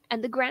uneven,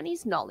 and the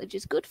granny's knowledge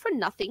is good for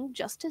nothing,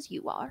 just as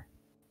you are,"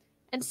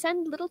 and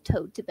send Little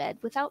Toad to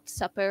bed without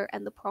supper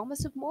and the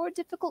promise of more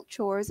difficult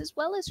chores as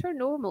well as her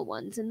normal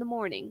ones in the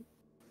morning.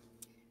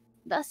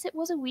 Thus it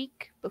was a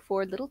week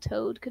before Little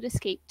Toad could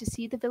escape to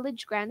see the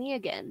village granny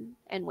again,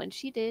 and when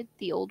she did,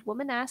 the old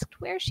woman asked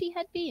where she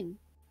had been.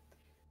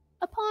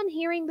 Upon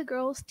hearing the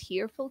girl's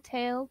tearful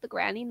tale, the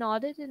granny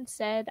nodded and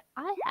said,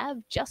 "I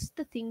have just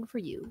the thing for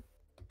you."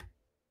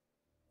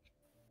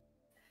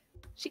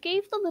 She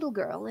gave the little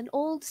girl an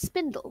old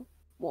spindle,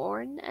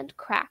 worn and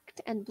cracked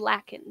and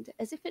blackened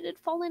as if it had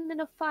fallen in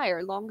a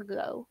fire long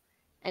ago,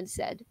 and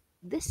said,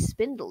 "This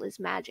spindle is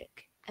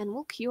magic, and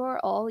will cure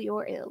all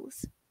your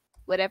ills.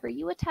 Whatever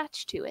you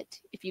attach to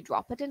it, if you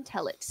drop it and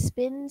tell it,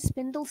 'Spin,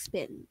 spindle,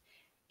 spin,'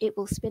 it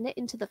will spin it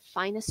into the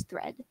finest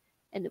thread,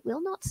 and it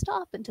will not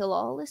stop until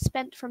all is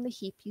spent from the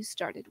heap you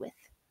started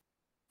with.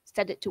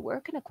 Set it to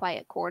work in a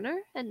quiet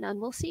corner, and none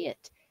will see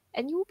it,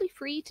 and you will be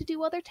free to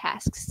do other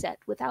tasks set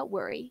without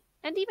worry,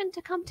 and even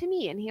to come to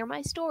me and hear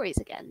my stories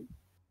again."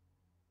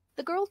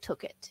 The girl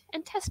took it,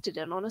 and tested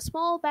it on a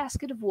small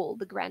basket of wool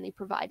the granny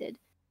provided,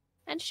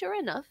 and sure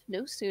enough,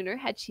 no sooner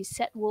had she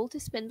set wool to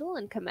spindle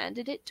and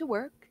commanded it to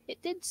work,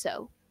 it did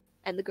so,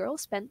 and the girl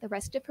spent the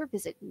rest of her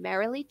visit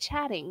merrily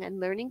chatting and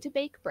learning to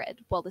bake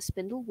bread while the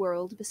spindle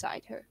whirled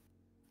beside her.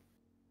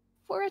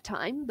 For a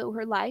time, though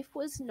her life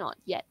was not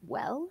yet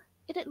well,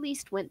 it at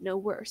least went no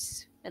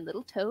worse, and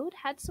Little Toad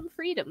had some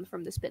freedom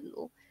from the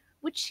spindle,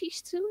 which she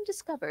soon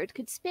discovered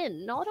could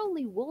spin not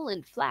only wool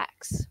and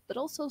flax, but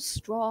also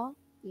straw,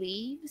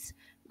 leaves,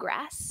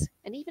 grass,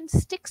 and even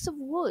sticks of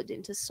wood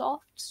into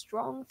soft,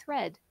 strong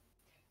thread.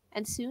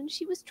 And soon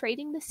she was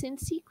trading this in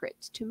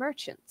secret to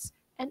merchants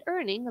and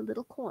earning a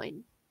little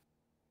coin.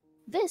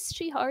 This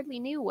she hardly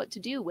knew what to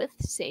do with,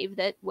 save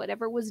that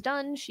whatever was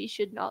done she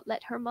should not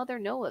let her mother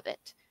know of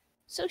it,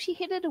 so she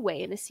hid it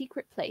away in a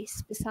secret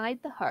place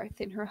beside the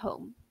hearth in her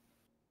home.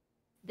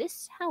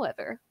 This,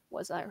 however,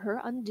 was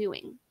her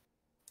undoing.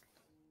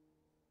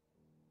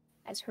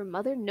 As her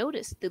mother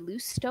noticed the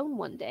loose stone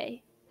one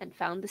day, and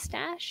found the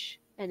stash,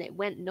 and it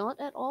went not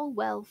at all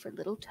well for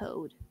Little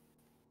Toad.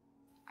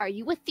 "Are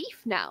you a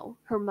thief now?"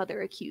 her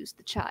mother accused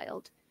the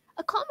child.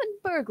 "A common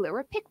burglar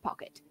or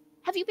pickpocket?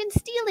 Have you been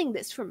stealing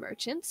this from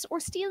merchants, or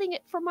stealing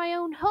it from my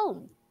own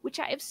home, which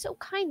I have so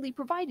kindly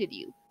provided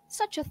you,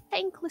 such a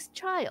thankless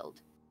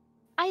child?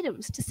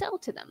 Items to sell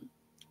to them.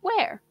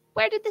 Where?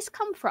 Where did this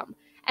come from?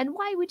 And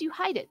why would you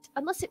hide it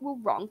unless it were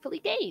wrongfully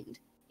gained?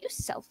 You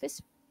selfish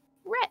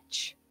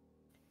wretch.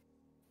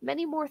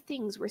 Many more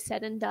things were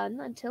said and done,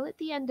 until at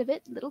the end of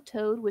it, little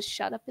Toad was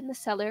shut up in the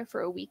cellar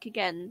for a week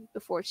again,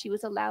 before she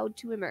was allowed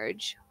to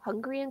emerge,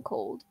 hungry and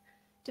cold,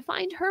 to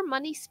find her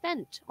money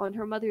spent on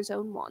her mother's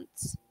own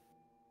wants.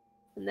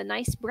 And the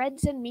nice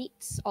breads and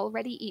meats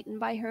already eaten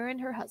by her and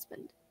her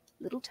husband,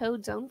 little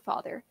Toad's own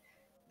father,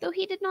 though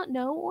he did not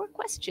know or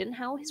question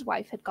how his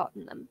wife had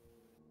gotten them.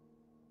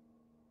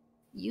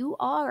 "You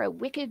are a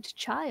wicked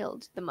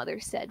child," the mother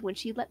said when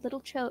she let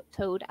little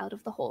Toad out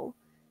of the hole.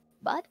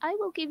 "But I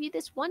will give you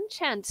this one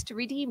chance to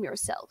redeem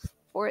yourself,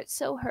 for it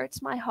so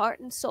hurts my heart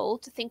and soul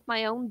to think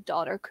my own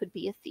daughter could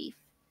be a thief.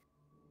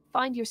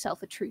 Find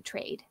yourself a true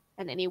trade,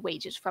 and any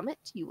wages from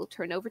it you will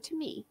turn over to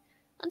me,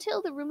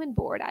 until the room and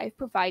board I have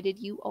provided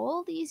you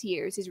all these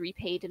years is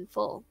repaid in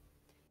full.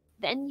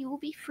 Then you will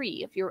be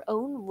free of your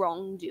own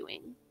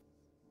wrongdoing."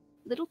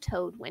 Little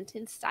Toad went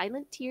in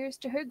silent tears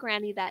to her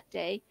granny that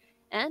day,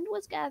 and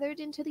was gathered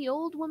into the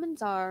old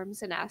woman's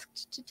arms and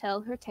asked to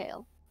tell her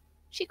tale.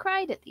 She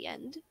cried at the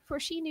end, for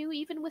she knew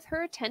even with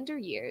her tender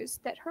years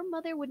that her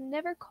mother would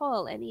never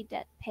call any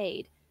debt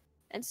paid,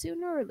 and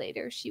sooner or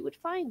later she would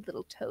find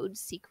little Toad's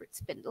secret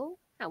spindle,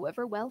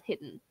 however well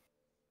hidden,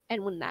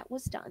 and when that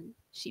was done,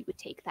 she would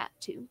take that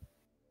too.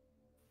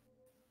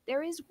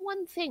 "There is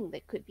one thing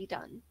that could be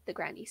done," the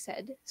granny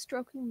said,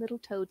 stroking little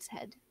Toad's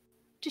head.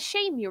 "To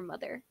shame your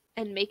mother,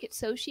 and make it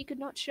so she could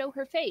not show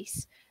her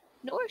face,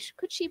 nor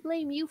could she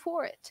blame you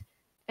for it,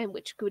 and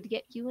which could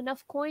get you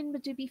enough coin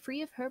to be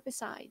free of her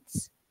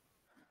besides.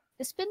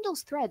 The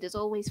spindle's thread is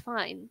always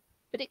fine,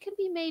 but it can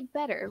be made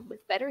better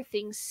with better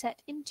things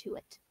set into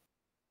it.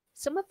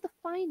 Some of the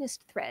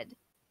finest thread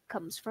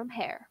comes from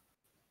hair.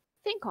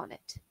 Think on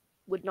it.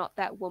 Would not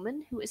that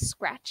woman who has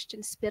scratched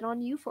and spit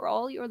on you for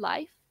all your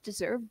life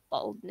deserve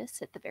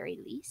baldness at the very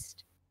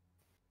least?"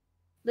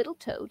 Little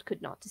Toad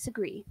could not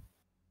disagree,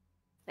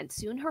 and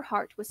soon her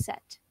heart was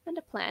set, and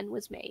a plan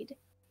was made.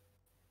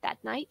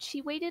 That night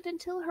she waited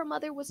until her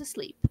mother was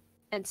asleep,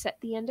 and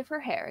set the end of her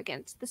hair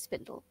against the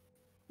spindle,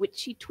 which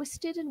she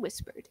twisted and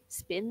whispered,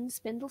 "Spin,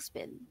 spindle,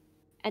 spin,"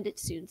 and it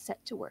soon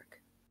set to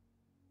work.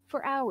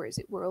 For hours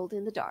it whirled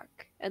in the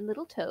dark, and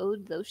little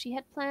Toad, though she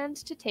had planned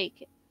to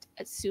take it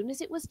as soon as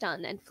it was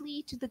done and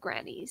flee to the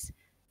granny's,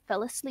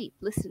 fell asleep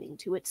listening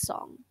to its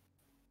song.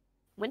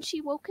 When she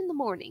woke in the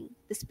morning,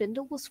 the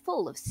spindle was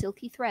full of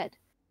silky thread,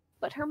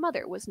 but her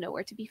mother was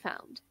nowhere to be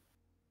found.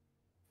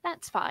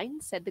 "That's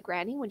fine," said the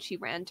granny when she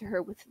ran to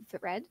her with the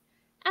thread,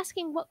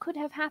 asking what could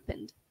have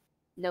happened.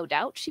 No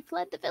doubt she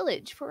fled the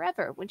village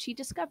forever when she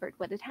discovered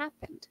what had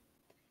happened.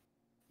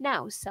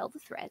 Now sell the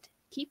thread,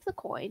 keep the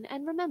coin,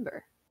 and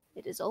remember,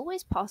 it is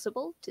always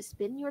possible to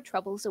spin your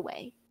troubles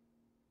away.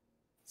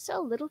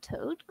 So little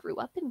Toad grew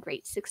up in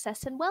great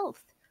success and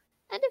wealth,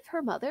 and if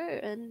her mother,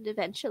 and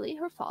eventually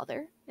her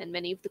father, and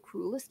many of the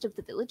cruelest of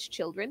the village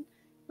children,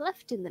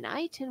 left in the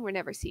night and were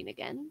never seen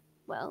again,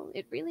 well,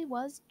 it really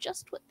was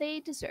just what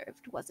they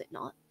deserved, was it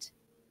not?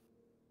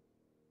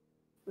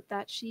 With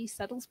that, she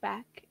settles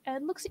back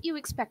and looks at you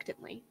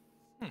expectantly,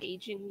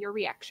 gauging your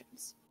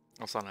reactions.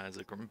 Alsana has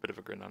a bit of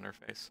a grin on her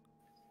face.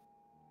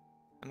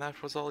 "And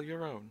that was all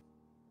your own?"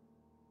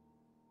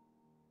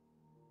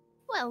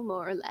 "Well,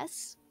 more or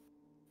less.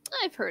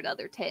 I've heard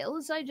other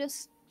tales. I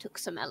just took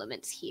some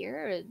elements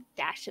here, a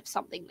dash of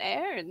something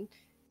there, and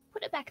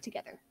put it back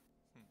together."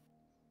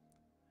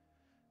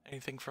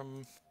 Anything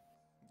from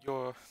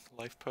your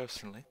life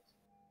personally?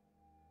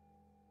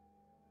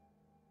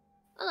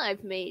 Well,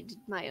 I've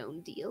made my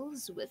own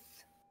deals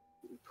with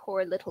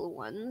poor little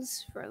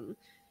ones from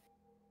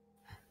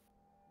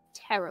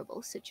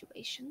terrible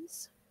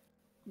situations.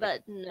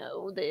 But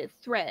no, the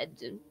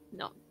thread,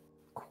 not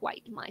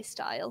quite my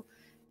style.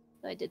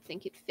 I did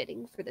think it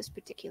fitting for this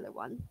particular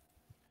one.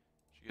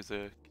 Could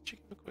you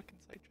give a quick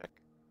insight check?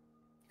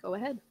 Go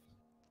ahead.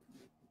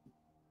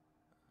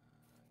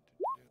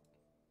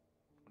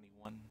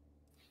 21.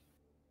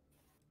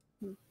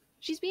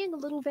 She's being a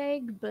little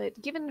vague,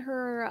 but given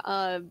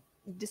her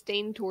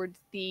disdain towards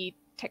the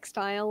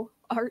textile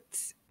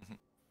arts,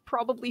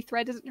 probably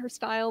thread isn't her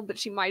style, but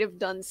she might have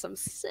done some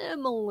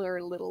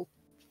similar little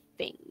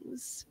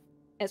things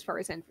as far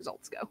as end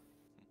results go.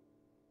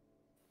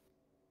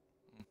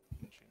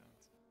 She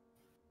nods.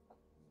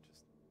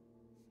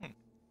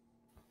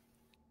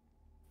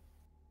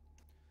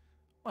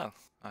 Well,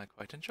 I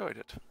quite enjoyed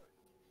it.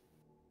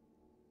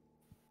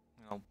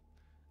 Well,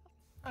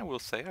 I will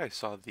say I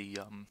saw the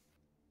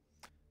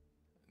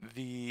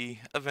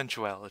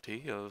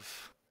eventuality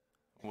of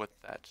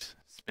what that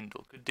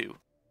spindle could do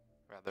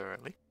rather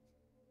early.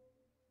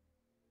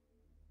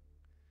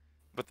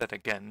 But then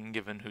again,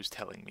 given who's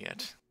telling me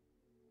it,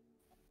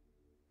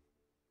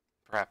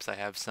 perhaps I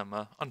have some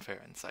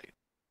unfair insight.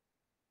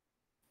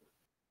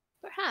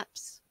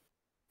 Perhaps.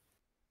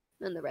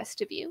 And the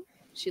rest of you?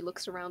 She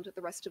looks around at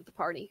the rest of the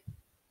party.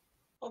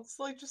 Well, it's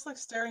like just like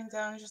staring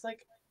down, just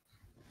like,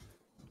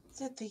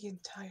 did the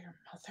entire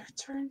mother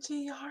turn to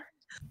Yar?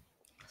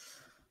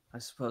 I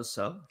suppose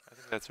so. I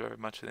think that's very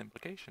much an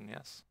implication,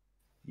 yes.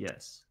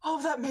 Yes.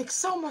 Oh, that makes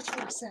so much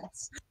more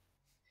sense.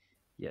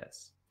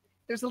 Yes.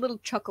 There's a little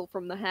chuckle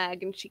from the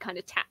hag, and she kind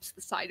of taps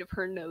the side of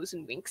her nose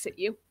and winks at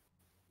you.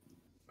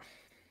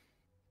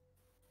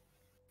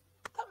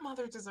 That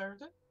mother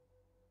deserved it.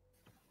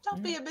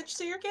 Don't be a bitch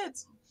to your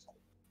kids.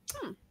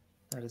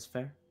 That is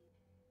fair.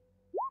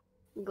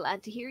 I'm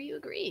glad to hear you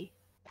agree.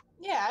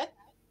 Yeah,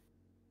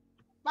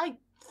 I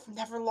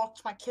never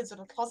locked my kids in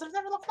a closet. I've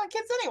never locked my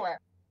kids anywhere.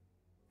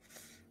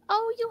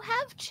 Oh, you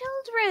have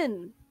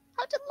children!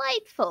 How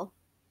delightful!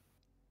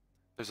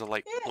 There's a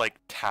Yeah. like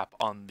tap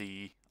on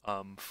the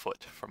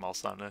foot from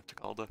Alsana to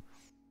Calda.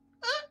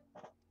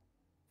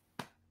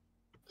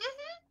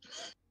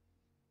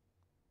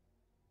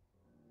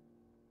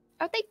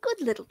 Are they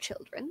good little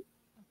children?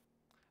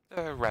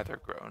 They're rather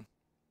grown.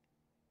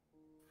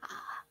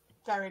 Ah,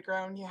 Very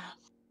grown, yeah.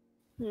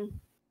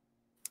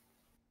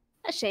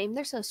 a shame.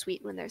 They're so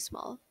sweet when they're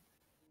small.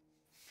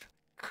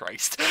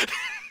 Christ.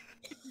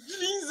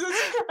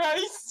 Jesus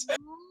Christ!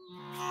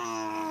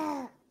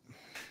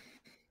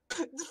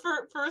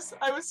 First,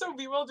 I was so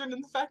bewildered in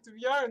the fact of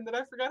yarn that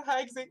I forgot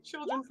hags ate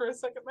children for a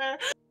second there.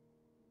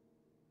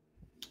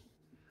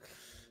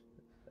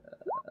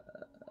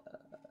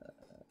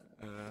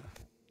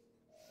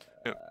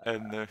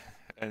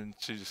 And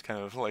she just kind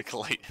of like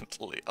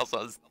lightly. Also,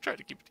 I was trying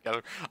to keep it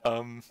together.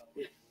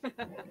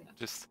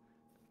 Just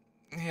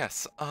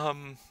yes.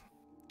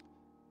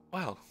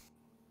 Well,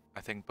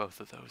 I think both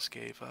of those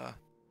gave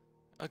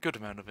a good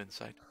amount of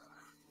insight.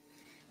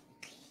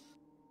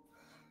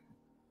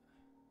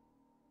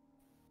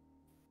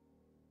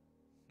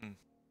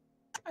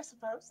 I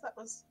suppose that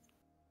was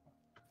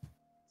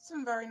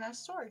some very nice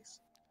stories.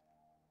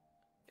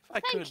 If I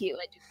Thank could, you,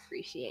 I do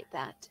appreciate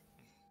that.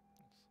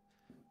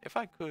 if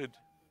I could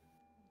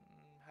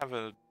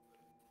have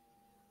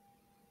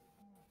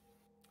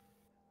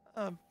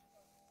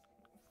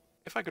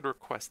if I could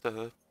request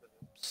a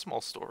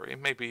small story,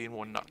 maybe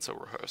one not so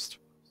rehearsed.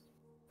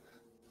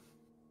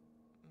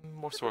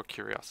 More so a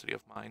curiosity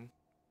of mine.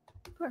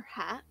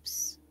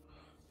 Perhaps.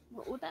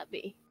 What would that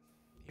be?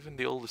 Even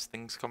the oldest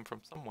things come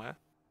from somewhere.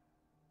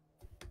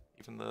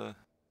 Even the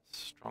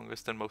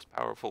strongest and most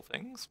powerful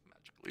things,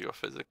 magically or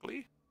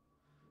physically,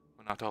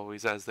 were not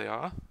always as they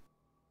are.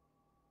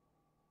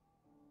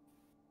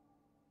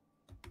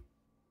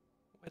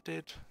 Where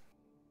did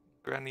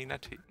Granny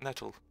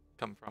Nettle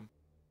come from?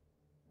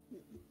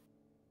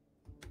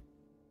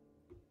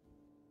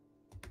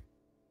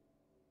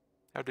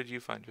 How did you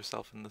find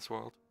yourself in this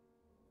world?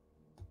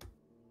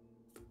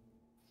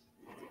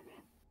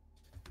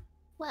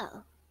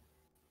 Well,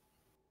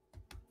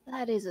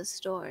 that is a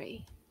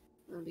story.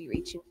 I'll be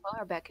reaching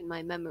far back in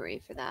my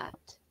memory for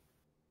that.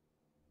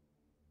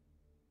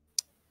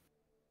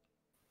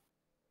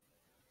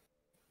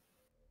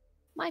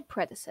 My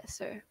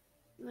predecessor,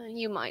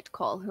 you might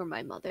call her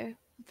my mother,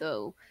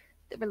 though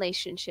the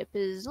relationship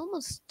is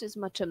almost as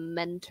much a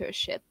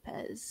mentorship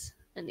as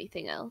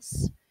anything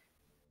else.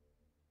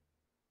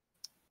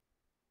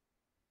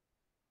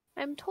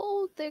 I'm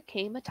told there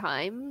came a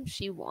time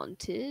she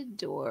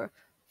wanted, or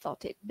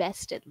thought it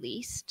best at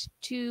least,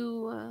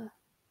 to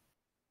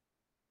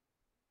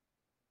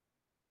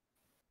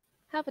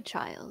have a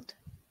child,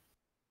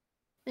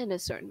 in a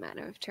certain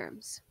manner of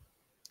terms.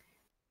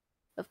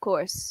 Of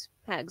course,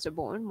 hags are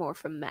born more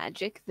from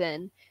magic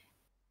than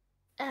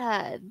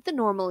the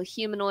normal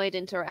humanoid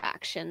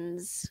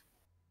interactions,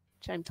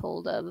 which I'm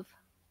told of.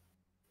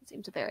 It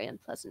seems a very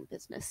unpleasant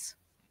business.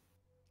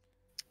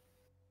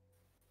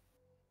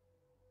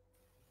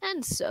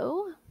 And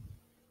so,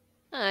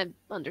 I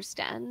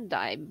understand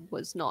I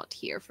was not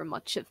here for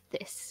much of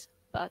this,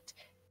 but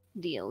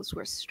deals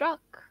were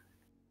struck,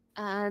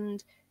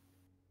 and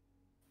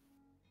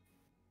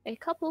a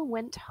couple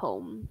went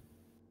home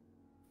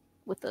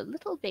with a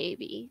little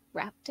baby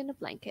wrapped in a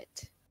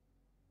blanket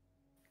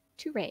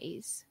to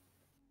raise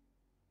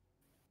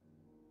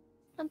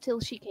until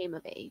she came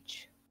of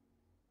age.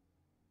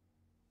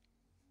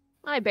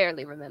 I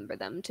barely remember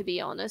them, to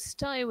be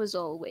honest. I was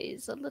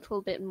always a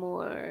little bit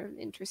more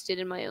interested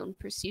in my own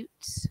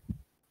pursuits.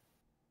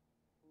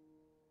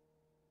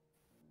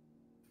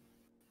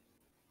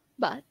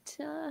 But,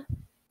 I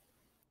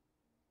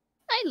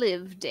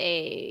lived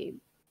a...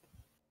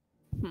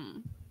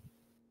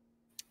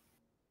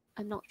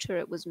 I'm not sure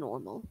it was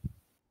normal.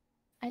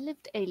 I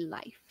lived a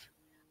life.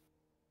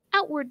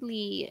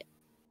 Outwardly,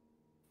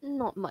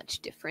 not much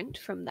different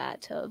from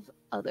that of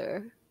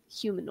other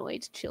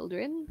humanoid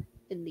children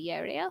in the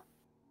area.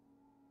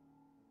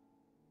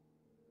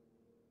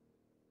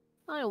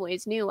 I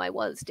always knew I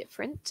was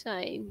different.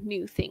 I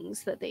knew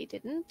things that they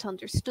didn't,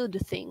 understood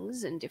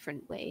things in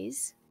different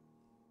ways.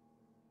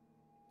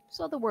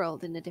 Saw the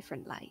world in a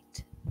different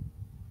light.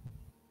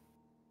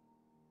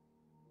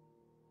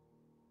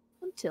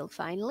 Until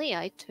finally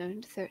I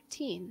turned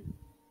 13.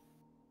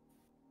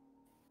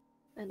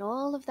 And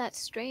all of that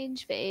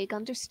strange, vague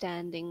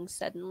understanding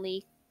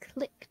suddenly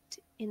clicked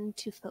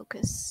into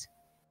focus.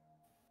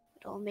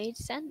 It all made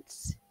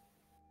sense.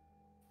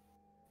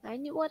 I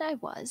knew what I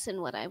was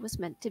and what I was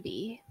meant to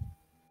be.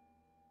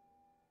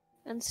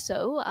 And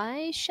so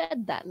I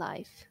shed that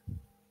life,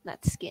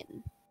 that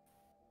skin.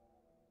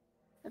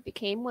 I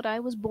became what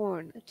I was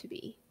born to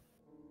be.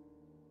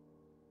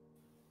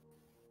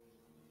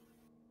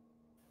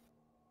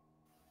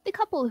 The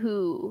couple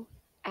who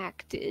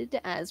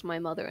acted as my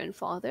mother and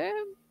father,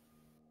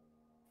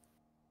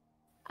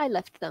 I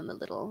left them a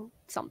little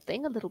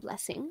something, a little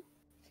blessing.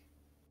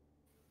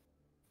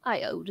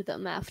 I owed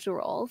them,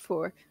 after all,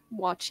 for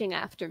watching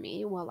after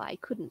me while I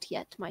couldn't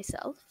yet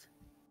myself.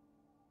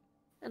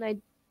 And I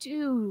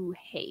do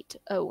hate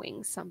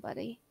owing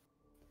somebody.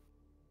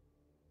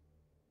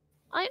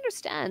 I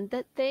understand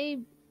that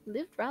they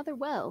lived rather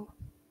well,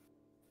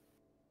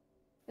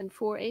 and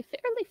for a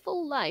fairly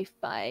full life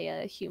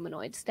by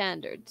humanoid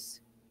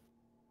standards.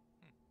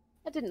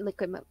 I didn't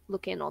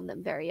look in on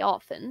them very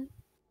often,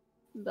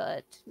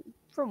 but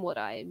from what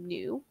I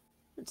knew,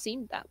 it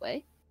seemed that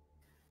way.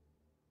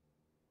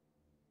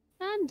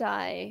 And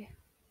I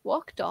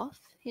walked off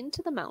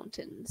into the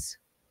mountains.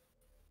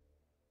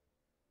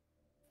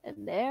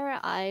 And there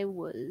I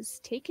was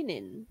taken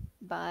in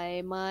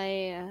by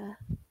my...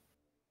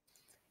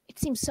 it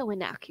seems so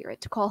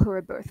inaccurate to call her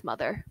a birth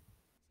mother.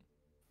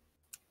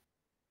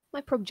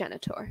 My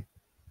progenitor.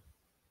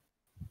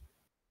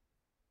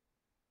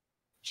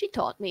 She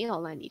taught me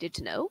all I needed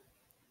to know.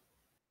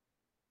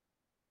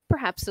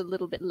 Perhaps a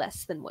little bit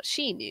less than what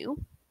she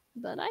knew,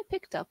 but I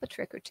picked up a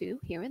trick or two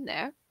here and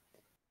there.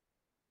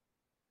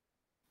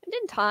 And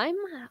in time,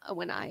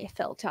 when I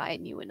felt I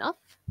knew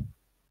enough,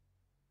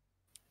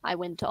 I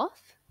went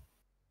off.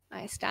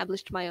 I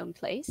established my own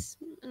place.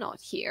 Not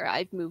here,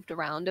 I've moved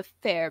around a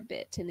fair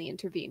bit in the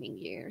intervening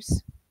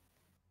years.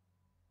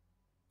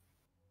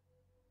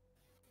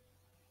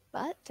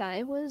 But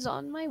I was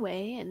on my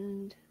way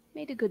and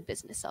made a good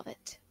business of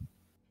it.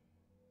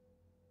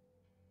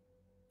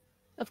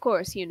 Of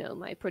course, you know,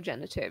 my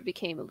progenitor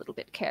became a little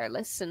bit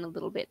careless and a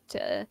little bit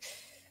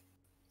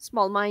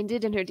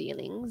small-minded in her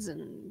dealings,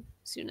 and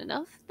soon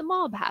enough, the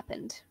mob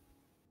happened.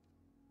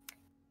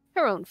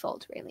 Her own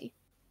fault, really.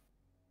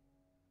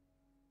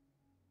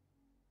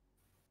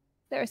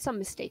 There are some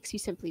mistakes you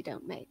simply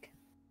don't make.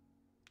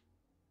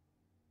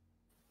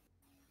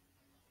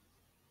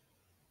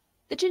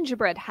 The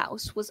gingerbread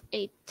house was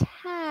a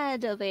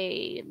tad of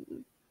a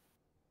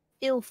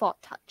ill-thought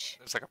touch.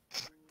 It's like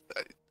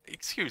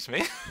excuse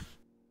me.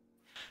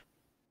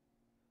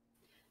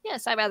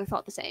 Yes, I rather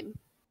thought the same.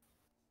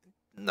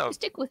 No, You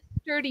stick with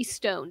sturdy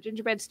stone.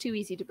 Gingerbread's too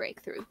easy to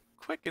break through.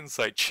 quick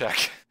insight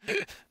check.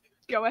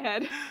 Go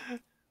ahead.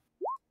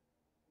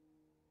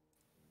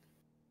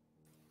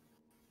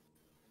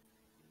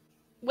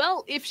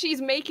 Well, if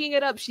she's making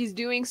it up, she's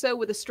doing so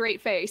with a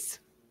straight face.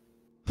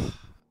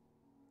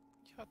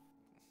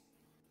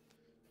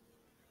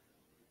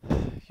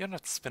 You're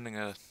not spinning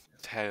a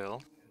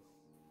tale.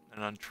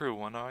 An untrue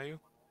one, are you?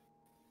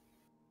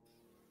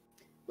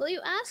 Well,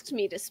 you asked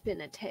me to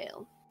spin a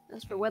tale.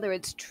 As for whether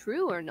it's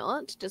true or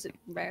not, does it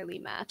rarely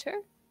matter?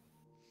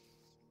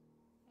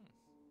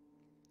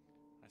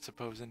 I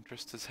suppose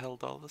interest is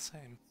held all the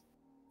same.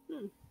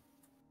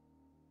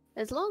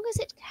 As long as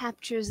it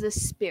captures the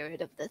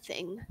spirit of the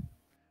thing.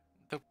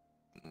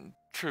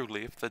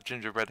 Truly, if the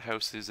gingerbread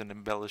house is an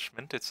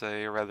embellishment, it's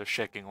a rather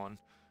shaking one.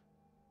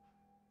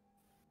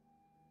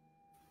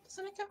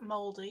 Doesn't it get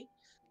moldy?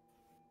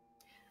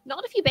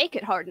 Not if you bake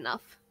it hard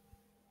enough.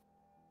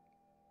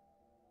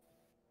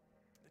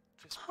 It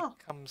just Huh.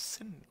 becomes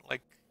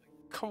like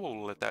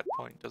coal at that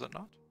point, does it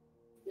not?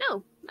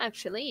 No,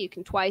 actually, you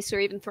can twice or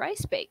even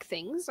thrice bake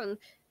things, and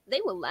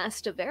they will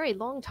last a very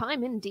long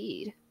time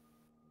indeed.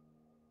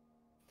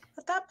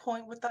 At that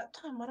point, with that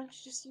time, why don't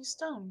you just use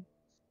stone?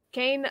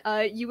 Kane,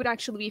 you would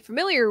actually be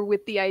familiar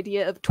with the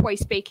idea of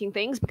twice baking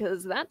things,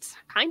 because that's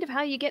kind of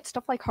how you get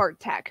stuff like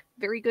hardtack.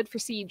 Very good for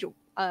sea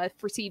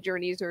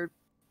journeys or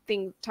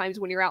times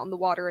when you're out in the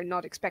water and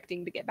not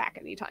expecting to get back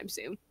anytime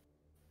soon.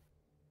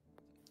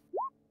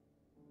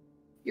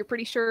 You're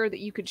pretty sure that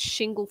you could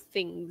shingle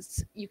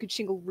things. You could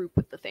shingle root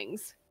with the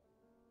things.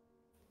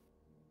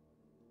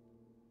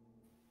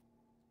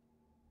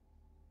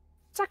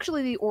 It's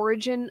actually the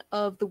origin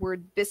of the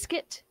word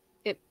biscuit.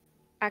 It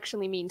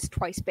actually means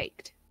twice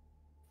baked.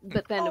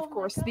 But then, Oh of my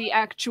course, God. the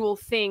actual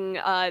thing,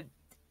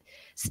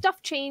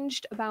 stuff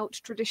changed about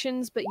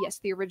traditions, but yes,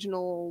 the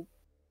original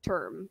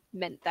term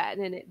meant that,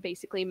 and it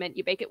basically meant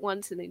you bake it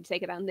once, and then you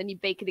take it out, and then you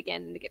bake it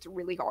again, and it gets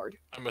really hard.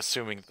 I'm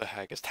assuming the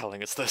hag is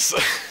telling us this.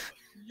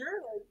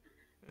 You're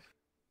like...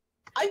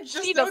 I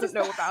just She doesn't noticed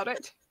know that. about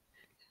it.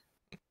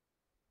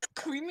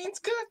 Queen means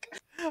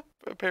cook.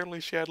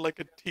 Apparently she had like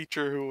a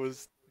teacher who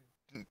was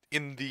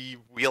in the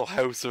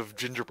wheelhouse of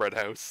gingerbread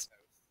house.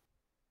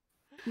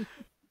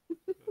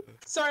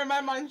 Sorry,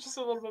 my mind's just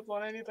a little bit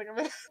blown. I need like a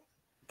minute.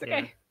 It's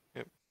okay.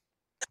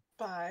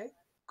 By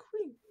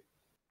Queen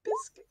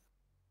Biscuit.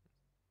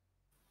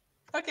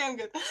 Okay, I'm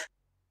good.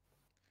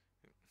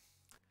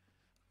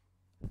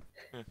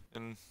 Yeah,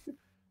 and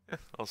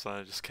also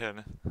I just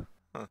kinda...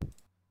 Huh.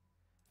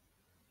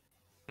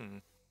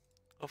 Well,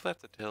 if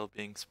that's a tale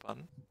being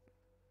spun,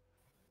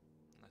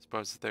 I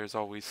suppose there's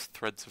always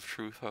threads of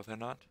truth, are there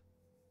not?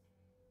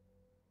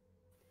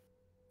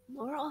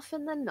 More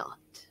often than not.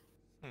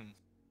 Hmm.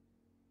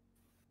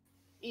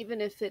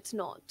 Even if it's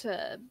not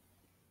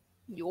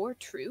your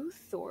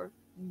truth or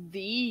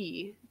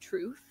the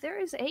truth, there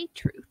is a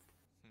truth.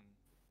 Hmm.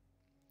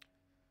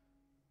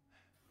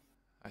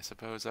 I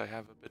suppose I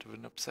have a bit of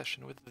an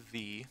obsession with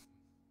the,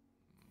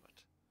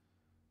 but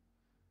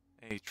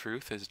a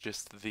truth is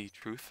just the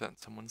truth that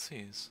someone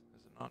sees,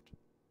 is it not?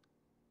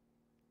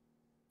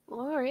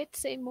 Or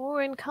it's a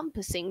more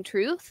encompassing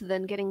truth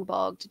than getting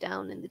bogged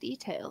down in the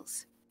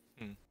details.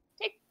 Hmm.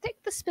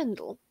 Take the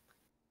spindle.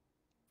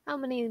 How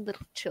many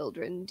little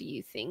children do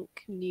you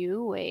think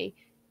knew a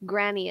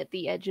granny at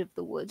the edge of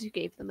the woods who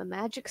gave them a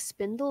magic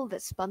spindle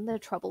that spun their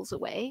troubles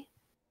away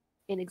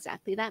in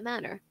exactly that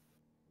manner?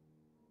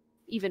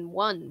 Even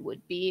one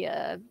would be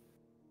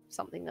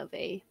something of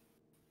a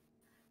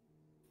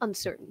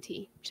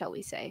uncertainty, shall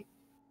we say.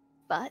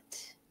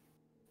 But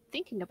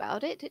thinking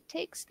about it, it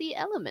takes the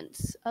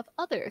elements of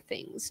other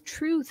things,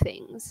 true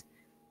things.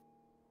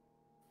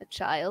 A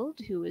child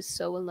who is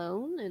so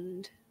alone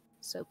and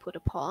so put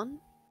upon.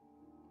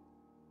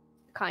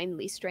 A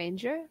kindly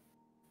stranger,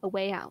 a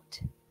way out.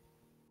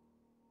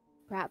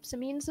 Perhaps a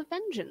means of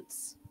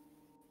vengeance.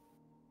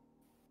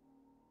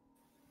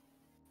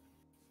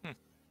 Am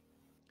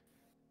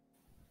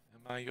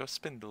I your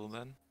spindle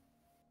then?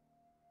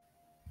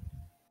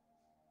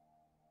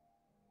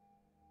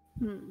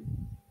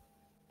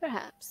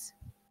 Perhaps.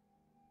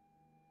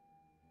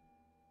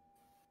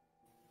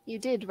 You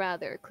did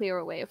rather clear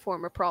away a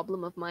former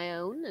problem of my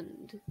own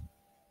and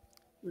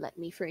let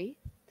me free.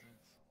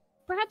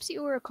 Perhaps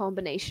you were a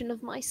combination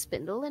of my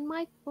spindle and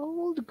my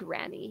old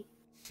granny.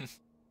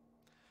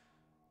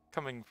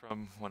 Coming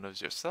from one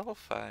of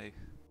yourself,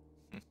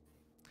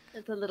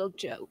 It's a little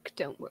joke,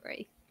 don't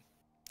worry.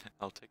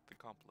 I'll take the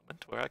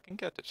compliment where I can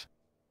get it.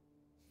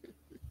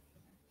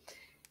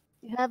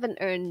 You haven't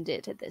earned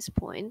it at this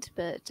point,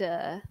 but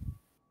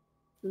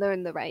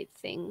learn the right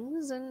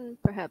things, and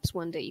perhaps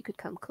one day you could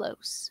come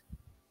close.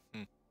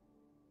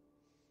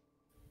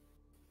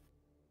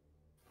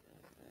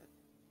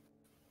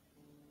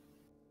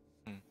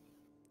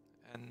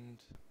 And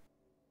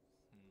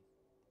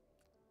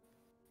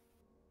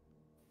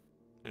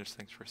just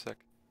thanks for a sec.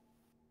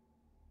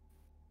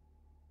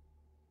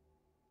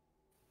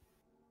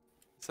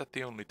 Is that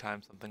the only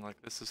time something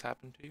like this has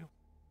happened to you?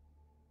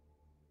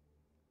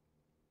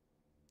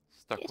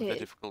 Stuck It with a is.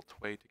 difficult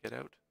way to get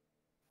out?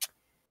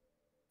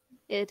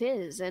 It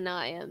is, and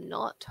I am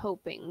not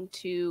hoping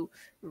to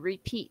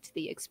repeat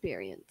the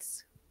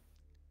experience.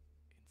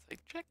 Insight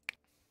check.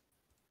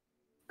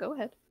 Go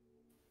ahead.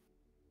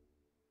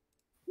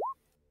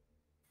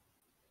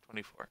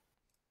 24.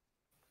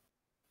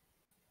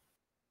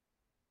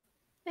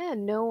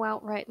 And no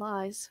outright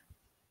lies.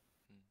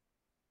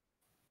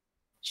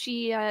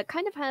 She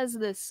kind of has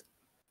this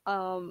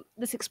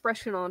this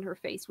expression on her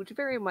face, which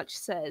very much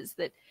says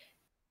that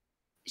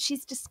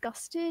she's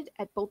disgusted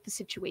at both the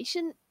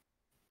situation,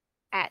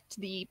 at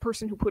the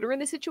person who put her in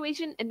the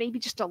situation, and maybe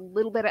just a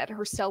little bit at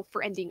herself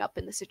for ending up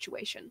in the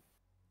situation.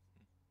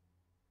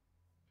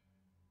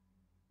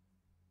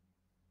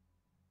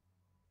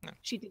 Yeah.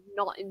 She did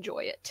not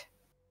enjoy it.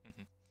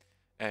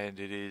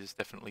 And it is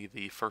definitely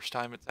the first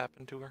time it's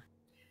happened to her?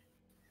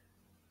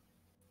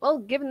 Well,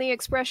 given the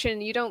expression,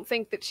 you don't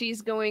think that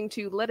she's going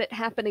to let it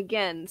happen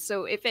again.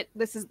 So if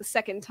this is the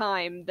second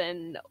time,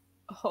 then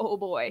oh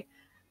boy.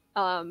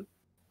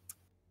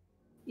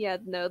 Yeah,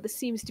 no, this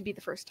seems to be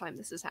the first time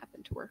this has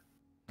happened to her.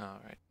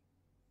 Alright.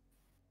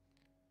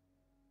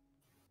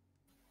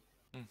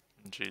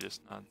 And she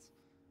just nods.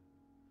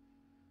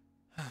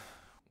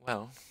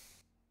 Well,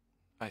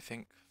 I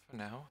think for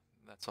now,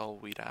 that's all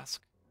we'd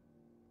ask.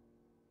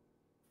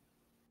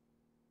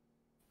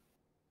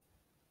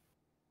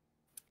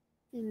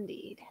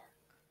 Indeed.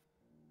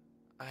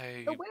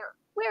 I So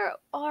where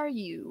are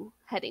you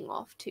heading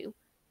off to?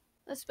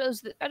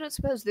 I don't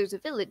suppose there's a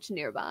village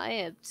nearby.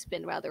 It's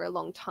been rather a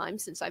long time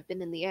since I've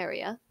been in the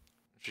area.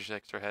 She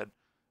shakes her head.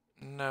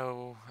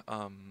 No,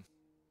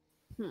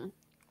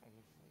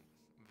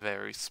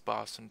 very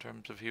sparse in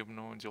terms of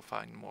humanoids. You'll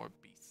find more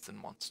beasts and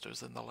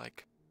monsters and the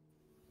like.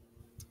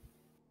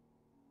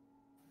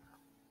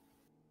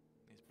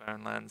 These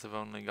barren lands have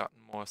only gotten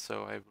more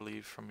so, I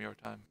believe, from your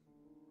time.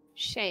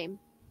 Shame.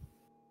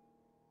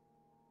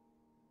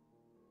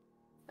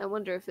 I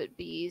wonder if it'd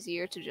be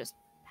easier to just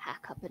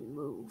pack up and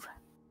move.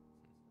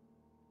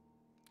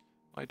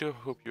 I do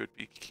hope you would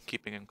be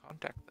keeping in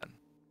contact then.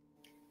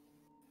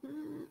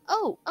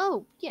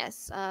 Oh,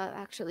 yes.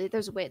 Actually,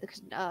 there's a way that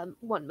could,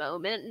 one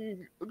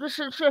moment.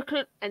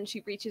 And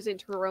she reaches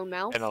into her own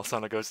mouth. And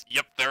Alsana goes,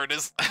 "Yep, there it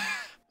is."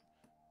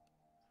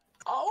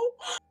 Oh!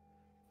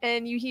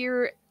 And you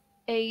hear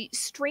a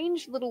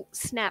strange little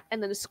snap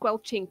and then a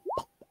squelching.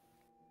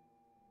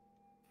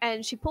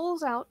 And she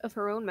pulls out of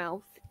her own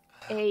mouth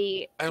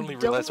a I only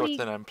realized dully-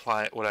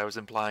 what I was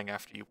implying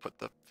after you put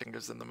the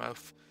fingers in the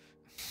mouth.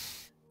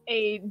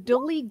 a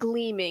dully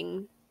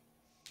gleaming,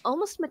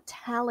 almost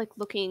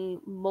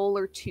metallic-looking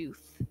molar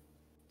tooth.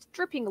 It's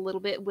dripping a little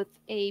bit with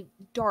a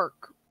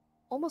dark,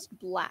 almost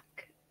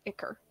black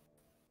ichor.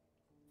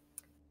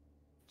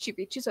 She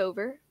reaches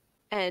over,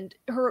 and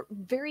her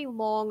very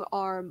long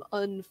arm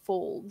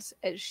unfolds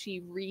as she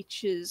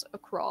reaches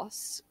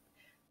across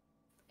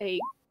a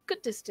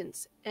good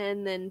distance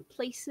and then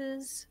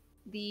places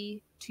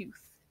the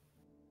tooth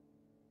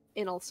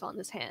in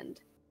Alsana's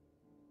hand.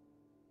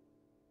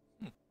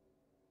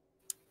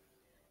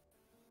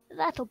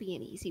 That'll be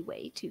an easy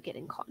way to get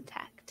in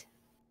contact.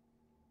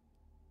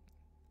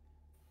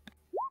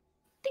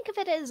 Think of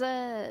it as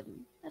a...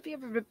 Have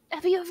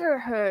you ever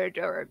heard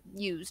or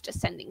used a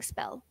sending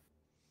spell?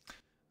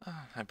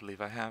 I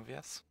believe I have,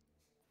 yes.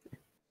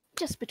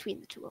 Just between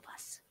the two of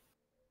us.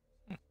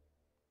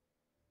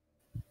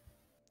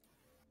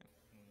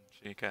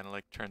 She kind of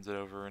like turns it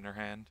over in her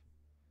hand.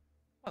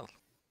 Well,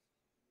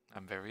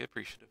 I'm very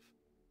appreciative.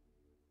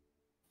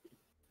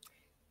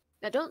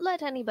 Now don't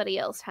let anybody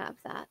else have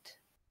that.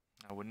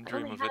 I wouldn't I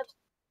dream only of it.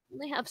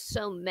 only have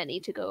so many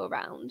to go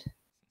around.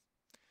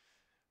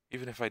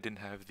 Even if I didn't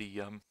have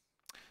the,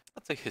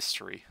 let's say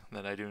history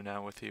that I do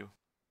now with you,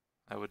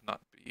 I would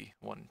not be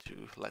one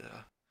to let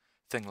a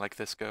thing like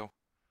this go.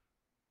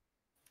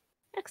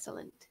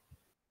 Excellent.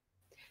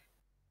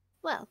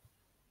 Well,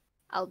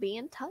 I'll be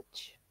in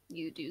touch.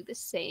 You do the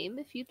same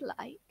if you'd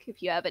like.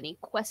 If you have any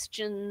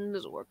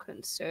questions or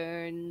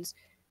concerns,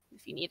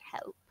 if you need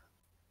help.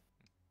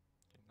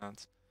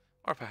 Nods.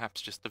 Or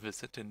perhaps just a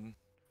visit in,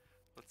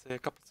 let's say, a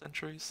couple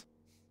centuries.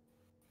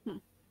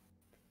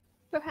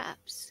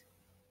 Perhaps.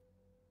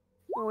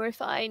 Or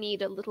if I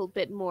need a little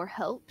bit more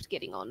help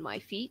getting on my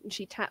feet, and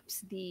she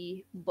taps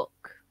the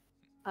book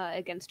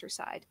against her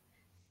side.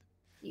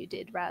 You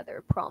did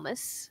rather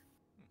promise.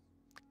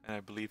 And I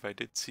believe I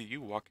did see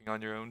you walking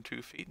on your own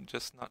 2 feet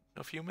just not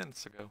a few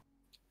minutes ago.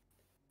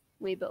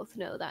 We both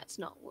know that's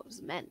not what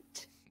was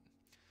meant.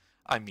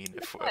 I mean,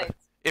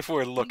 if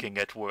we're looking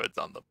at words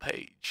on the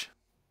page.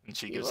 And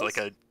she You gives like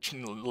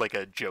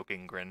a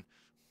joking grin.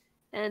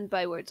 And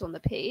by words on the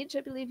page,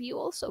 I believe you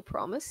also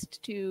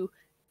promised to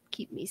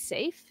keep me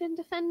safe and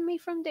defend me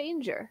from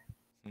danger.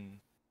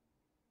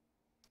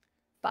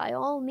 By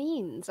all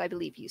means, I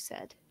believe you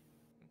said.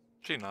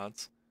 She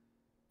nods.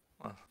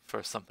 Well,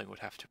 first something would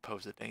have to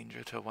pose a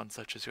danger to one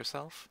such as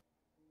yourself.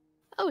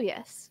 Oh,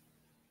 yes.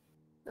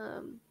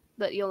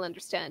 But you'll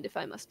understand if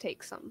I must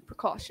take some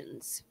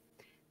precautions.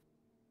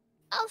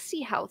 I'll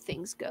see how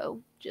things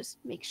go. Just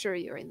make sure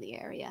you're in the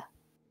area.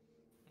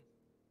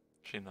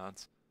 She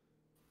nods.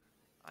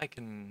 I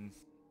can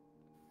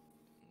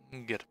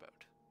get about.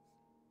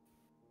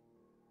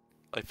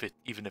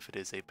 Even if it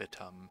is a bit,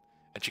 and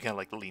she kind of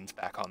like leans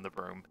back on the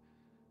broom.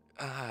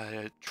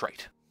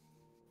 Trite.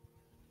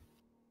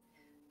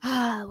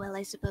 Ah, well,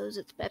 I suppose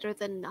it's better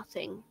than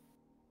nothing.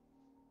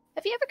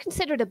 Have you ever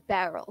considered a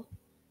barrel?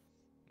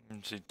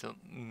 She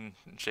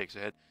shakes her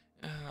head.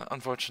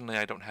 Unfortunately,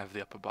 I don't have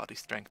the upper body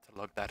strength to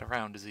lug that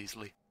around as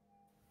easily.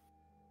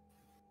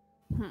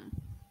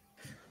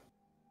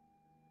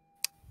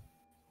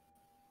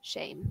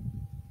 Shame.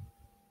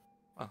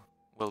 Well,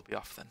 we'll be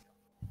off then.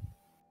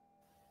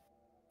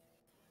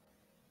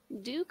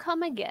 Do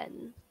come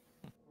again.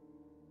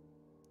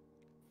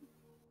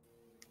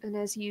 And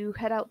as you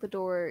head out the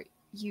door,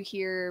 you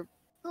hear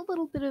a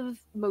little bit of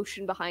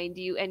motion behind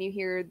you, and you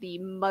hear the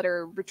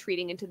mutter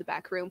retreating into the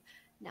back room.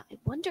 Now, I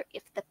wonder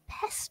if the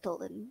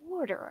pestle and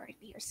mortar are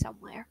near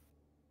somewhere.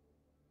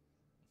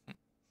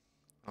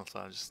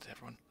 Also, just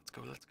everyone,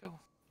 let's go.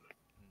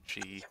 And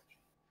she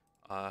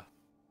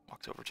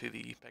walks over to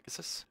the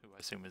Pegasus, who I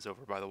assume is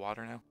over by the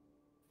water now.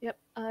 Yep.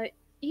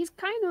 He's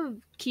kind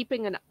of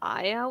keeping an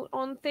eye out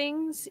on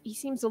things. He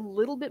seems a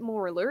little bit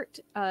more alert.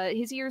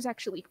 His ears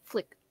actually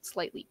flick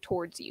slightly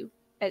towards you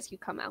as you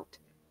come out.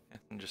 Yeah,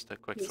 and just a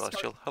quick He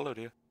celestial hello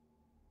to you.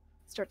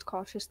 Starts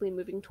cautiously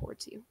moving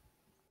towards you.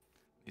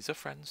 These are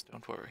friends,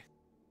 don't worry.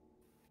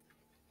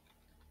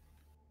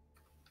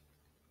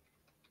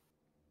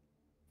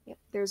 Yep,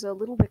 there's a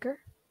little vicar.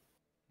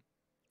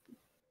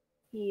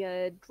 He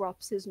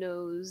drops his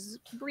nose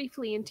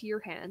briefly into your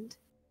hand.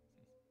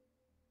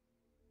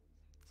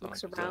 So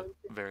Looks it's around.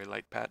 a very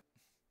light pat.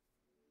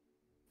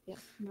 Yeah,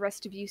 the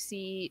rest of you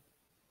see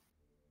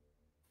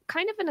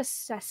kind of an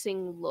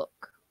assessing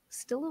look.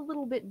 Still a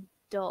little bit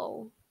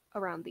dull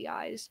around the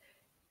eyes.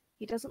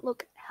 He doesn't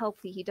look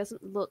healthy. He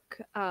doesn't look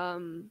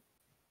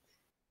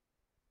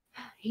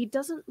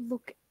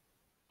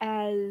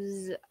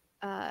as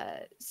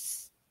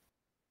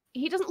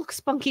he doesn't look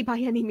spunky by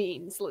any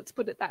means, let's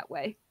put it that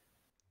way.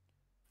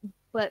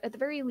 But at the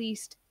very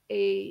least,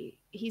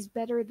 he's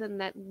better than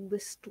that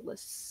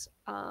listless,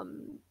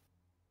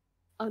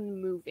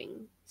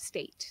 unmoving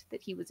state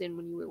that he was in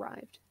when you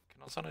arrived.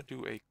 Can Alsana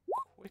do a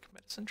quick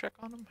medicine check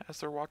on him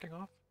as they're walking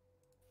off?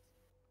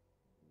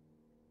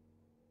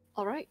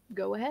 Alright,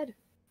 go ahead.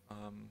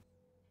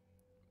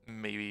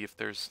 Maybe if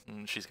there's...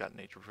 she's got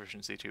nature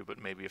proficiency too, but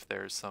maybe if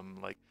there's some,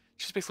 like...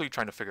 She's basically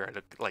trying to figure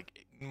out,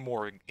 like,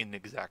 more in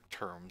exact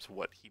terms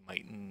what he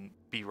might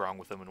be wrong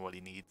with him and what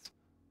he needs.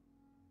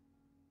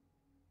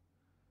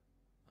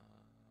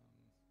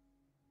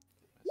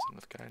 Medicine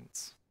with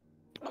guidance.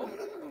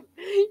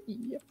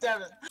 Yep.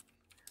 Devin.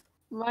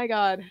 My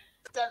god.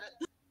 Devin.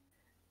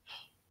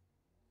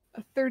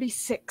 A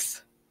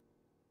 36.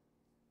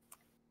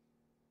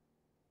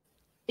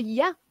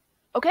 Yeah.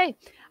 Okay.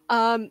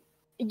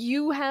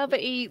 You have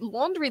a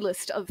laundry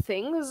list of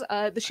things.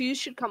 The shoes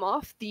should come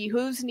off. The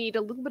hooves need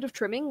a little bit of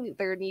trimming.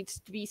 There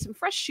needs to be some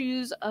fresh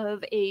shoes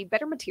of a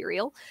better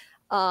material.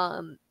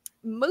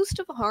 Most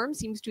of the harm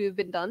seems to have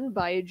been done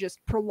by just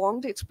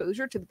prolonged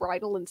exposure to the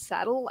bridle and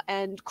saddle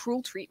and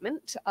cruel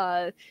treatment.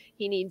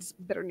 He needs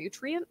better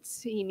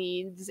nutrients. He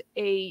needs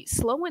a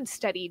slow and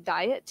steady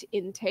diet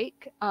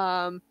intake.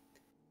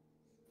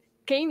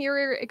 Kane,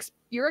 your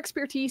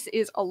expertise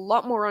is a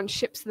lot more on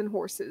ships than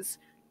horses.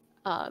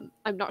 I'm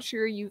not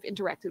sure you've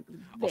interacted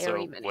with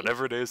very Also, many.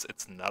 whatever it is,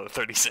 it's not a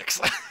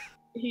 36.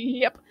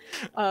 Yep.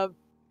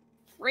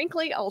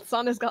 Frankly,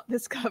 Alsana's got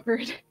this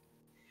covered.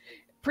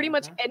 Pretty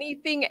much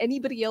anything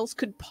anybody else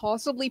could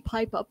possibly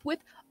pipe up with,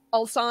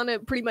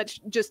 Alsana pretty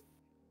much just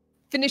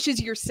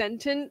finishes your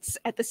sentence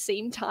at the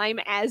same time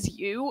as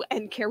you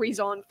and carries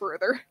on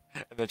further.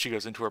 And then she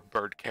goes into her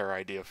bird care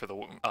idea for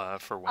the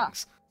for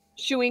wings.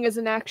 Shoeing as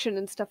an action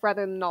and stuff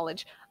rather than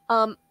knowledge.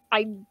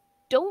 I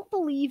don't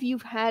believe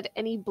you've had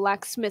any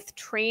blacksmith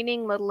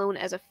training, let alone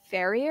as a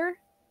farrier.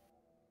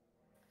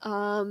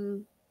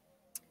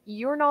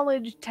 Your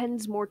knowledge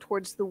tends more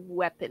towards the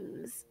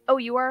weapons. Oh,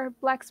 you are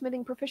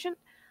blacksmithing proficient?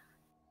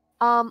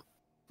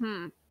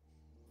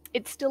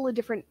 It's still a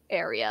different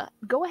area.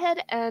 Go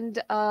ahead and,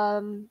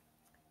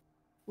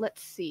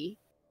 let's see.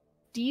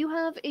 Do you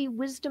have a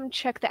wisdom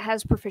check that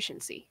has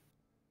proficiency?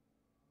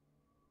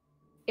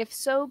 If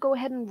so, go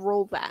ahead and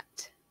roll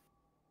that.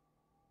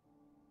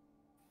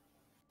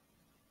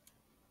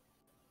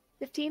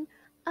 15?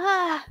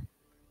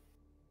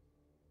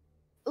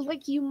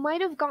 Like, you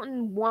might have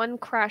gotten one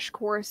crash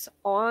course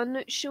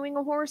on shoeing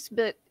a horse,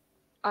 but,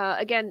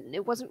 again,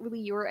 it wasn't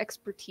really your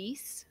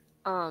expertise.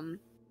 And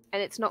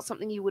it's not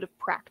something you would have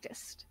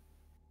practiced.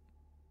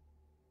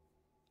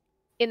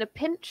 In a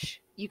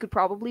pinch, you could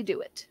probably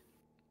do it.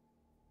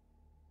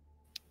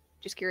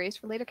 Just curious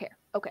for later care.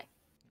 Okay.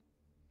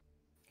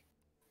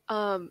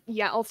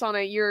 Yeah,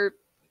 Alsana,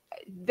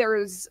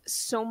 there's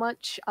so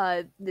much,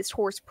 this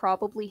horse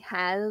probably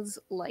has,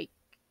 like,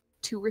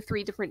 2 or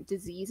 3 different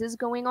diseases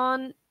going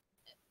on.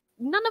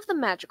 None of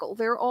them magical.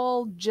 They're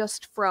all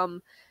just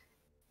from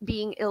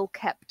being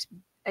ill-kept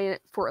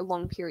for a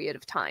long period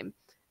of time.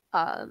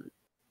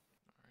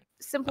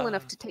 Simple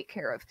enough to take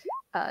care of.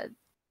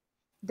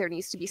 There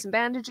needs to be some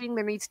bandaging,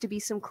 there needs to be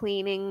some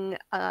cleaning.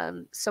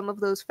 Some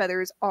of those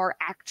feathers are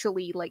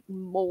actually, like,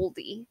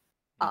 moldy.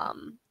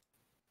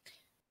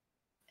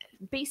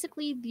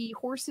 Basically, the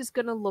horse is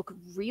gonna look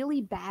really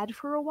bad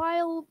for a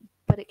while,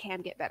 but it can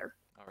get better.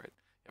 Alright.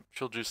 Yep,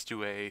 she'll just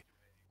do a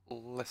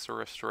lesser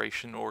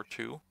restoration or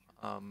 2.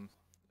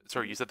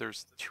 Sorry, you said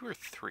there's 2 or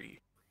 3?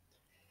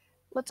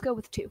 Let's go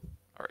with 2.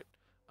 Alright.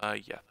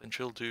 Yeah, then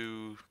she'll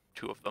do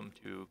 2 of them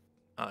to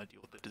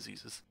deal with the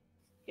diseases.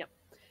 Yep.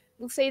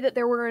 We'll say that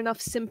there were enough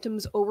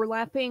symptoms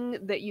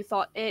overlapping that you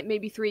thought,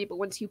 maybe 3, but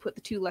once you put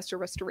the 2 lesser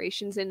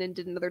restorations in and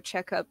did another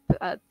checkup,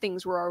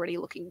 things were already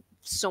looking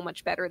so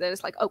much better that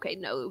it's like, okay,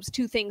 no, it was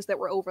 2 things that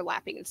were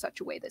overlapping in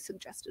such a way that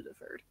suggested a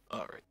 3rd.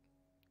 Alright.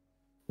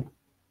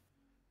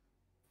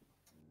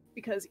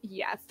 Because,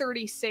 yeah,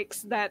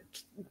 36,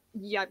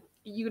 yeah,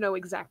 you know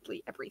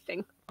exactly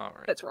everything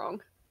Alright. that's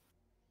wrong.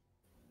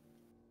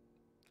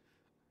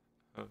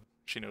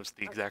 She knows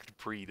the exact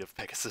breed of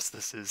Pegasus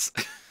this is.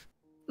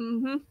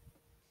 Mm-hmm.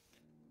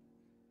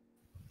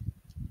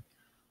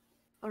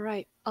 All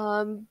right.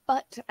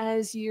 But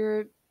as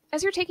you're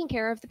taking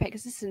care of the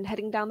Pegasus and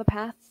heading down the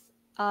path,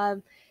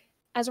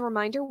 as a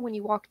reminder, when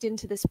you walked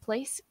into this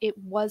place, it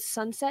was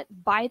sunset.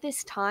 By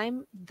this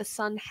time, the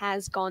sun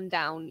has gone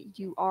down.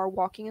 You are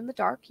walking in the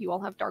dark. You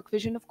all have dark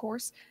vision, of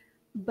course,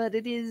 but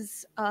it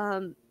is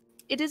a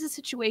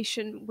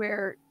situation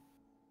where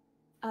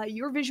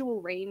your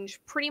visual range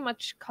pretty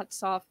much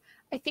cuts off.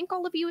 I think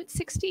all of you at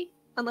 60,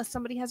 unless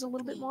somebody has a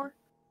little bit more.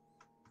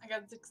 I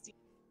got 60.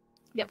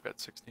 Yep. I've got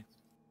 60.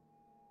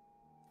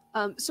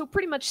 So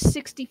pretty much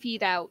 60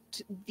 feet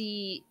out,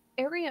 the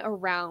area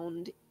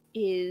around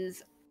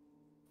is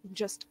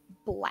just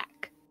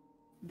black.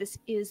 This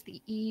is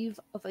the eve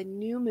of a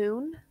new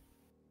moon.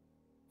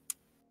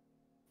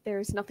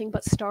 There's nothing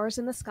but stars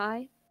in the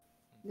sky.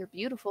 They're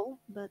beautiful,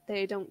 but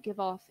they don't give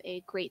off a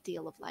great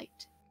deal of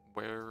light.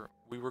 Where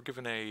we were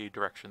given a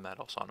direction that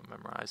Alsana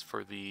memorized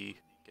for the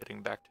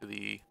getting back to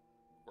the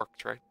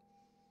works, right?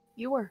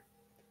 You were.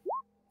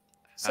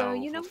 So,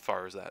 How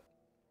far is that?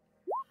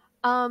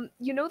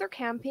 They're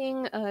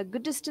camping a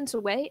good distance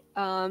away.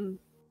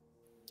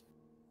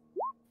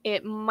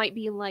 It might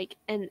be like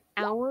an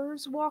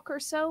hour's walk or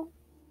so.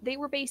 They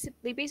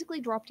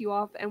basically dropped you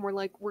off and were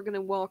like, we're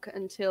gonna walk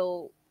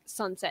until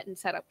sunset and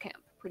set up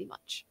camp, pretty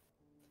much.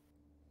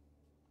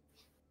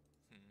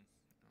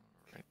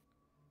 Alright.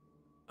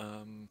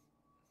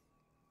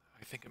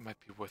 I think it might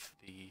be worth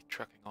the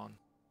trekking on.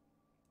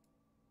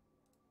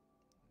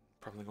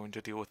 Probably going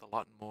to deal with a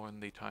lot more in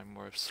the time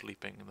we're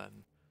sleeping than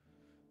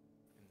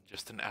in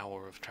just an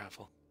hour of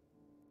travel.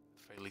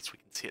 At the very least we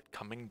can see it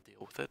coming,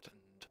 deal with it,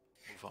 and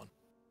move on.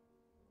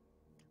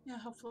 Yeah,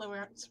 hopefully we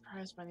aren't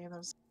surprised by any of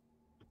those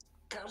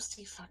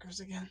ghosty fuckers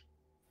again.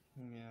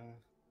 Yeah.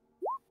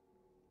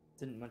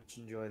 Didn't much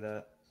enjoy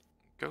that.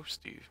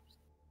 Ghosty.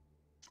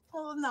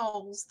 Well, the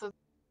gnolls,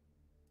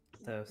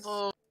 Those.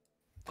 the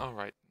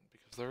Alright,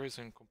 because there is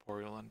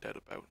incorporeal undead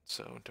about,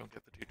 so don't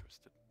get the two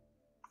twisted.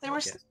 they were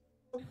Yes.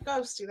 so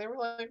ghosty. They were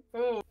like,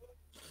 oh.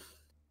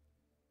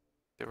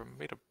 They were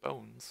made of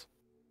bones.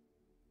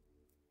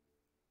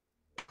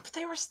 But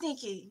they were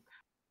sneaky.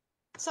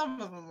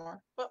 Some of them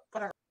were, but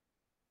whatever.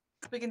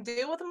 We can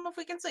deal with them if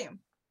we can see them.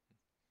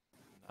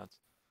 That's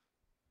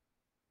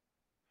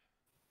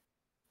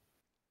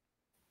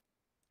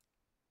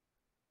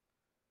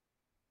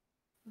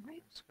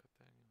Alright. It's got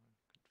that, you know,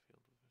 good field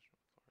of vision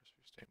with Lars if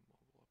you stay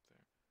mobile up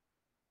there.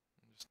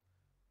 I'm just,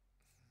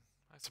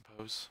 I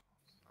suppose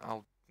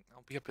I'll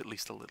be up at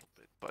least a little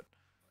bit, but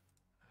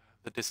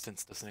the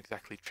distance doesn't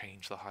exactly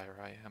change the higher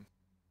I am.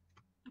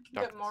 I can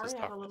get Darkness Mori is out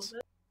a little darkness.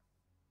 bit.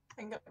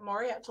 I can get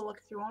Mori out to look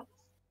if you want.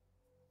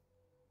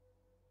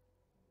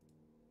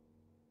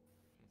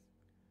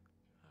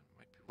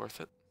 Might be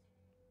worth it.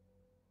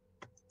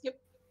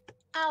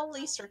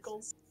 Owly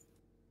circles.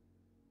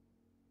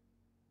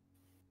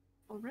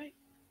 Alright.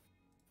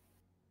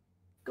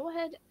 Go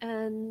ahead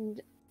and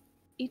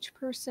each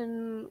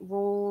person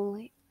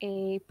roll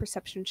a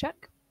perception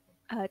check.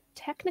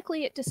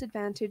 Technically at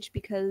disadvantage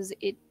because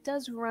it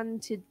does run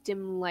to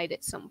dim light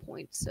at some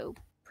point, so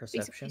Perception.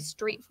 basically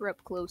straight for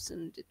up close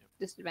and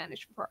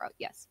disadvantage for far out.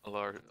 Yes,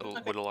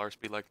 Would Lars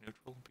be like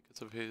neutral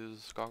because of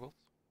his goggles?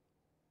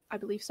 I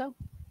believe so.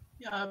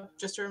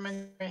 Just a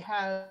reminder, he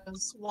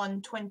has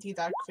 120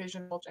 dark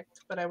vision object,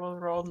 but I will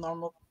roll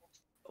normal.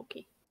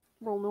 Okay.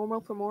 Roll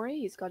normal for Mori.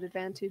 He's got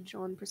advantage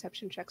on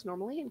perception checks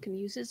normally and can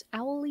use his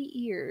owly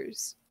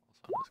ears.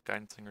 Also, his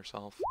guidancing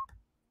herself.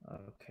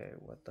 Okay,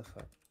 what the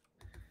fuck?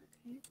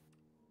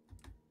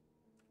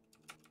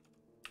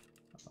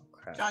 Oh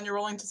crap. John, you're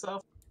rolling to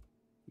self.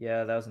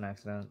 Yeah, that was an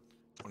accident.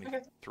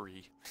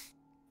 23.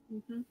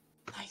 Mm-hmm.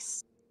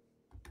 Nice.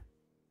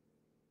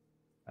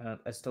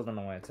 I still don't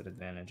know why it's at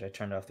advantage. I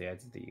turned off the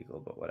eyes of the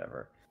eagle, but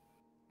whatever.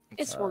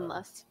 It's one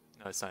less.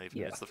 No, it's not even.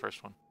 Yeah. It's the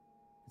first one.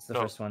 It's the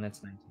No. first one.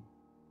 It's 19.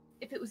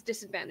 If it was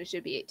disadvantaged,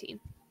 it'd be 18.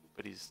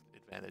 But he's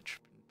advantage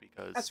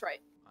because. That's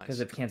right. Because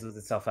it cancels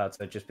itself out,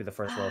 so it'd just be the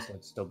first roll, so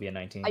it'd still be a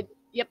 19.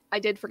 Yep, I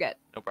did forget.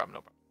 No problem.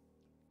 No problem.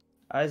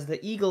 Eyes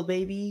the eagle,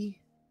 baby.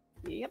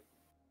 Yep.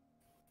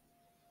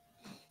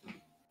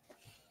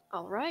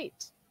 All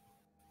right.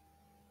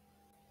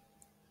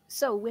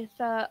 So with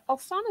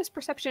Alsana's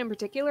perception in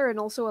particular, and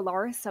also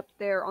Alaris up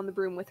there on the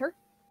broom with her,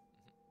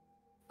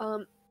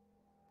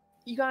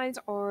 you guys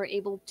are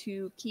able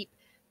to keep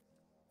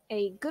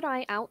a good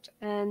eye out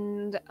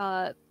and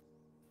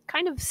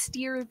kind of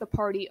steer the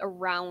party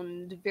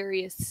around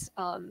various,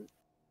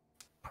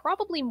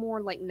 probably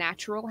more like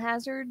natural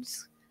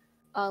hazards,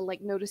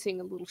 like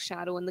noticing a little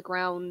shadow in the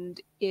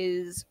ground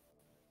is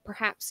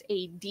perhaps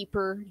a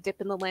deeper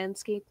dip in the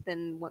landscape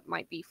than what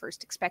might be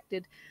first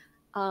expected.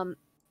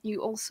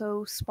 You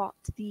also spot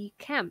the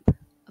camp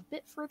a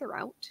bit further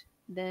out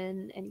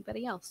than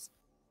anybody else.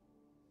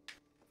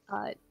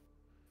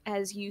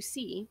 As you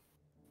see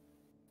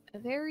a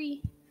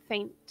very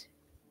faint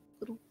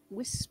little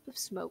wisp of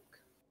smoke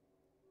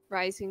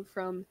rising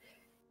from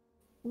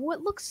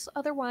what looks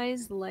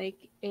otherwise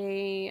like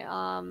a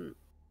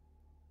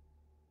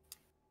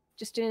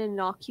just an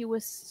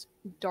innocuous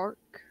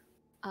dark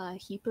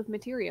heap of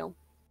material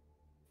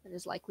that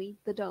is likely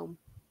the dome.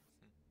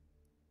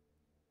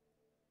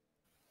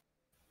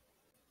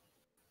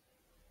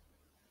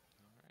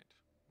 All right.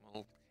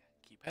 We'll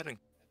keep heading.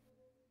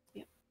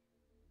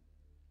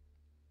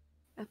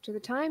 After the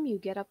time, you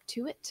get up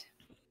to it,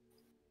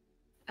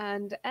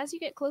 and as you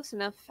get close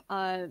enough,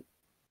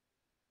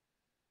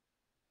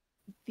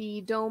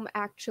 the dome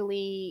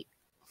actually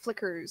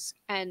flickers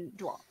and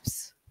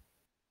drops.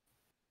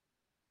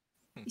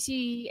 You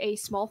see a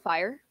small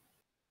fire.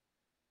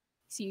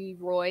 You see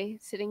Roy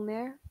sitting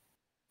there.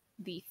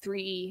 The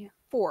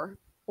 4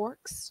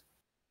 orcs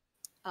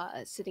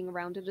sitting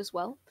around it as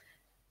well.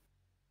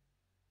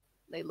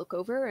 They look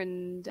over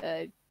and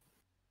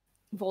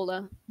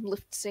Vola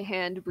lifts a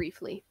hand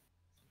briefly.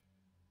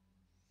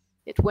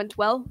 It went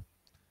well,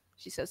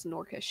 she says in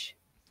Orcish.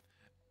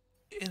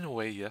 In a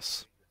way,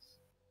 yes.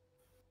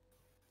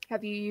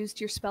 Have you used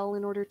your spell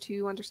in order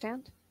to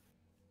understand?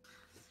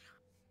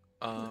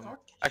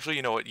 Actually,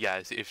 you know what?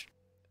 Yeah, if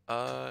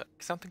 'cause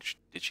I don't think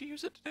did she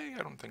use it today?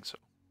 I don't think so.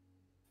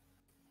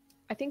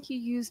 I think you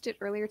used it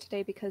earlier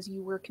today because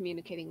you were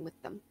communicating with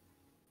them.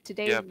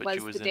 Today Yeah, but she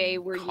was was the day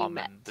in where you common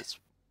met. This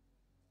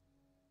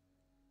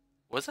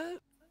was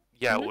it?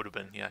 Yeah, Mhm. it would have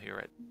been. Yeah, you're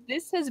right.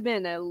 This has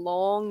been a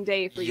long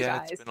day for you Yeah,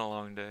 guys. it's been a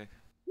long day.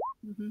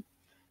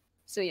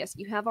 So yes,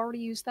 you have already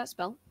used that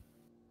spell.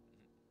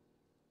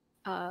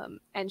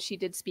 And she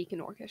did speak in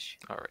Orcish.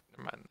 All right,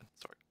 never mind then.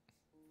 Sorry.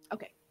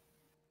 Okay.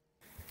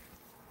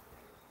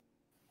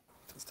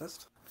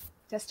 Test.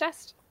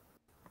 Test.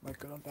 Am I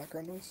good on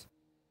background noise?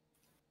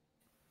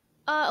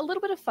 A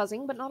little bit of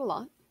fuzzing, but not a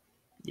lot.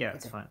 Yeah,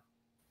 it's Okay. fine.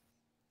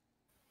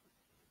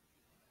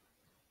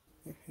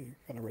 He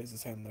kind of raises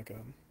his hand like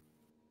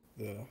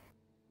the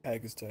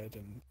hag is dead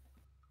and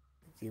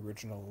the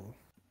original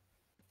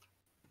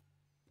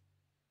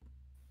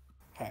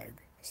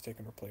hag has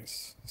taken her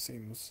place.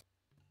 Seems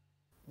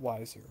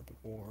wiser, but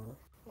more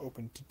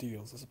open to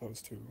deals as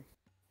opposed to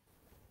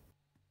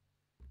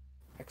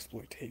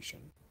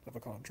exploitation of a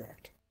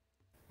contract.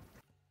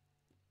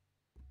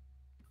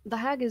 The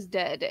hag is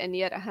dead, and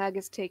yet a hag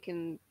is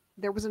taken.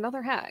 There was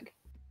another hag.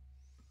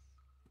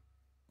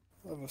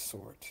 Of a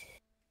sort.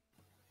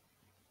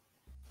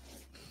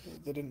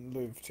 They didn't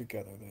live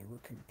together, they were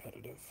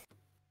competitive.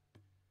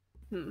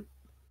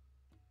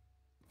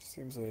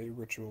 Seems a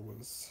ritual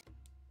was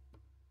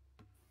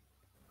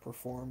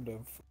performed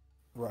of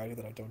variety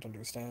that I don't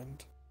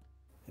understand,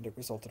 and it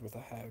resulted with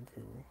a hag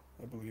who,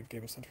 I believe,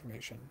 gave us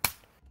information.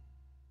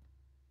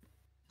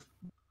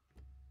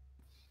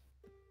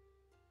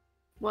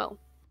 Well,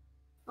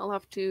 I'll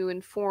have to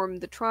inform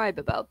the tribe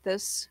about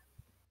this.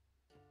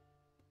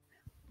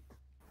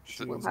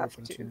 She We'll was have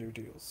open to. to new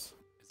deals.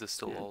 Is this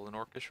still Yeah. all in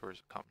Orcish or is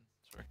it common?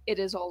 Sorry. It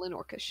is all in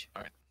Orcish.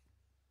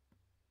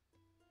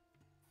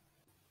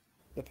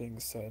 That being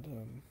said,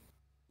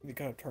 he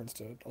kind of turns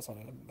to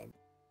Alsana and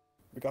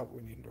we got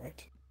what we needed,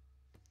 right?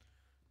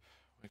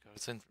 We got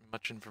as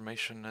much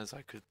information as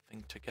I could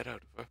think to get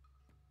out of her.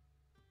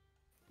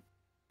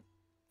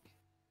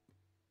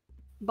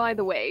 By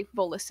the way,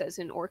 Volus says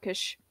in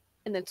Orcish,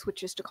 and then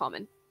switches to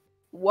common.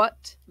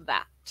 What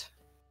that?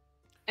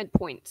 And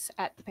points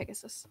at the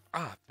Pegasus.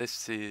 Ah,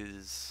 this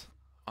is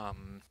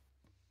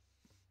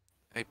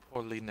a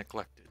poorly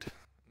neglected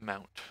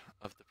mount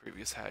of the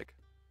previous hag.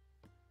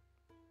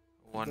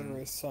 They're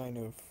a sign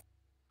of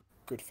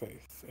good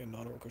faith in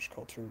non-Orcish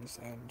cultures,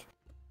 and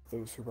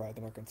those who ride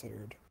them are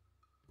considered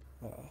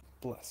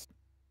blessed.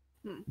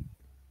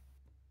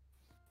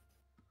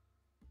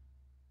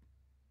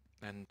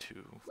 And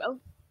to Well,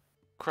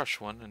 crush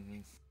one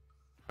and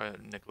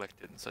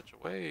neglect it in such a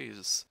way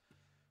is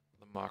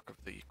the mark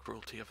of the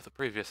cruelty of the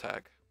previous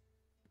hag.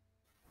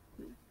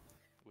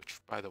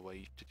 Which, by the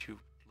way, did you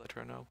let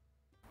her know?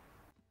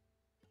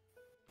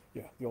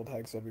 Yeah, the old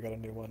hag said we got a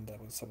new one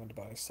that was summoned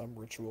by some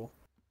ritual,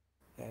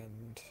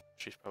 and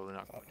She's probably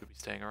not going to be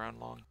staying around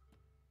long.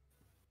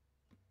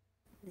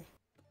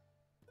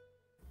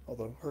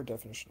 although her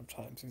definition of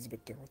time seems a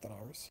bit different than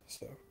ours,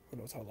 so who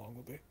knows how long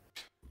will be.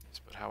 Yes,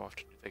 but how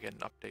often do they get an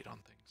update on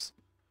things?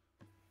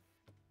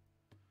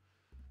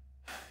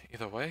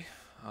 Either way,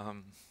 I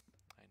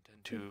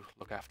intend to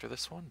look after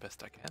this one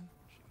best I can.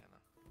 She kind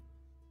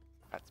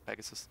of pats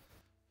Pegasus.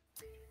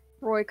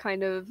 Roy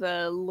kind of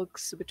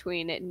looks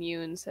between it and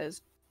you and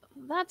says,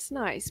 "That's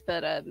nice,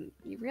 but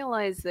you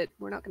realize that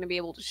we're not going to be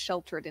able to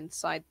shelter it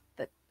inside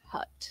the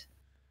hut."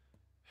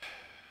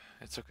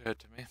 It's occurred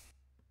to me.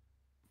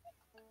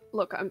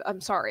 Look,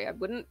 I'm sorry, I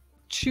wouldn't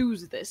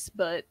choose this,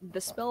 but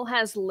the spell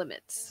has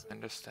limits. I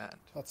understand.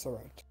 That's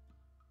alright.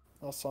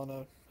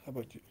 Alsana, how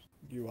about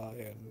you,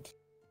 and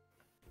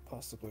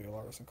possibly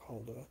Alaris and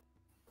Calda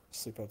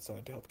sleep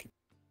outside to help keep...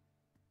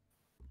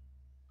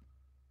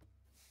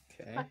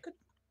 Okay.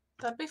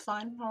 That'd be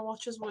fine. Our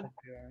watches would That'd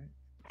be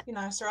alright. be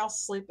nicer. I'll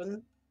sleep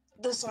in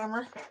this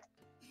armor.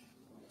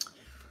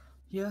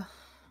 Yeah.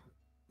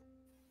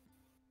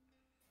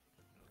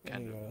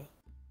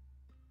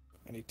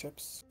 Any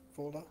tips,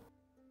 Volda,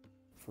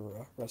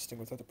 for resting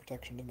without the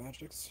protection of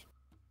magics?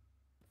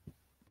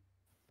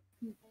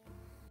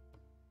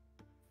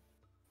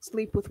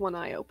 Sleep with one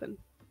eye open.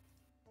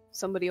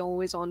 Somebody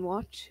always on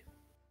watch.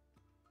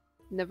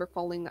 Never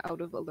falling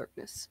out of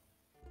alertness.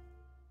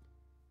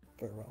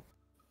 Very well.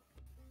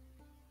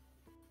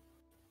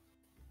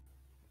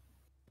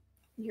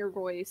 You hear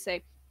Roy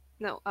say,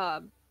 "No,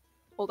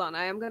 hold on,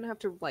 I am gonna have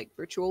to,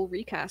 ritual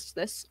recast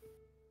this.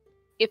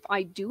 If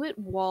I do it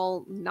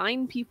while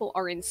 9 people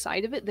are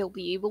inside of it, they'll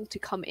be able to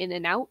come in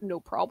and out, no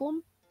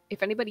problem.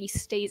 If anybody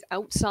stays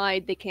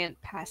outside, they can't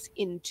pass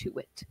into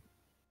it.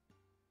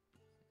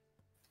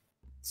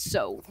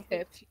 So,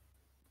 if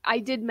I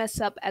did mess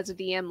up as a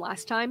DM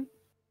last time,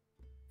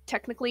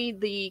 technically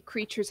the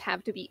creatures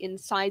have to be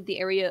inside the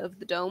area of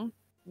the dome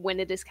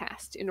when it is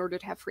cast in order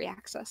to have free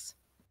access.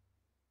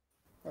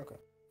 Okay.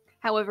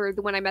 However,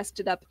 when I messed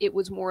it up, it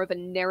was more of a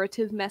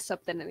narrative mess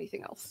up than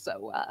anything else,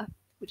 so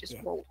we just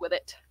rolled with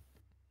it.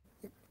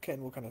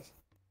 Ken will kind of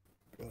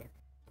be like,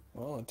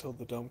 well, until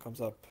the dome comes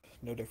up,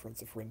 no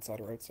difference if we're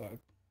inside or outside.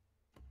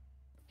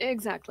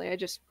 Exactly, I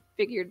just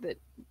figured that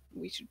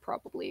we should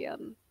probably,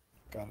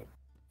 Got it.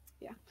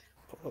 Yeah.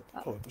 Pull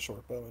out the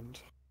short bow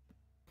and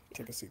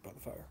take a seat by the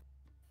fire.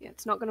 Yeah,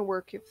 it's not going to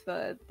work if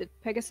the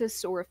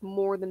Pegasus or if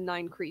more than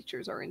 9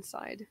 creatures are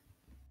inside.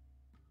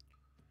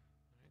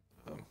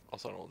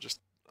 Also, I'll just,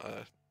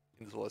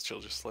 in the celestial,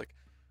 just like,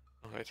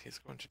 alright, he's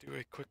going to do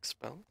a quick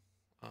spell.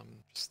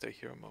 Just stay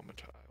here a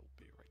moment, I'll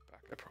be right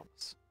back, I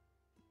promise.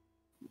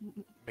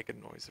 Make a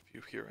noise if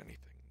you hear anything,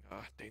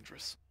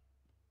 dangerous.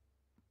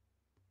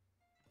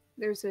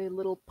 There's a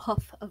little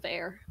puff of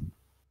air.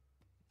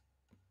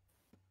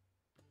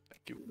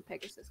 Thank you. The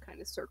Pegasus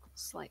kind of circles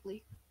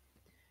slightly.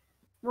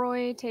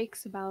 Roy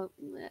takes about,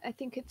 I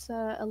think it's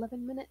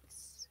 11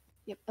 minutes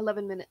Yep,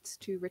 11 minutes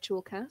to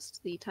ritual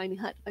cast the tiny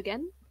hut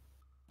again.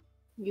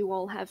 You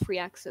all have free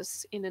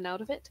access in and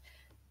out of it,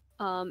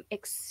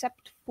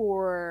 except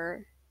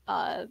for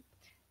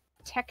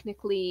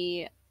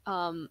technically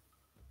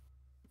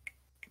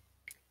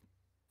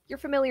your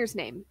familiar's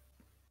name.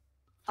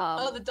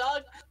 Oh, the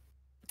dog,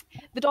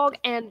 The dog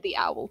and the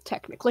owl,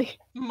 technically.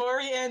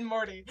 Maury and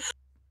Morty.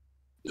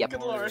 Yep.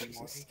 Good lord.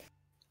 Jesus.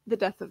 The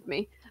death of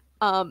me.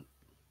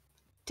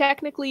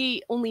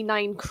 Technically, only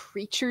 9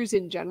 creatures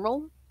in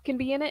general can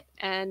be in it,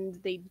 and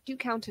they do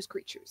count as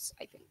creatures,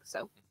 I think.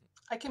 So,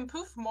 I can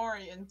poof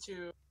Maury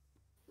into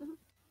Mhm.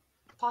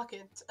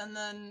 pocket, and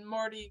then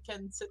Morty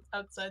can sit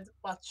outside,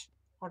 watch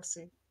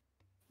Horsey.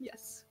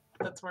 yes,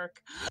 That's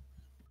work.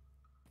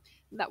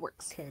 that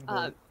works. Kane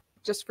will,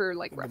 Just for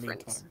like in the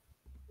reference. meantime,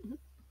 Mhm.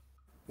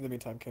 in the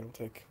meantime, Kane will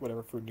take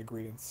whatever food and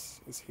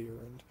ingredients is here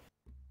and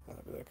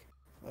be like,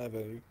 I have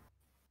a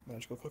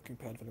magical cooking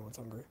pan if anyone's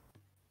hungry.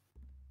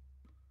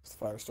 Is the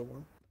fire still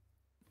warm?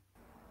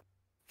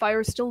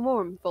 Fire is still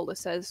warm, Vola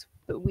says,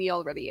 but we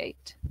already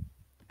ate.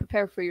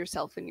 Prepare for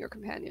yourself and your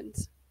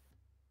companions.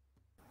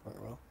 Very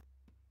well.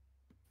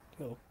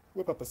 He'll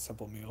whip up a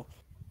simple meal.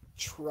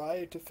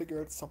 Try to figure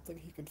out something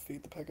he can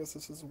feed the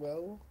Pegasus as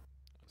well.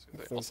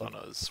 If there's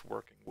Alsana's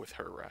working with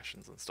her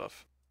rations and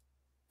stuff.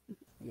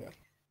 Yeah.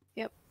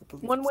 Yep. I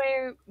believe One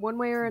it's-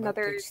 way or Matt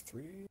another, takes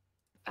 3.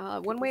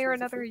 one way or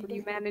worth of another, food per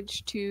you day?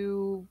 managed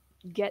to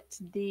get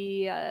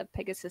the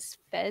Pegasus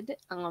fed.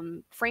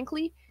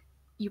 Frankly,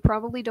 you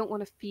probably don't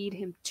want to feed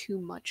him too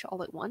much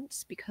all at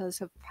once because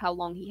of how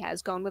long he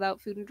has gone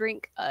without food and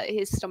drink.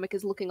 His stomach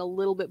is looking a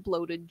little bit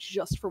bloated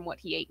just from what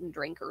he ate and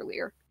drank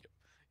earlier.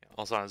 Yeah,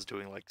 Alsana's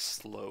doing like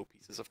slow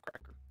pieces of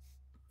cracker.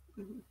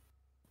 Mm-hmm.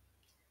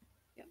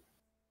 Yeah.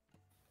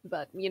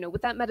 But, you know,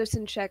 with that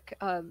medicine check,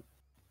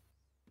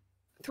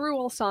 through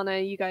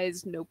Alsana, you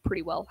guys know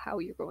pretty well how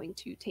you're going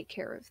to take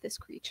care of this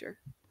creature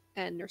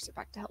and nurse it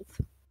back to health.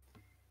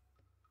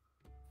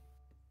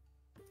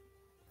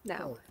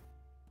 Now,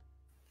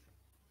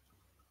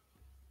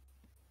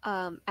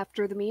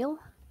 after the meal,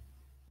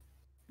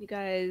 you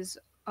guys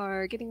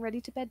are getting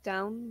ready to bed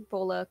down.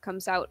 Vola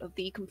comes out of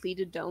the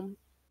completed dome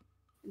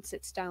and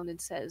sits down and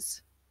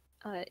says,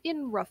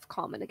 in rough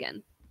common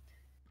again,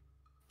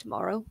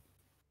 tomorrow,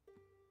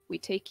 we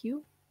take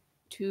you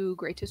to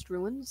Greatest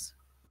Ruins.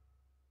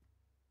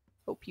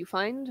 Hope you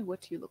find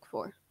what you look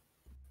for.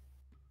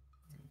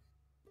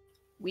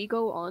 We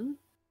go on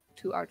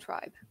to our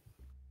tribe.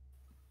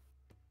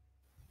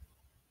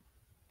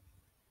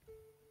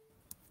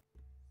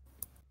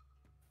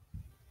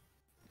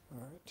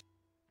 Alright.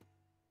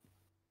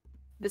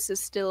 This is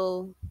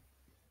still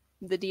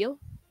the deal?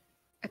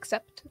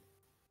 Accept?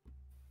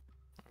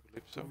 I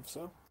believe so. Believe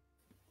so.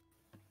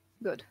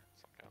 Good.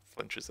 Some kind of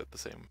flinches at the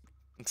same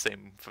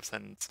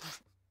sentence.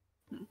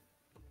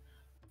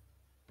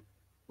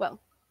 Well.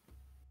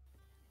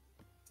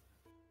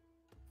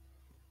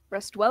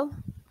 Rest well,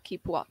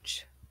 keep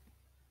watch.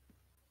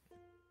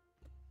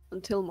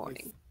 Until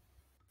morning.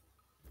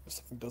 If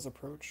something does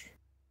approach,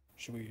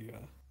 should we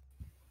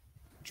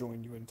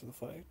join you into the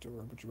fight,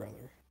 or would you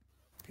rather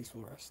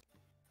peaceful rest?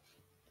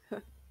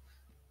 If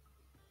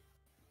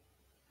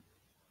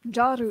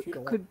you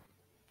don't want-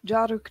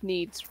 Jaruk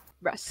needs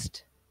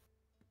rest.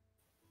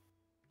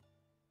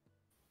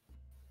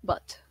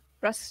 But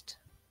rest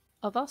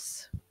of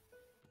us,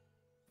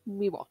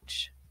 we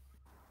watch.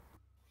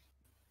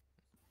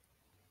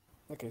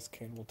 In that case,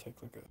 Kane will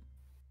take like a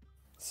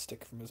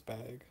stick from his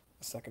bag,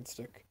 a second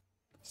stick,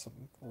 some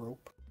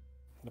rope,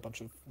 and a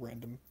bunch of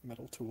random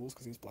metal tools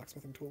because he has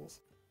blacksmithing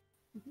tools.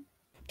 Mhm.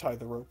 Tie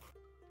the rope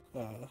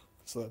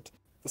so that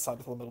the side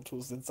with all the metal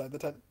tools is inside the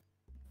tent.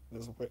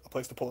 There's a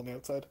place to pull on the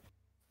outside.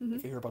 Mhm.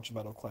 If you hear a bunch of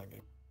metal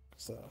clanging,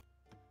 so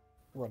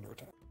we're under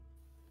attack.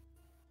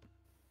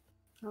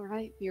 All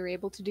right, you're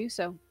able to do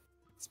so.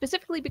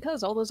 Specifically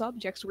because all those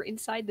objects were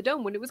inside the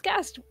dome when it was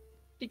cast.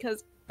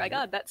 Because, by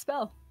God, that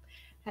spell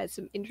has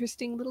some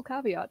interesting little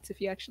caveats if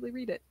you actually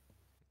read it.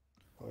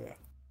 Oh yeah.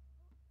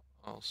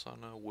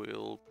 Alsana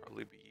will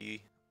probably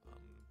be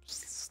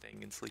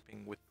staying and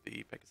sleeping with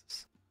the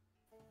Pegasus.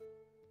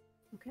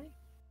 Okay.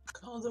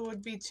 Calda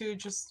would be too,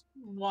 just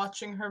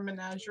watching her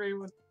menagerie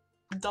with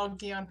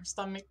doggy on her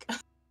stomach.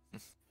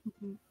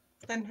 Mhm.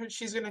 And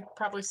she's gonna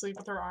probably sleep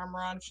with her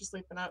armor on if she's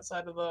sleeping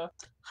outside of the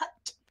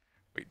hut.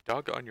 Wait,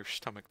 dog on your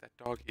stomach? That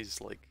dog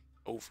is like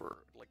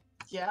over like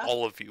Yeah?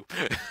 all of you.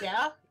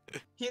 Yeah?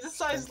 He's a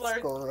size Strength large.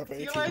 score of See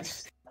 18. large?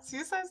 See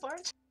a size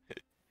large?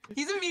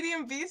 He's a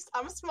medium beast.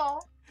 I'm a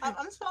small.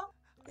 I'm small.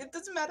 It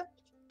doesn't matter.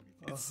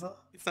 It's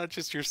not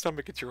just your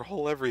stomach; it's your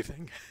whole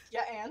everything.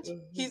 Yeah,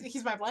 and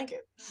he's my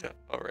blanket. Yeah.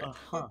 All right.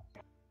 Uh-huh.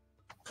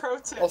 Pro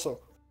tip.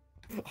 Also,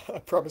 I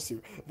promise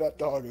you, that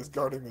dog is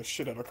guarding the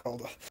shit out of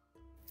Calda.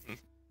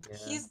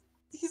 Yeah.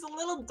 He's a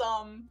little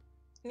dumb,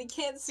 and he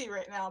can't see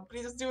right now, but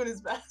he's just doing his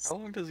best. How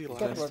long does he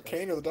Talking last? about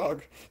Kane or the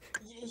dog?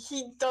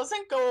 He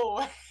doesn't go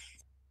away.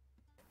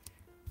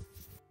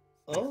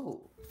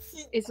 Oh.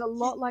 It's a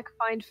lot like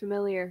Find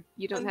Familiar.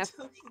 You don't have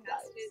to Until he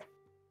cast dies. it.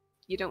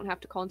 You don't have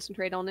to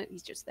concentrate on it.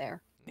 He's just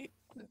there.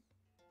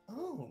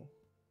 Oh.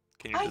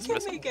 Can you I can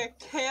dismiss him? make a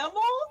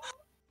camel?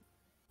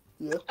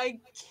 Yeah. I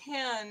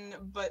can,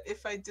 but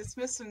if I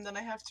dismiss him, then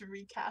I have to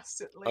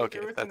recast it later Okay,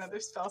 with that's- another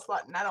spell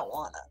slot, and I don't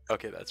wanna.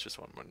 Okay, that's just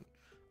one.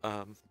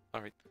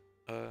 Alright.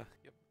 Yep.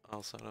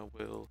 Alsana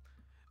will...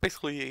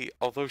 Basically,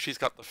 although she's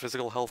got the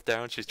physical health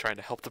down, she's trying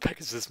to help the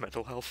Pegasus'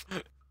 mental health.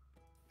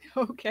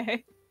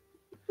 Okay.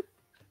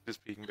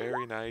 Just being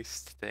very nice,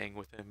 staying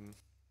with him,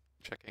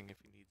 checking if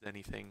he needs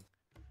anything.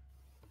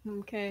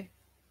 Okay.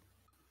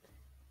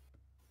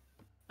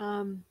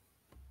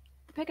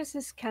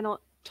 Pegasus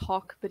cannot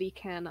talk, but he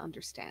can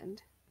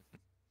understand.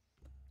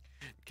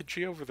 Can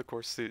she, over the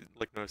course,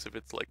 notice if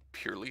it's,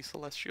 purely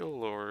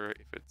celestial, or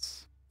if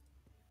it's...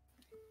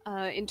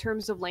 In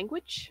terms of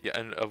language, Yeah,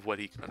 and of what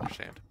he can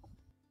understand.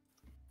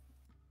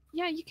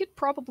 yeah, you could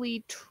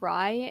probably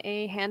try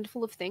a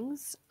handful of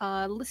things.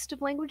 List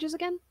of languages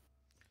again?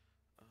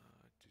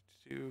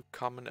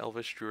 Common,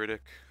 Elvish,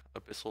 Druidic,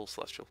 Abyssal,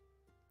 Celestial.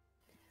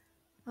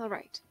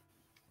 Alright.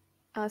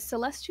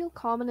 Celestial,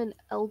 Common, and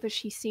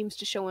Elvish he seems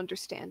to show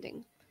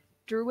understanding.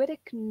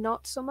 Druidic,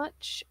 not so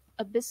much.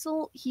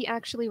 Abyssal, he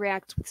actually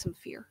reacts with some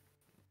fear.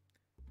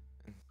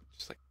 And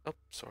just like, oh,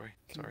 sorry.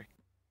 Can-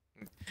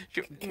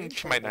 She, can she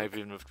try might not work?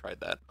 even have tried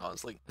that,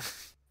 honestly,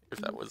 if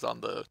that was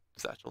on the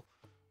satchel.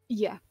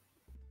 Yeah.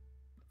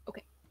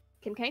 Okay.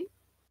 Kane?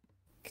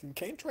 Can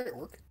Kane try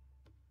Orc?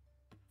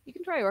 You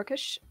can try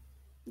Orcish.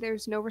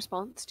 There's no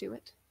response to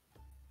it.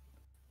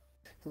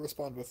 He'll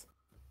respond with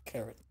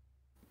carrot,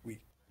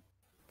 wheat,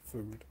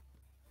 food,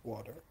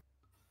 water.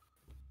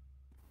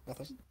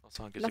 Nothing?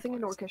 Alsana gives Nothing a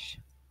in glance. Orcish.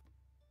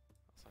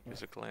 Alsana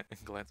gives a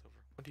glance over.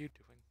 What are you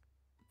doing?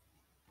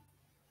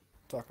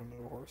 Talking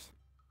to a horse.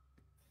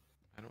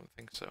 I don't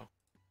think so.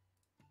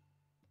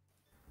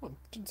 Well,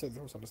 didn't say the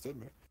horse understood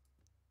me.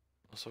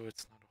 Also,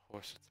 it's not a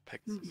horse, it's a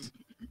Pegasus.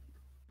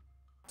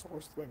 It's a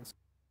horse with wings.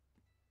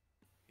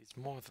 He's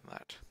more than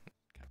that.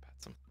 Cat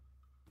pats him.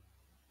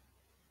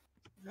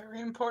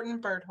 Very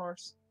important bird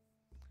horse.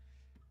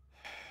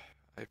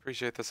 I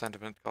appreciate the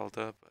sentiment,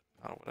 Galda, but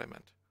not what I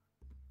meant.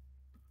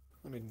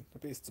 I mean, a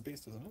beast's a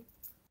beast, isn't it?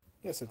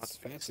 Yes, it's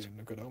Not a fancy beast. and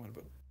a good omen,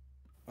 but...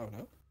 Oh,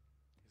 no?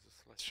 He's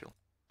a celestial.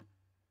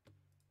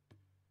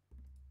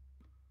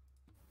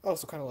 Oh,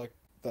 so kind of like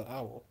that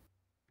owl.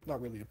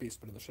 Not really a beast,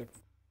 but in the shape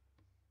of...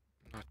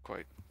 Not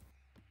quite.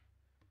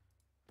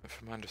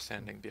 From my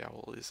understanding, the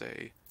owl is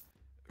a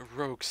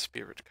rogue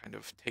spirit kind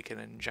of taken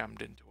and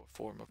jammed into a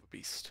form of a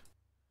beast.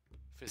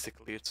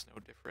 Physically, it's no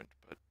different,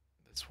 but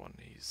this one,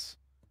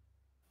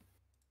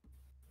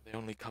 they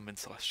only come in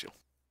celestial.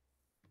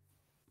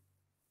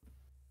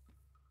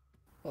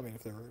 I mean,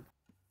 if they were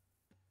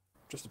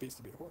just a beast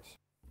to be a horse.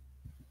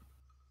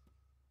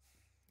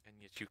 And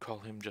yet you call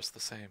him just the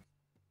same.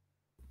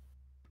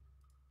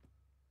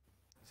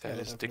 Is Yeah, that I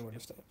his have new dignity?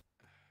 understanding.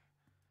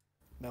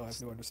 Now I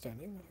have new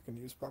understanding. I can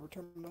use proper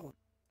terminology.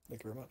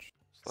 Thank you very much.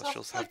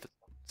 Celestials it's have like-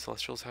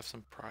 Celestials have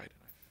some pride,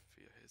 and I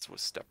fear his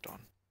was stepped on.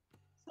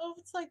 So if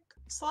it's like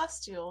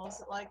celestial, is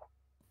it like,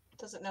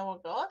 does it know a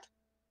god?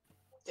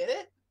 Did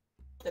it?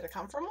 Did it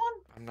come from one?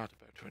 I'm not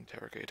about to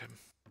interrogate him.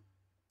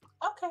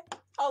 Okay.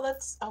 Oh,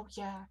 that's. Oh,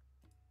 yeah. I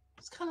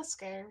was kind of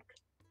scared.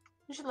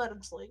 We should let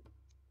him sleep.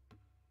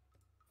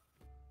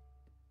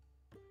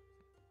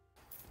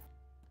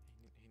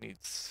 He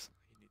needs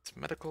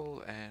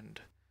medical and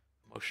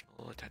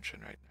emotional attention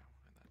right now,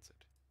 and that's it.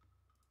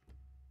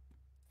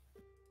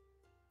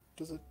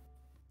 Does it...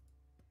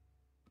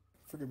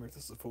 Forgive me if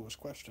this is a foolish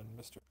question,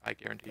 Mr. I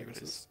guarantee you it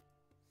Pegasus. is.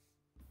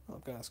 Well,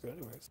 I'm gonna ask it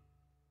anyways.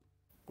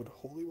 Would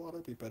holy water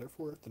be better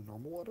for it than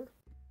normal water?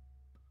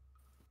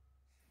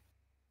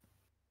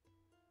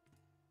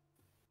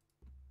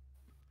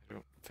 I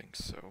don't think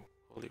so.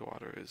 Holy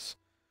water is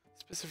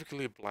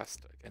specifically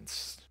blessed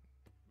against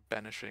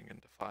banishing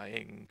and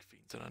defying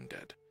fiends and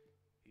undead.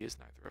 He is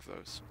neither of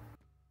those.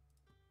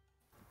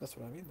 That's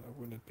what I mean, though.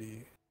 Wouldn't it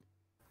be...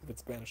 If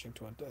it's banishing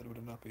to undead, would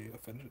it not be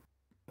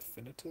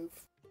affinitive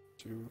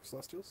to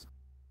celestials?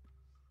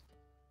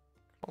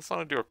 I'll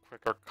also do a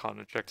quick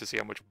Arcana check to see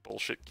how much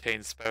bullshit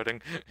Kane's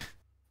spouting.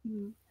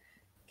 Hmm.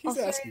 He's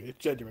Also- asking a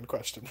genuine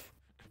question.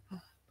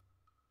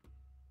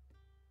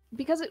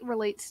 Because it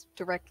relates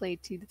directly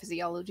to the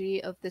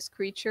physiology of this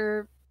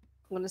creature,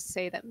 I want to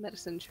say that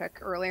medicine check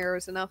earlier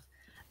is enough.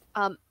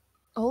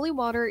 Holy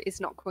water is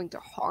not going to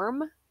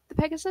harm the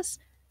Pegasus,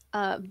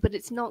 but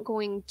it's not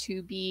going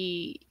to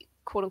be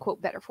quote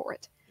unquote better for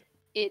it.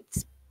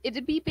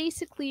 It'd be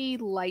basically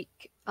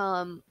like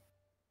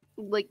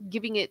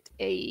giving it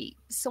a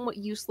somewhat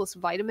useless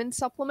vitamin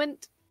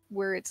supplement,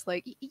 where it's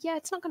like, yeah,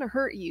 it's not going to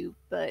hurt you,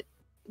 but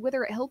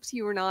whether it helps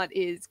you or not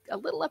is a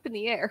little up in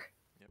the air.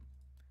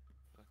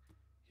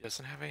 He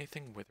doesn't have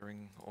anything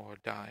withering or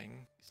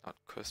dying. He's not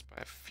cursed by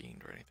a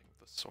fiend or anything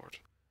of the sort.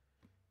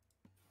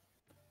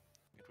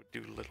 It would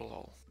do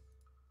little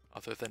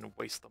other than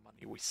waste the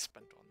money we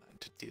spent on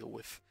that to deal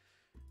with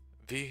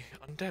the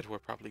undead we're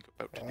probably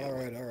about to deal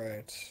with.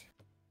 Alright.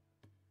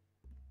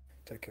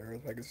 Take care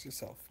of the Pegasus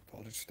yourself.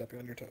 Apologies for stepping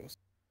on your toes.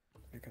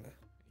 You're gonna...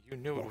 You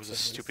knew it Well, was a that is-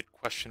 stupid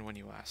question when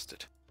you asked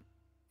it.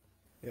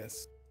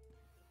 Yes.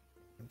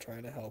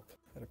 trying to help.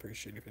 I'd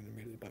appreciate if you didn't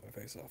immediately bite my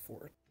face off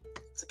for it.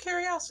 It's a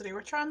curiosity.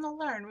 We're trying to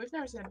learn. We've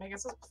never seen a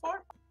Pegasus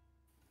before.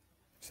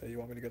 Say you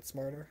want me to get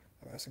smarter?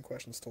 I'm asking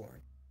questions to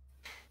learn.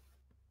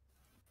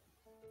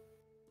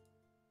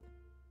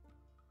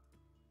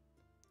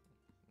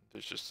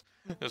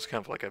 There's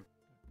kind of like a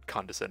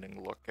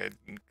condescending look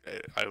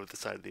out of the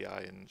side of the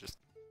eye and just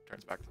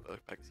turns back to the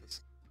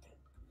Pegasus.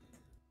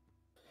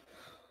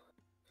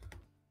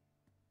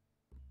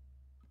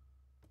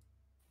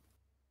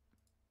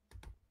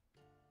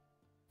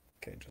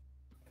 Kane just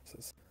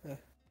says, Do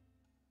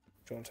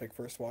you want to take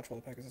first watch while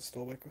the Pegasus is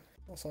still awake,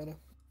 Alsana?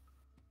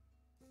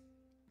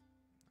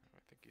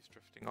 I think he's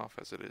drifting off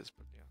as it is,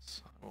 but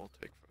yes, I will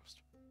take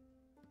first.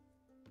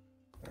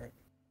 Alright.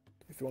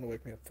 If you want to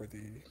wake me up for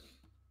the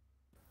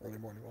early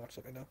morning watch,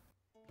 let me know.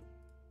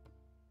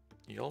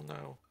 You'll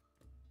know.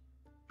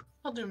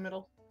 I'll do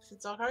middle, if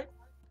it's alright.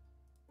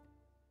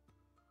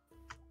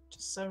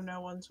 Just so no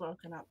one's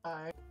woken up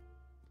by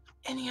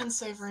any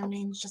unsavory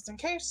means, just in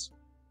case.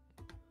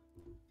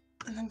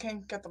 And then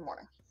Kane get the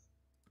morning,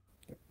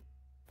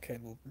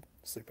 Kane will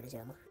sleep in his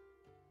armor.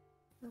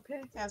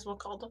 Okay. as we'll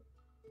call them.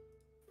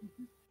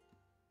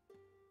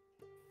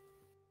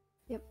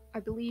 Yep, I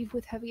believe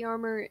with heavy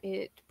armor,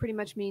 it pretty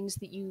much means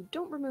that you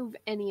don't remove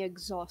any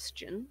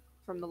exhaustion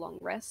from the long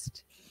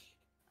rest.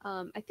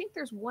 I think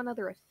there's one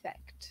other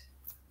effect.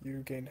 You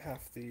gain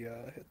half the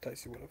hit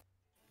dice you would have.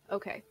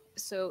 Okay,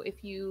 so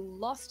if you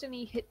lost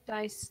any hit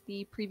dice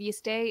the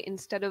previous day,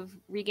 instead of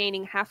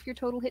regaining half your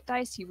total hit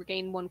dice, you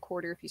regain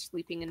 1/4 if you're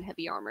sleeping in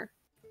heavy armor.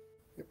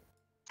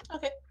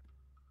 Okay.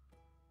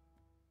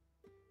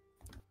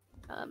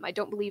 I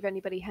don't believe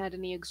anybody had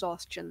any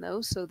exhaustion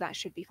though, so that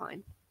should be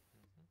fine.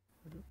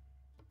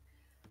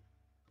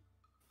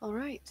 All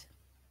right.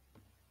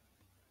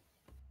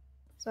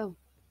 So,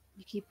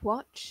 you keep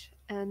watch,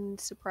 and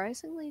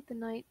surprisingly, the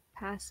night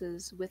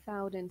passes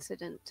without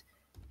incident.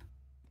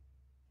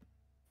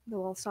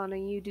 Though,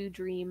 Alsana, you do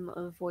dream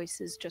of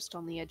voices just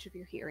on the edge of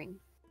your hearing.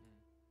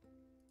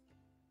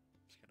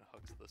 Just kind of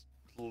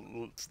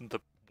hugs the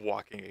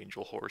walking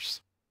angel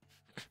horse.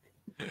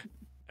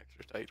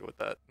 Extra tight with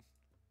that.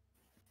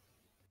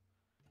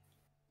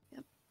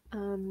 Yep.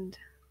 And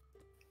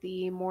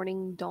the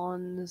morning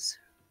dawns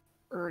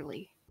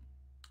early.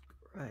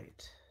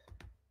 Right.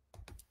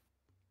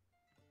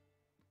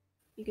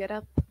 You get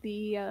up,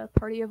 the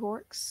party of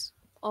orcs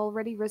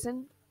already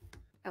risen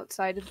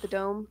outside of the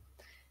dome,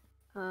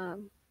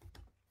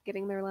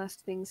 getting their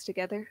last things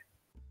together.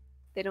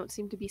 They don't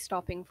seem to be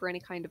stopping for any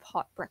kind of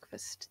hot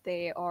breakfast.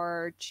 They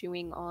are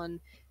chewing on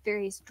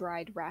various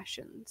dried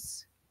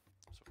rations.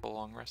 So for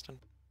long resting.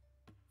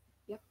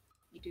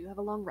 You do have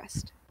a long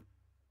rest.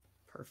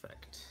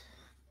 Perfect.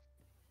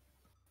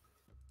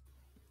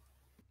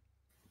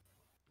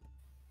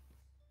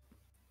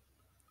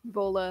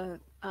 Vola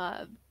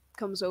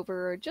comes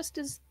over just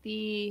as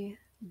the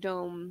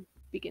dome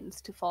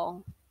begins to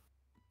fall.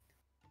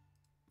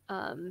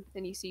 And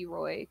you see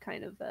Roy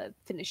kind of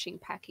finishing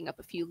packing up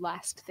a few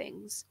last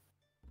things.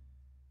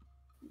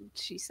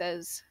 She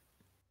says,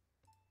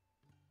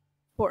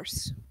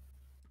 "Horse,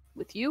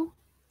 with you?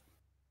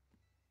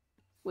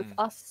 With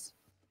us?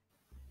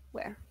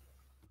 Where?"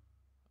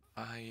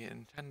 I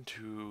intend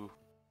to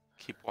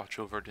keep watch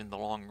over it in the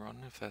long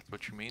run, if that's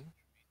what you mean.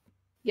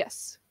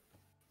 Yes.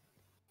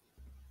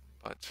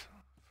 But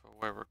for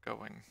where we're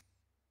going,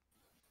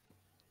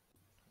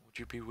 would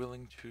you be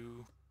willing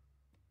to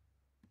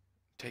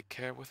take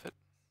care with it?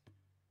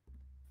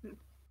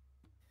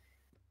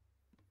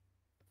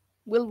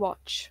 We'll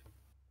watch.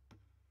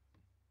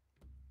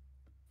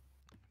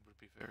 It would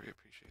be very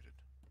appreciated.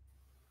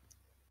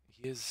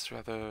 He is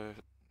rather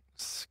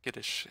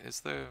skittish.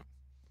 There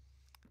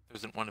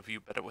isn't one of you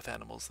better with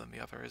animals than the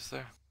other, is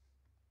there?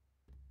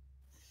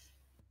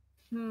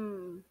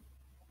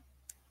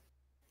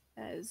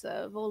 As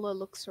Vola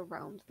looks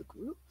around the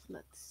group,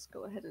 let's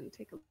go ahead and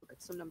take a look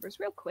at some numbers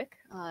real quick,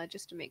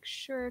 just to make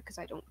sure, because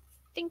I don't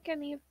think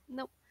any of...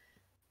 Nope.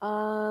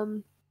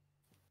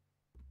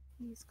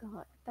 He's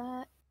got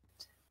that.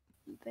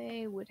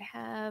 They would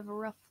have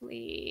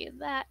roughly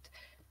that.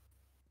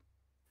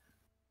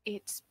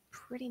 It's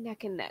pretty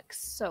neck and neck,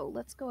 so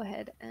let's go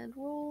ahead and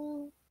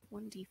roll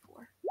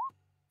 1d4.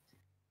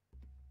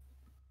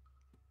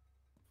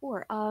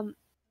 4.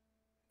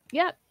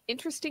 Yeah,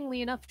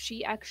 interestingly enough,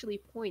 she actually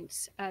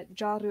points at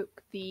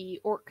Jaruk, the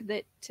orc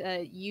that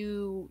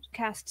you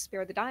cast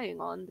Spare the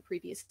Dying on the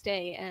previous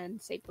day and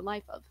saved the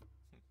life of.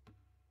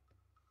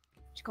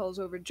 She calls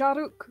over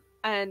Jaruk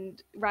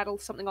and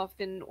rattles something off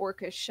in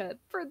Orcish.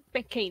 For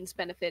Kane's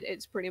benefit,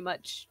 it's pretty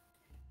much,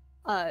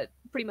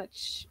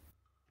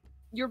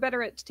 you're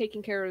better at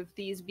taking care of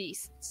these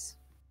beasts.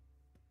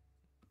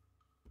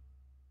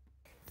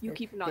 You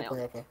keep an eye on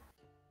it.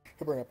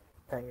 He'll bring up,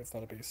 apparently it's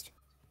not a beast.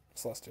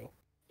 Celestial.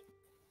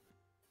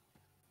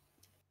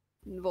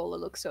 Vola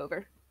looks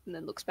over and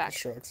then looks back.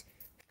 Shrugs.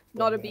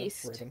 Not a Then,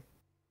 beast. Raven.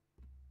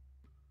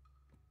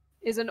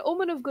 It is an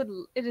omen of good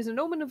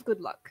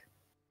luck.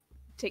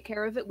 Take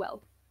care of it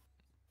well.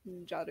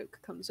 And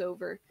Jaruk comes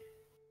over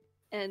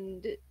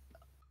and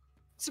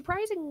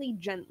surprisingly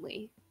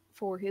gently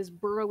for his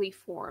burly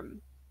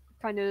form,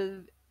 kind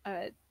of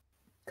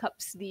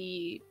cups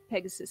the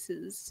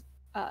Pegasus's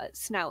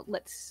snout,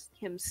 lets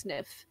him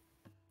sniff,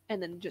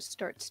 and then just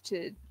starts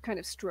to kind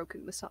of stroke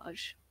and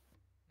massage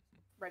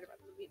right around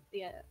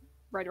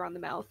right around the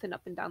mouth and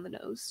up and down the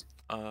nose.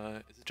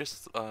 Is it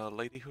just a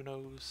lady who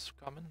knows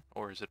common,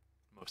 or is it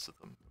most of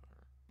them? Or...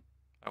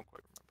 I don't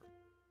quite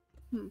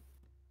remember.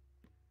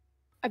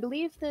 I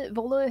believe that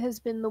Vola has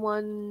been the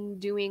one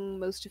doing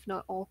most, if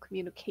not all,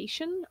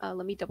 communication.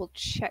 Let me double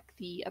check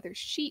the other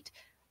sheet.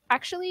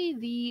 Actually,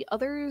 the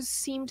others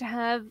seem to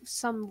have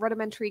some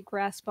rudimentary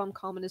grasp on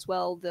common as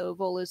well, though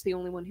Vola is the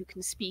only one who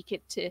can speak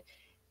it to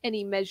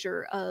any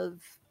measure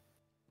of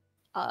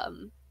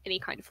any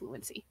kind of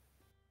fluency.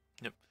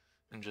 Yep.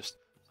 And just,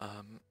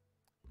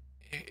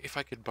 if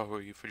I could borrow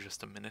you for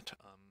just a minute,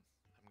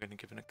 I'm going to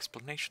give an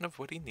explanation of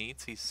what he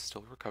needs. He's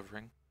still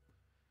recovering.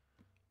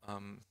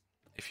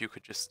 If you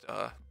could just,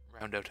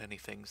 round out any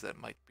things that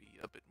might be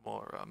a bit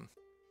more,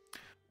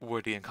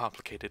 wordy and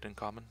complicated in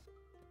common.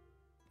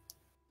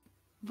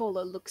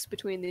 Vola looks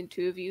between the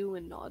two of you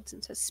and nods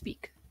and says,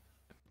 "Speak."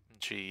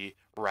 And she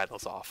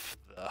rattles off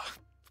the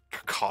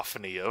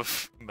cacophony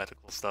of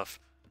medical stuff.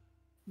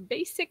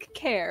 Basic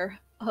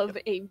care of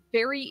a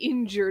very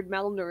injured,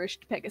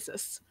 malnourished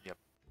Pegasus. Yep.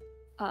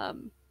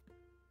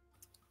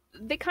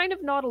 They kind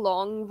of nod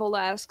along.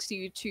 Vola asks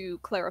you to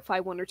clarify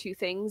one or two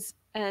things,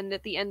 and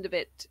at the end of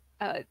it,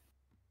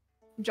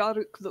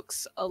 Jaruk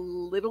looks a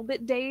little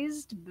bit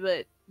dazed,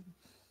 but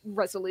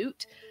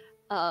resolute.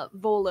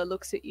 Vola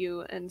looks at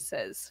you and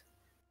says,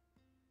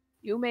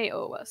 "You may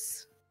owe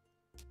us."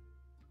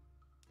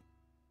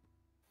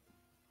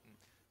 And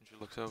she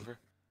looks over.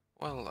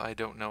 Well, I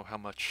don't know how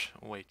much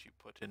weight you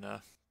put in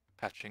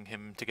patching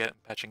him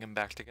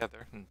back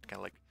together, and kind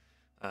of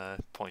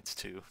like points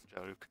to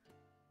Jaruk.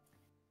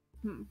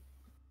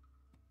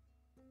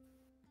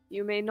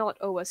 You may not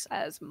owe us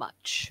as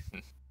much.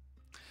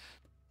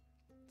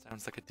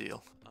 Sounds like a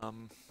deal.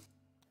 Out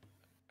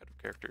of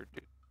character,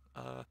 dude.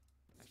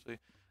 Actually,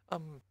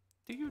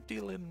 do you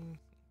deal in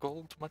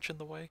gold much in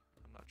the way?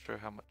 I'm not sure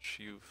how much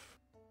you've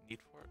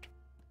need for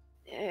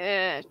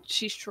it.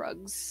 She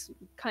shrugs,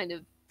 kind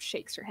of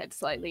shakes her head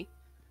slightly.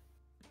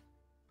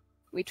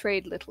 We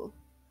trade little.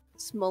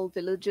 Small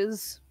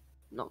villages,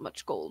 not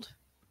much gold.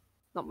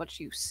 Not much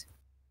use.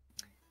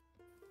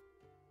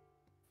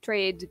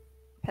 Trade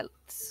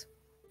pelts,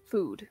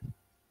 food,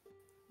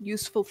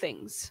 useful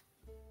things,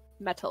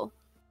 metal,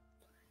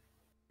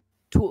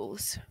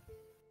 tools.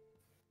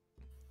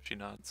 She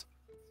nods.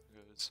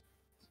 Goes,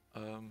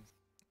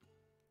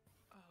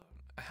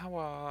 how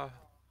are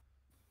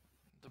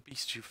the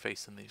beasts you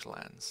face in these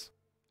lands?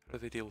 How do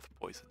they deal with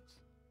poisons?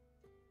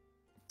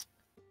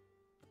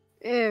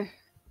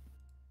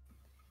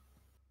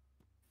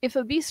 If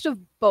a beast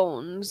of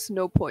bones,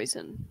 no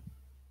poison.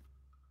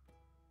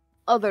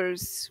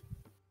 Others,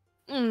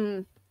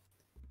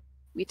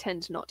 we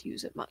tend not to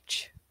use it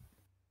much.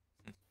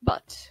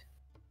 But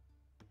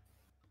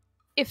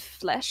if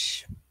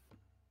flesh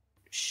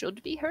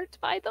should be hurt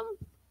by them.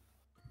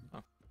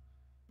 In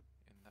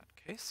that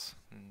case,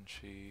 and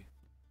she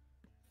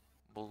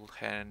will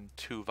hand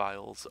 2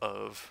 vials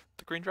of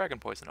the green dragon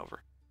poison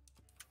over.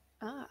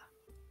 Ah.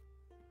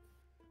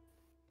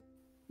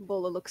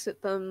 Bola looks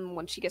at them.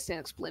 When she gets an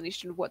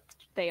explanation of what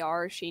they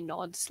are, she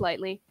nods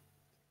slightly.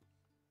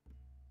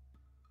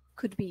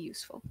 Could be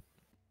useful.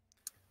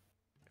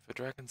 If a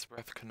dragon's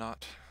breath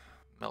cannot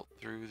melt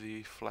through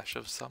the flesh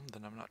of some,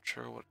 then I'm not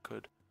sure what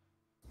could.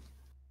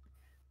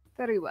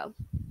 Very well.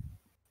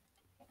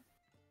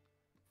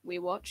 We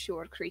watch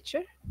your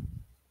creature.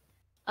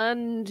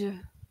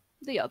 And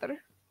the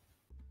other.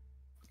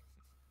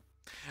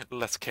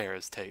 Less care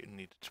is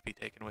needed to be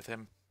taken with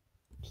him.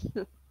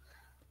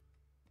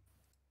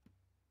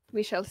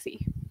 We shall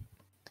see.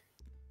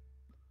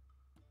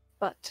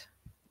 But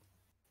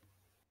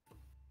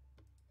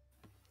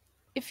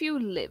if you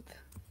live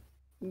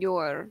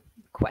your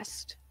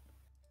quest,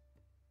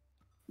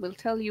 we'll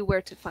tell you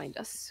where to find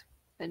us,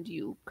 and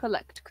you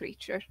collect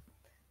creature.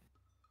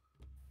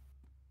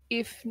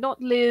 If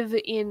not live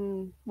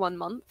in 1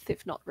 month,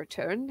 if not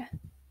return,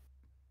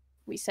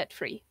 we set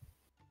free.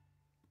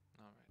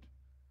 Alright.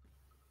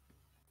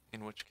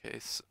 In which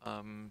case,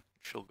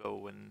 she'll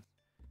go and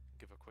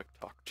give a quick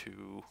talk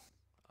to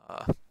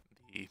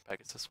the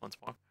Pegasus once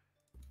more.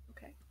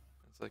 Okay.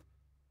 It's like,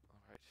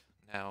 alright,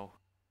 now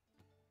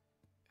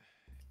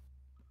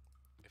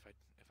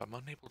if I'm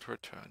unable to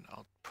return,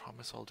 I'll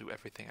promise I'll do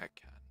everything I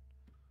can.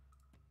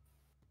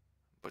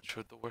 But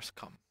should the worst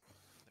come,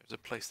 there's a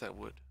place that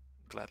would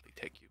gladly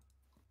take you.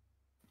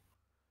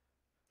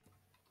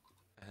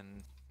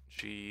 And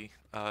she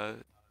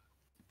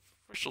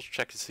first she'll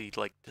check to see,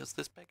 like, does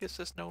this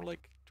Pegasus know,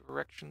 like,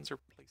 directions or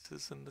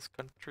places in this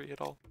country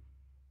at all?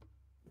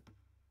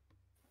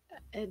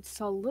 It's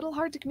a little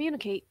hard to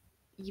communicate.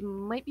 You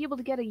might be able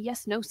to get a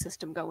yes-no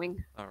system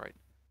going. Alright.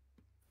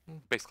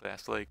 Basically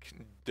ask, like,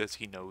 does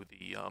he know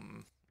the,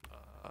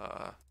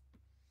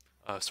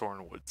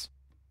 Soren Woods?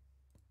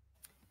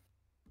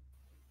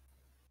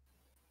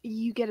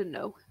 You get a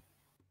no.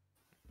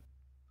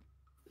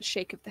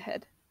 Shake of the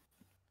head.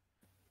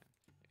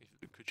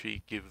 Could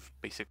she give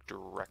basic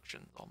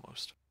directions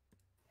almost?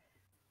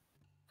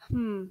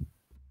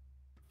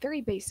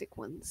 Very basic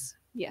ones.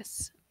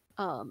 Yes.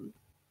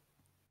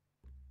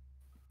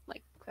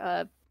 Like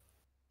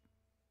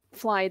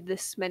fly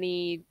this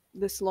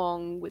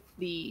long with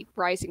the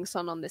rising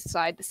sun on this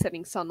side, the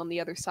setting sun on the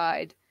other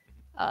side.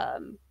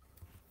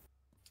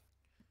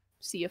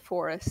 See a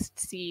forest,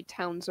 see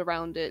towns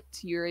around it.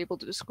 You're able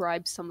to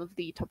describe some of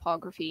the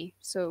topography.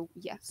 So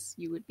yes,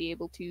 you would be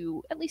able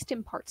to at least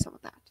impart some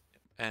of that.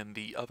 And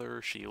the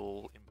other,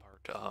 she'll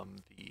impart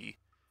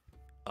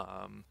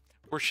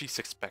where she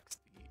suspects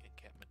the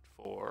encampment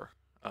for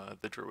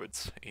the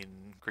druids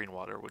in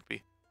Greenwater would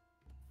be.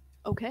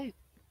 Okay.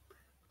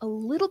 A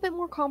little bit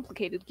more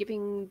complicated,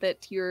 given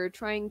that you're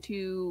trying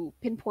to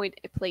pinpoint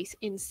a place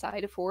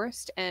inside a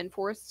forest, and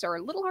forests are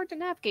a little hard to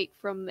navigate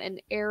from an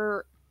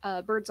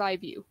bird's eye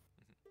view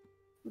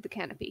with the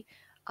canopy.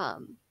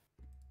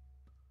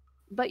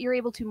 But you're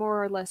able to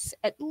more or less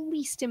at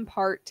least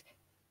impart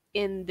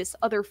in this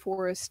other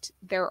forest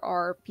there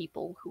are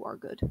people who are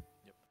good.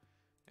 Yep.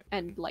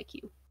 And like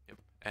you. Yep.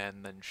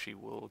 And then she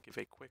will give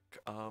a quick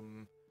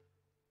kind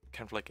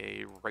of like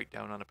a write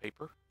down on a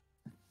paper.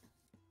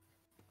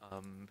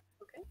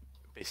 Okay.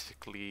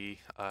 Basically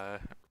a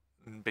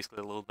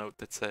little note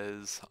that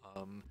says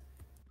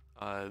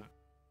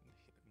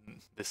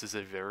this is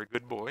a very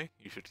good boy.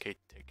 You should take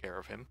care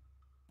of him.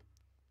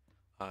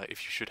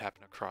 If you should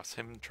happen across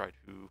him, try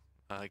to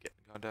get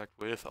in contact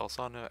with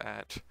Alsana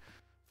at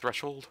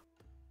Threshold.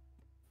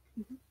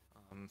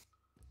 Mm-hmm.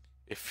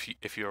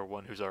 If you're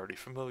one who's already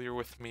familiar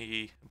with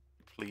me,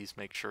 please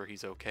make sure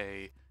he's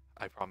okay.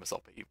 I promise I'll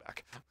pay you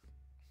back.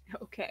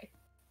 Okay.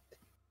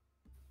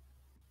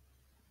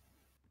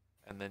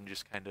 And then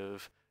just kind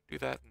of do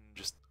that and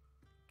just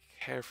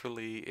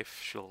carefully,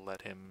 if she'll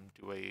let him,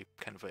 do a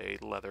kind of a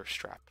leather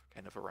strap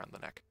kind of around the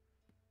neck.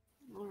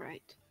 All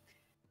right.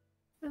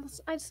 Well,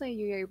 I'd say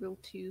you're able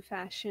to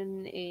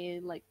fashion a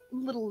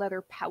little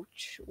leather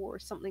pouch or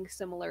something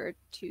similar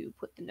to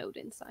put the note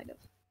inside of.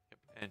 Yep.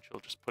 And she'll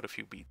just put a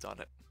few beads on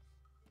it.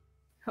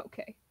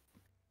 Okay.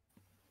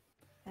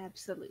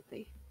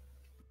 Absolutely.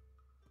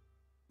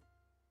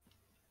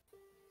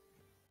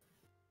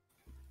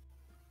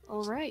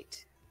 All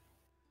right.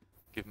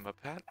 Give him a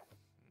pat.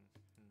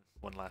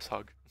 One last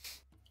hug.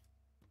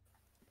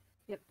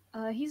 Yep.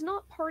 He's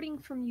not parting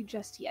from you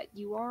just yet.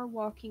 You are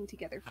walking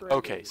together for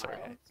Okay, sorry.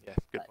 while, Yeah,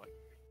 good point.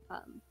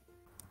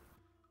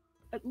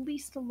 at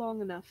least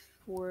long enough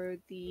for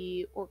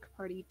the orc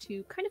party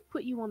to kind of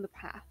put you on the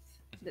path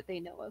that they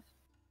know of.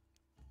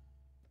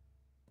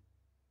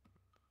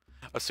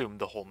 Assume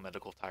the whole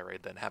medical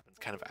tirade then happens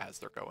kind of as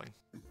they're going.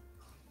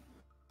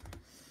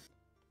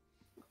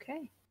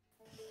 Okay.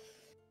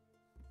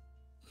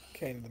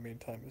 Kane, in the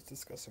meantime, is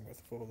discussing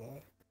with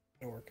Vola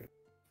and Orchid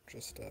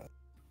just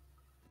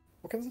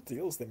what kinds of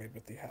deals they made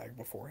with the hag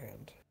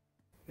beforehand.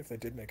 If they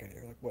did make any,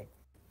 like what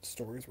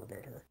stories were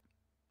about her.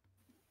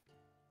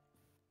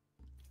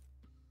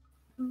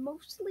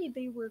 Mostly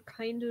they were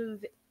kind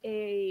of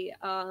a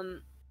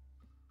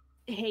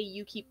hey,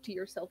 you keep to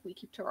yourself, we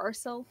keep to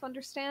ourselves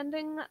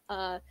understanding.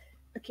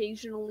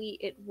 Occasionally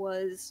it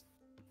was,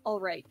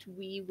 alright,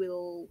 we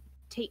will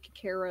take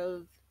care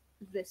of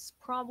this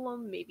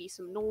problem, maybe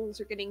some gnolls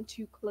are getting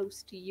too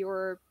close to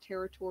your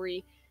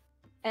territory,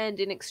 and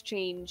in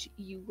exchange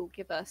you will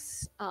give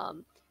us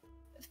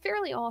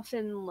fairly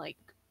often like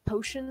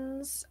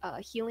potions,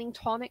 healing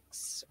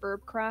tonics,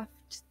 herbcraft,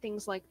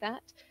 things like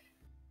that.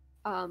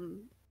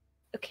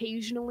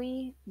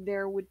 Occasionally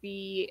there would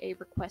be a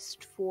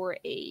request for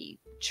a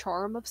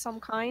charm of some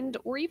kind,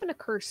 or even a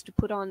curse to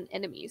put on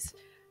enemies.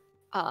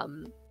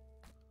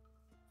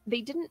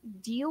 They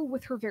didn't deal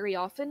with her very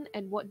often,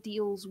 and what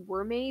deals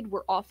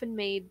were often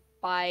made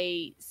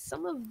by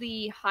some of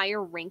the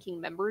higher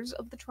ranking members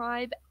of the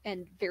tribe,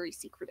 and very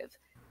secretive.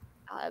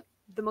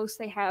 The most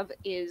they have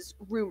is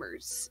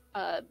rumors,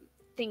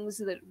 things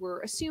that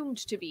were assumed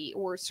to be,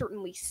 or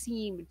certainly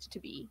seemed to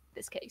be,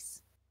 this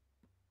case.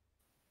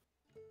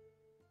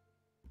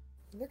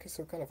 Okay,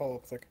 so kind of follow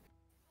up with like,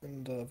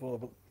 and Vola,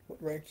 but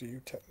what rank do you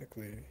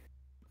technically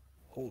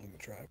hold in the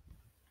tribe?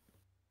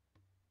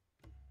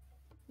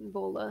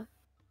 Vola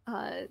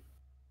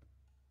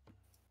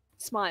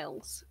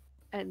smiles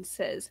and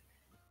says,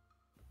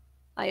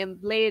 I am a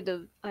blade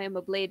of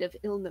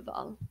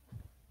Ilnival.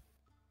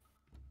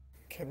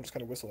 Kevin just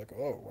kind of whistle like,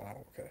 oh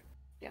wow, okay.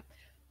 Yeah.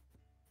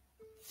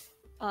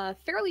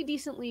 Fairly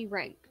decently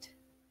ranked.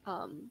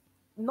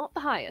 Not the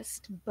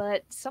highest,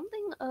 but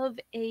something of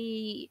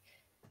a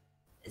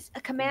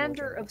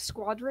commander of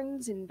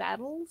squadrons in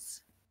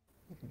battles.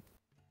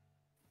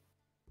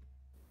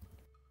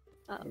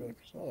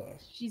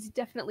 She's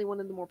definitely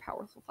one of the more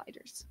powerful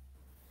fighters.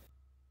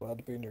 Glad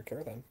to be in your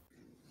care then.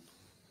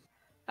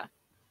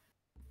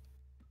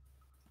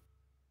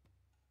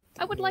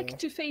 I would like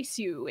to face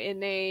you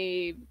in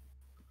a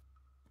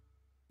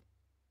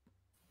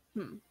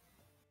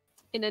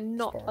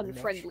not Sparring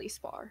unfriendly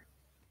spar.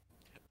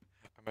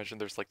 I imagine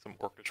there's like some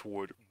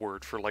orcish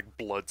word for like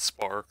blood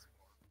spar.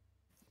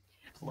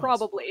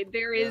 Probably.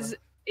 There Yeah. is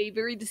a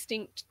very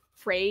distinct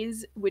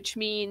phrase which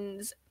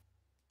means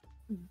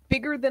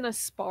bigger than a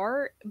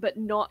spar, but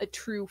not a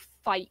true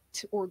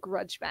fight or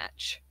grudge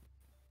match.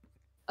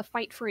 A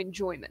fight for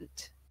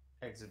enjoyment,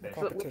 Exhibition.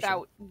 but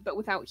Competition.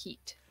 without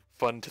heat.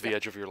 Fun to the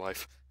edge of your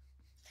life.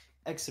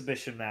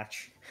 Exhibition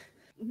match.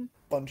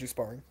 Bungee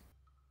sparring.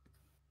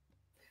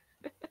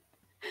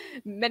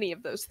 Many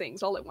of those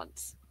things all at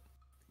once.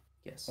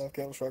 Yes.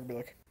 Caleb Shrug be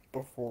like,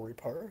 before we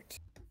part.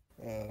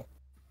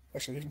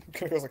 Actually,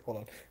 he goes like, hold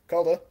on.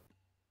 Calda,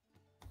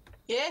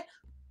 Yeah?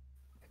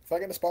 if I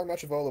get in a sparring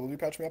match with Vola, will you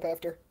patch me up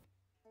after?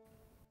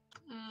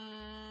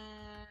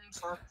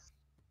 Sure.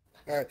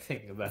 Alright,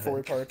 Thinking about before we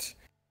it. part,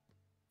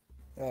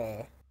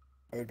 I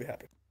would be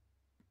happy.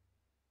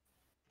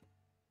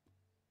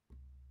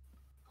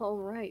 All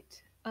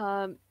right.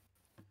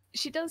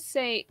 She does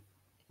say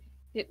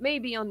it may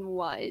be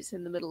unwise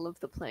in the middle of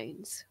the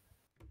plains.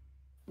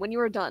 When you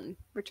are done,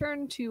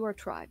 return to our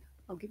tribe.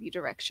 I'll give you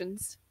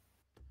directions.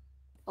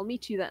 I'll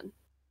meet you then.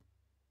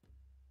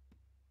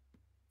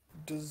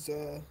 Does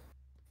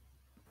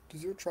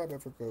your tribe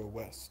ever go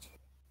west?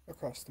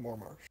 Across the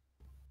Moormarsh?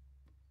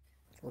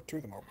 Or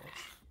to the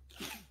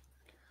Moormarsh?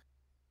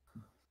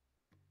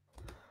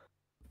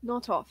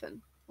 Not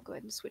often. I'll go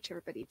ahead and switch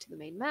everybody to the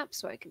main map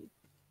so I can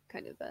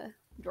kind of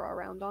draw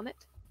around on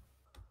it.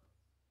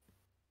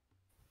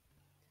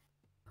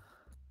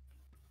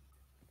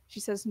 She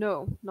says,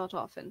 no, not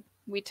often.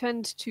 We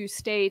tend to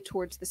stay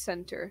towards the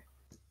center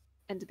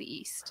and the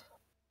east.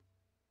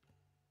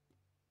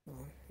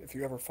 If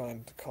you ever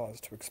find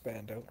cause to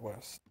expand out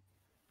west,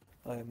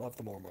 I am of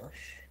the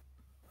Moormarsh,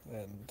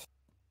 and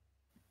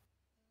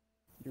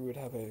you would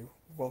have a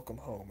welcome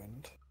home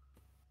and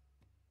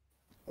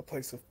a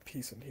place of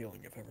peace and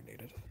healing if ever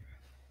needed.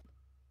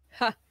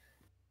 Ha!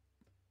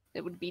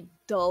 It would be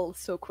dull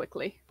so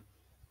quickly.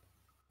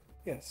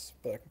 Yes,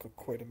 but I can cook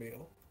quite a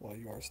meal while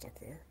you are stuck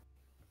there.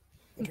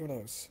 And who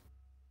knows?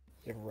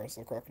 You ever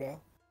wrestle a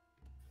crocodile?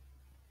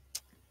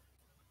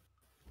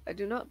 I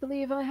do not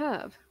believe I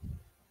have.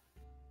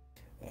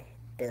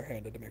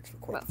 Barehanded, it makes for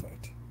quite the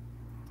fight.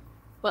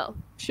 Well,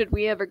 should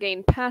we ever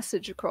gain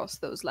passage across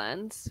those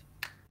lands,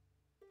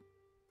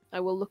 I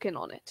will look in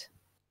on it.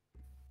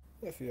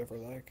 If you ever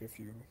like, if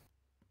you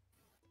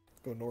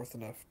go north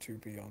enough to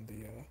be on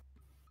the,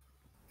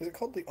 is it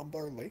called the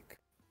Umbar Lake?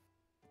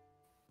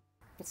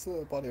 What's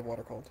the body of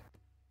water called?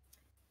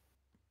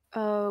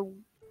 The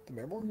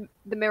Meremore?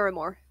 The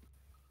Marimore.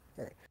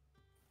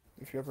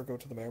 If you ever go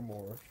to the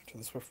Meremore, to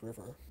the Swift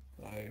River,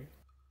 I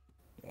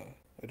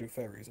do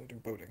ferries, I do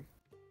boating.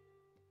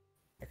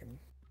 I can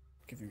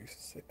give you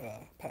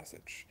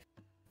passage,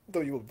 though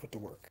you will be put to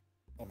work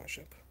on my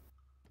ship.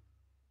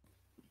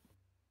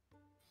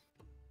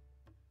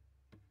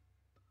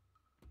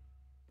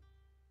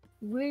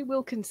 We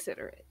will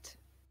consider it.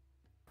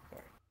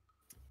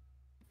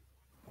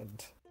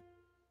 And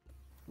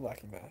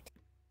lacking that,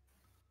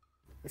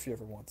 if you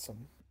ever want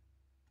some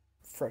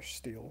fresh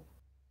steel,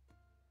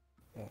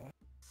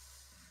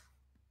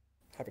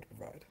 happy to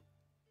provide.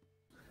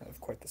 I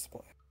have quite the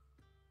supply.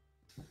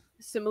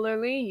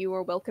 Similarly, you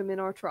are welcome in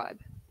our tribe.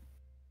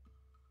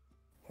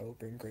 I will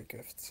bring great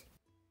gifts.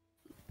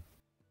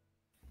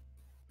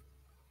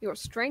 Your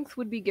strength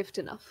would be gift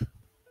enough.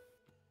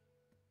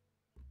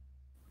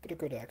 But a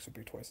good axe would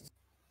be twice as.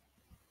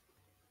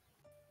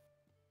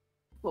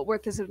 What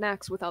worth is an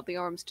axe without the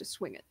arms to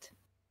swing it?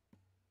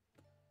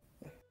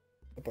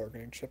 A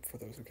bargaining chip for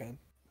those who can.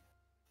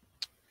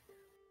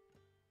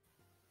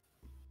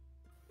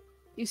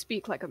 You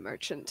speak like a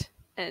merchant.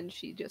 And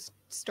she just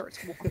starts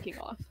walking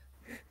off.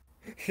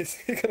 He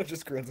kind of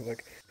just grins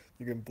like,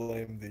 you can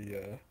blame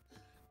the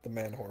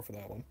man whore for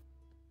that one.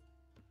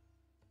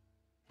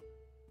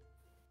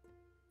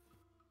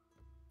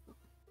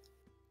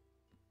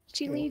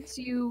 She Yeah. leads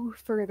you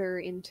further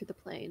into the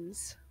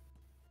plains.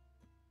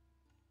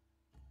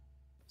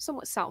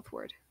 Somewhat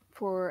southward,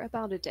 for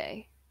about a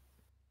day.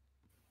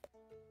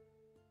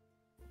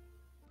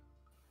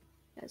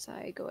 As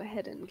I go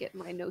ahead and get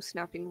my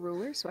no-snapping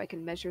ruler so I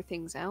can measure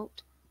things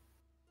out.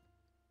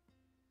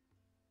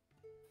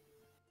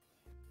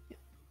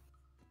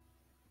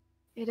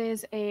 It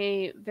is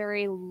a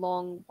very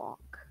long walk.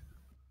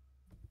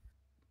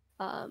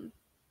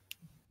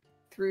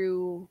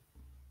 Through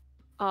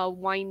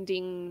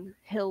winding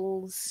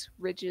hills,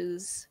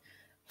 ridges,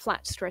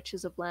 flat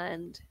stretches of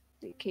land,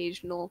 the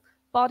occasional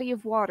body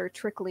of water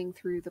trickling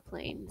through the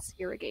plains,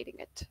 irrigating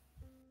it.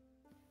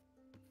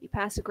 You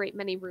pass a great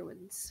many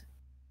ruins,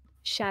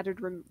 shattered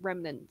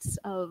remnants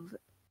of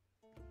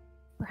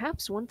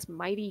perhaps once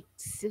mighty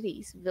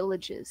cities,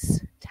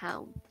 villages,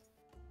 town.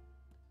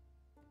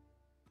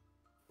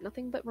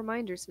 Nothing but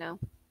reminders now.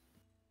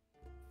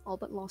 All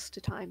but lost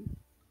to time.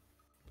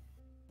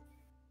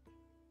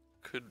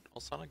 Could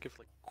Alsana give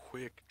like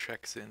quick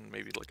checks in,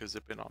 maybe like a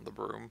zip in on the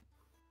broom,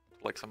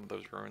 like some of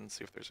those ruins,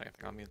 see if there's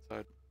anything on the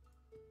inside?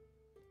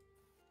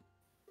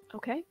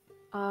 Okay.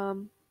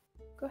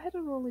 Go ahead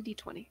and roll a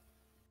d20.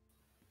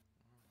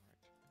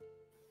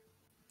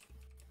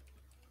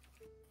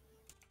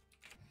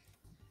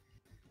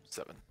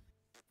 7.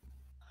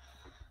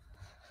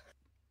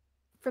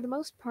 For the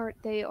most part,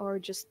 they are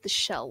just the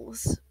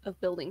shells of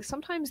buildings.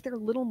 Sometimes they're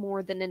little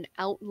more than an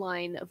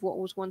outline of what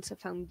was once a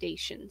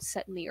foundation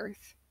set in the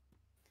earth.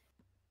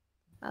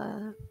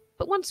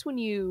 But once when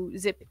you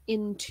zip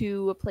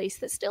into a place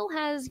that still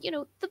has,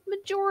 the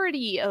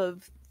majority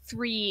of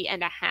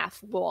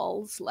 3.5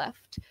 walls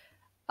left,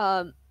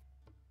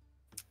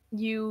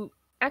 you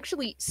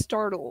actually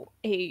startle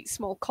a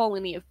small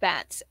colony of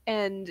bats,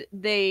 and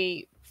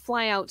they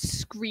fly out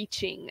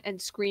screeching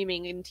and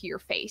screaming into your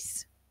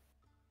face.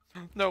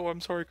 No,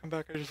 I'm sorry, come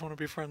back. I just want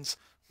to be friends.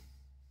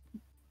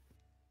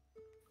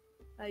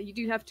 You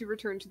do have to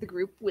return to the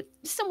group with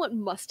somewhat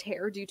mussed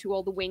hair due to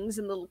all the wings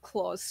and little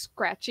claws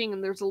scratching,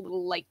 and there's a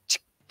little,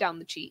 down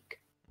the cheek.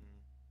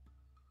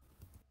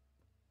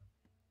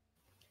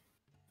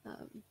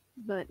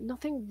 But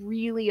nothing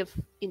really of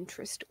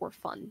interest or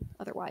fun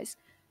otherwise.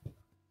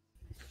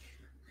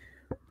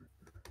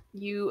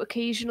 You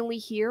occasionally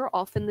hear,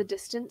 off in the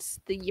distance,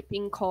 the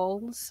yipping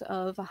calls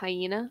of a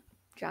hyena,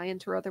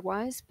 giant or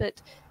otherwise,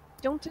 but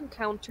don't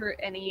encounter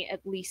any,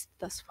 at least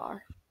thus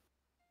far.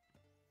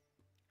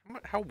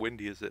 How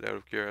windy is it, out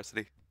of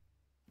curiosity?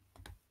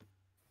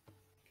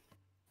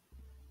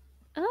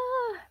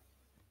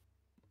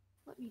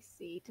 Let me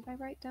see. Did I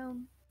write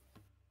down?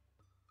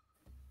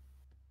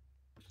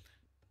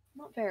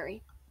 Not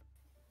very.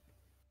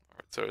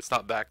 Alright, so it's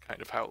not that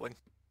kind of howling.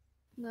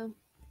 No,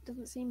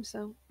 doesn't seem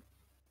so.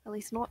 At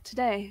least not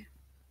today.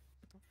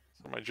 So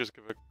I might just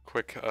give a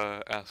quick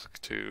ask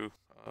to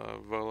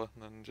Vola,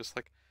 and then just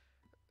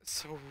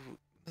so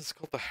this is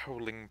called the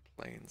Howling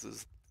Plains.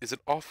 Is it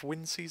off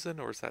wind season,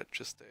 or is that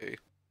just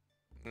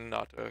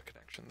not a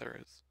connection there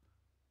is?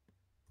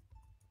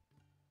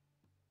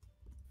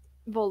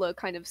 Vola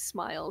kind of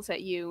smiles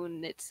at you,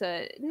 and it's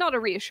not a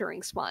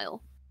reassuring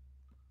smile.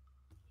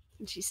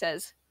 And she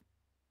says,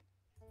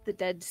 "The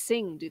dead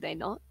sing, do they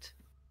not?"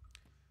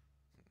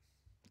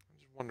 I'm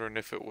just wondering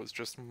if it was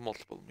just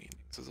multiple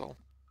meanings is all.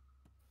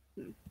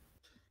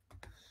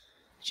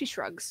 She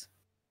shrugs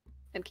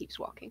and keeps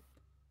walking.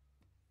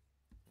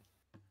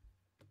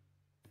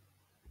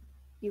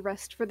 You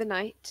rest for the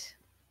night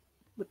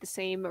with the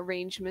same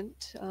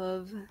arrangement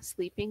of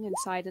sleeping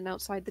inside and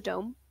outside the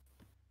dome.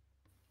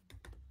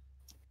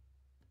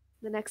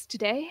 The next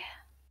day,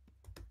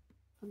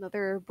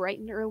 another bright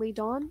and early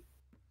dawn,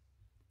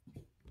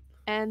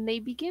 and they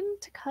begin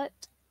to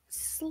cut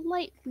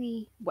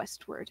slightly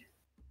westward.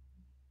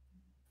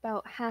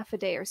 About half a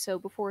day or so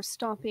before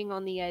stopping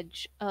on the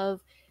edge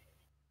of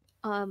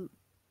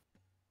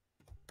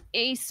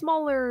a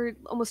smaller,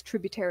 almost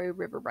tributary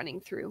river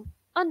running through.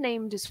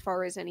 Unnamed as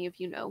far as any of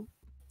you know.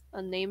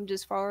 Unnamed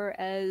as far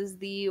as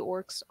the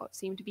orcs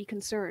seem to be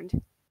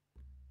concerned.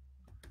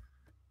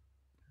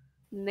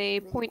 And they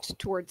point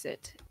towards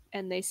it,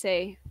 and they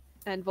say,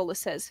 and Vola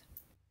says,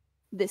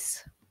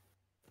 "This.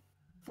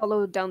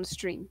 Follow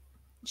downstream."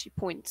 She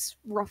points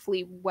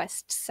roughly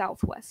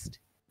west-southwest.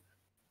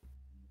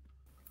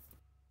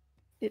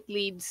 It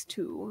leads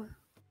to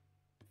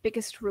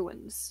biggest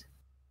ruins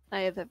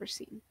I have ever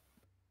seen.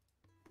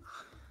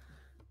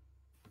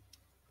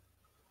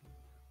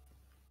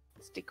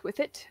 Stick with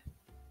it.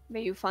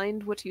 May you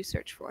find what you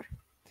search for.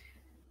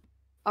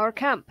 Our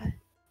camp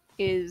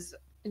is,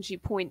 and she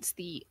points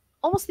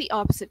almost the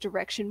opposite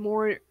direction,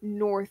 more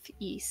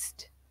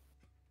northeast.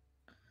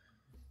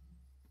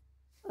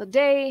 A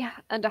day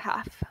and a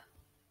half.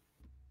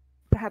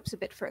 Perhaps a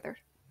bit further.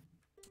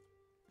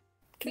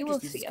 Can You you will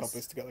just use see this us.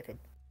 compass to get a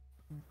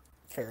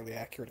fairly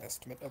accurate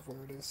estimate of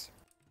where it is?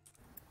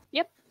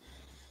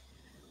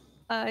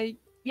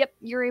 Yep,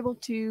 you're able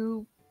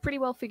to pretty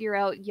well figure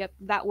out,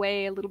 that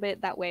way a little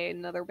bit, that way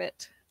another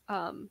bit.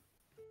 And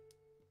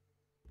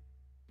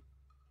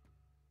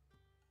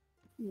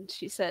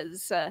she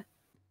says,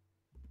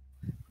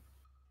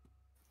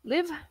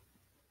 "Liv,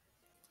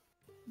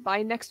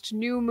 by next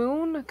new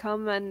moon,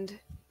 come and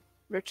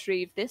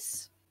retrieve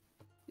this."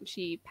 And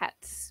she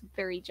pats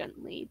very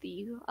gently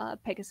the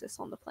Pegasus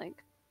on the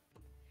flank.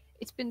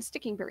 It's been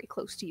sticking very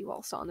close to you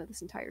all, Sana,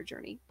 this entire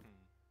journey.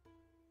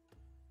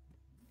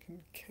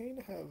 Can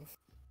Kane have,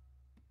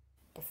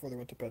 before they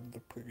went to bed the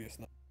previous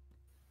night,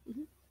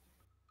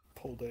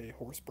 pulled a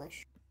horse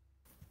brush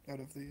out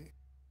of the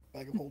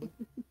bag of holding?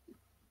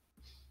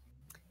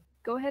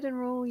 Go ahead and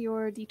roll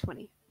your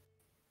d20.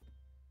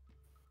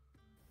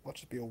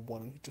 Watch it be a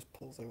 1 and he just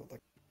pulls out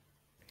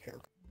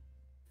hair.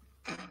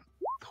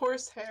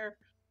 Horse hair.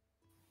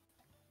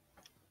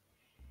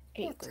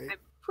 8. great. I'm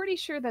pretty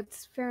sure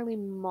that's fairly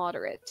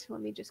moderate.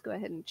 Let me just go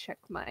ahead and check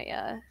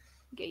my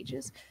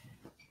gauges.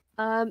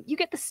 You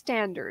get the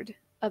standard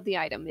of the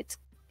item.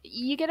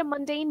 You get a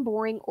mundane,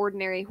 boring,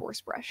 ordinary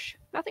horse brush.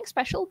 Nothing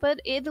special, but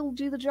it'll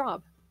do the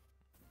job.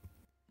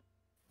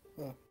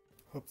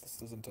 Hope this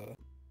doesn't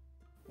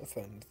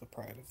offend the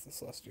pride of the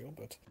Celestial,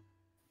 but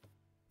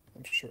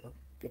I'm sure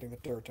getting the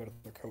dirt out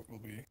of their coat will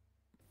be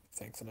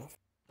thanks enough.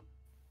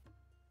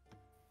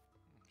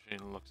 She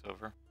looks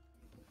over.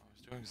 I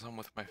was doing some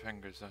with my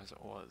fingers as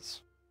it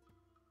was.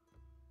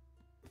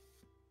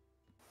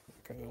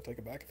 Okay, I'll take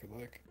it back if you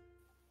like.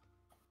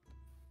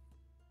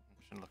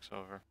 She looks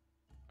over.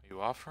 Are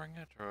you offering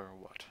it or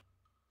what?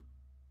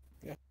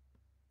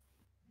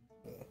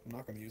 I'm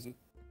not gonna use it.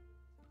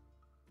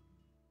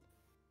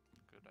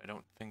 Good. I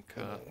don't think.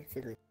 I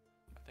figured.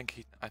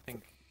 I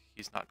think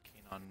he's not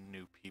keen on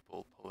new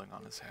people pulling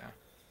on his hair.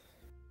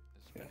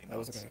 There's Yeah, many I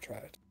wasn't notes. gonna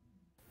try it.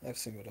 I've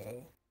seen what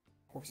a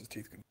horse's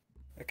teeth can.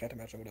 I can't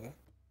imagine what a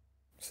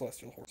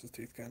celestial horse's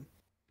teeth can.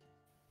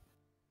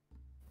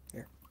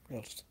 Here,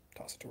 I'll just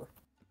toss it to her.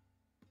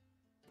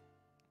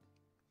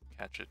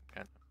 Catch it,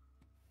 kind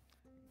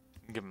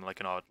of give him like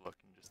an odd look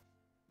and just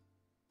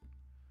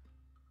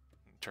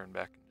turn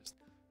back and just.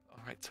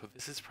 All right, so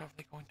this is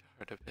probably going to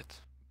hurt a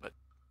bit, but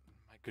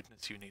my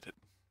goodness, you need it.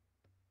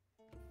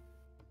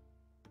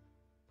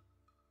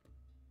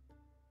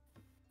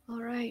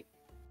 All right.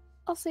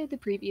 I'll say the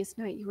previous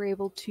night you were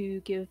able to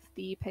give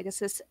the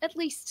Pegasus at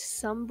least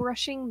some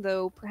brushing,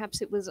 though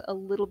perhaps it was a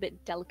little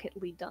bit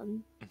delicately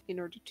done in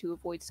order to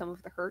avoid some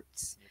of the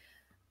hurts.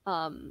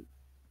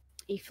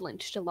 He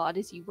flinched a lot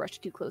as you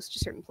rushed too close to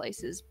certain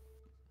places.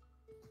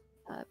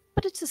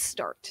 But it's a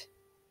start.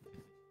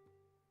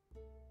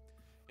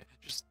 Yeah,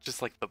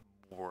 just like the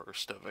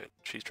worst of it.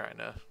 She's trying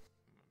to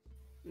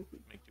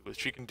make do with.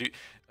 She can do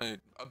a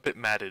bit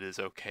matted is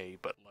okay,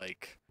 but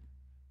like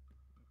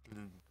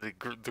the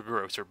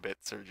grosser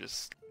bits are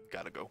just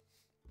gotta go.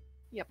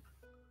 Yep.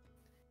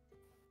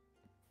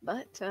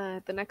 But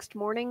the next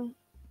morning,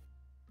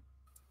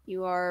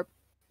 you are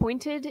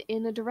pointed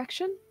in a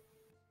direction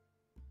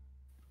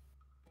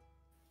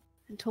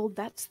and told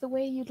that's the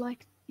way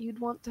you'd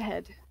want to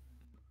head.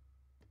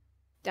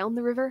 Down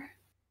the river,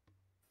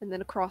 and then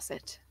across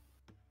it.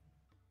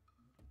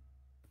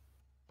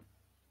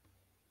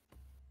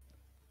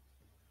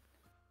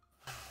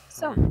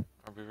 So,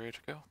 Are we ready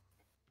to go?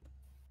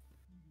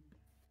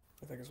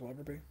 I think as will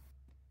ever be.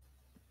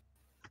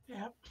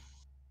 Yep.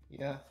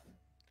 Yeah.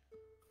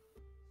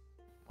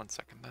 1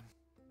 second then.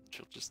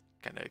 She'll just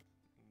kind of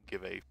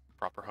give a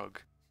proper hug.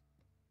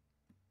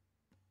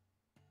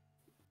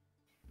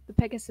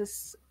 the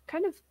Pegasus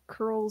kind of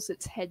curls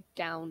its head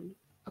down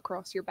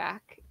across your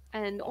back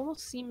and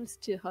almost seems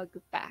to hug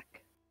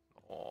back.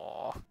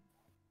 Aww.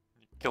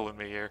 You're killing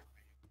me here.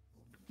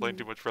 You're playing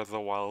too much Breath of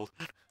the Wild.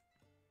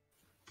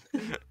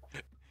 You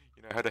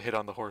know how to hit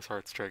on the horse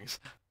heartstrings.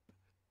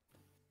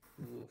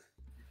 Ooh.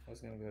 I was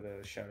gonna go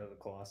to Shadow of the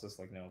Colossus,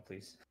 like, no,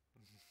 please.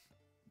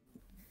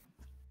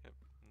 Yep.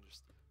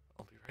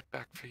 I'll be right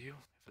back for you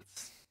if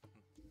it's,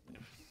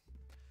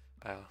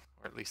 or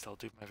at least I'll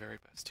do my very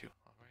best to.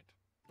 All right.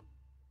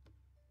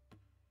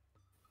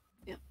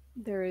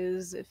 There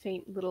is a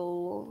faint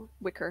little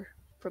whicker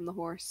from the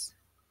horse.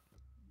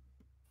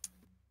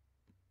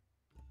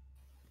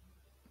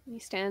 He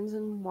stands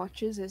and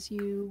watches as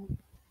you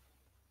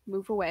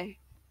move away,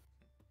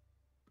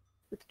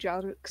 with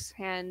Jaruk's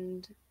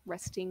hand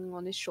resting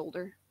on his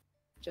shoulder,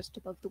 just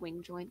above the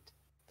wing joint.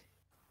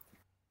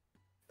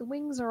 The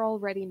wings are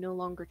already no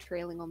longer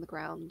trailing on the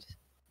ground.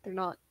 They're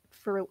not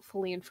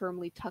fully and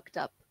firmly tucked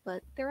up,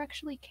 but they're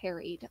actually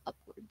carried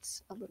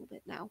upwards a little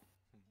bit now.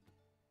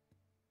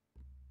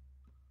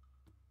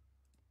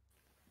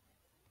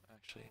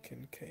 Actually,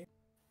 Kincaid.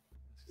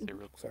 say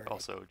real quick, Sorry.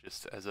 also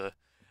just as a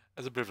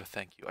bit of a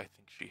thank you, I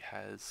think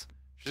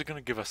she's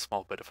gonna give a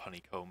small bit of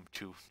honeycomb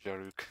to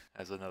Jaruk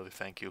as another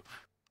thank you.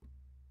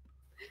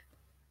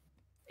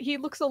 He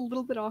looks a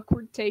little bit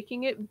awkward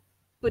taking it,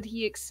 but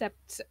he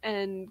accepts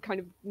and kind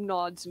of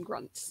nods and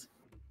grunts.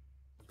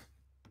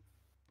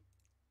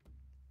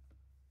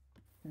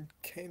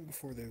 Kane,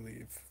 before they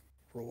leave,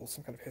 roll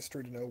some kind of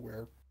history to know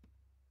where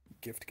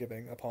gift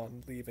giving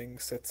upon leaving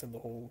sits in the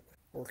whole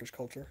orcish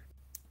culture.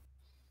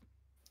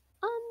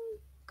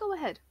 Go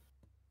ahead.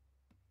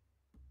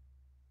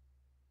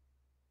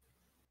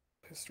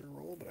 History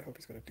roll, but I hope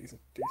he's got a decent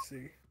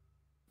DC.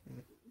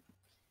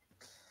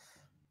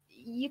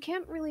 You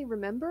can't really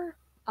remember.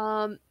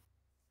 You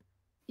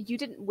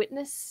didn't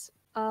witness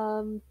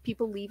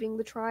people leaving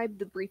the tribe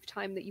the brief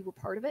time that you were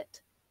part of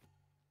it.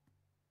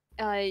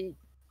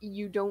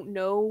 You don't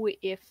know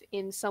if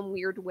in some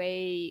weird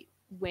way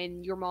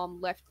when your mom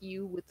left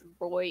you with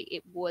Roy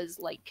it was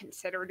like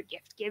considered a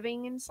gift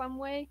giving in some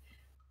way.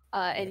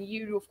 And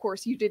you, of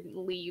course, you didn't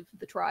leave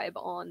the tribe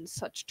on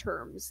such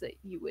terms that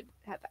you would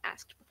have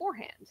asked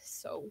beforehand,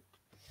 so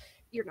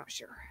you're not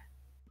sure.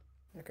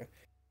 Okay.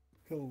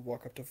 He'll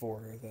walk up to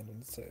Vor then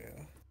and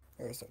say,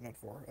 or is that not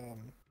Vor?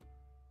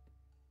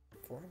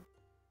 Vor?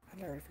 How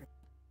did I already forget?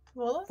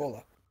 Vola?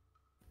 Vola.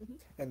 Mhm.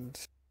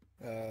 And,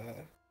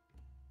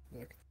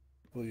 like,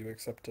 will you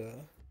accept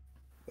the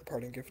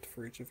parting gift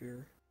for each of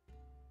your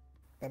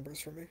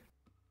members from me?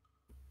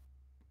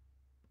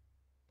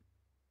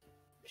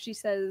 She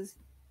says,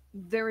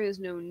 "There is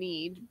no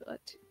need,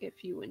 but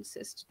if you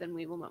insist, then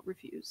we will not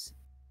refuse."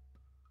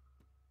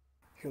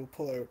 He'll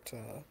pull out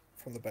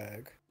from the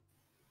bag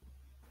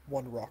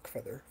one rock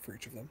feather for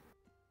each of them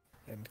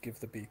and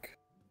give the beak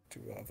to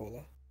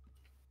Vola.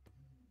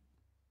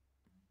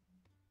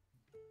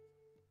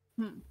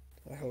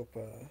 I hope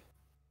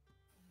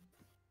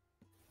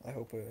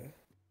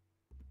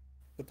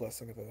the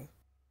blessing of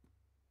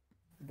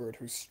bird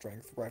whose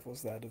strength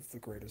rivals that of the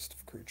greatest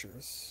of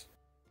creatures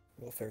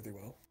will fare thee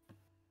well.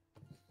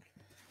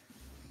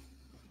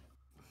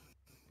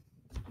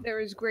 There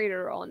is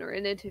greater honor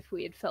in it if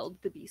we had felled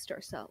the beast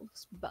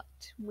ourselves, but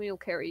we'll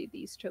carry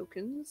these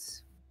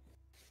tokens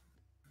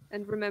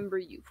and remember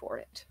you for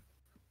it.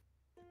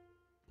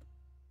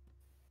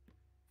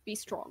 Be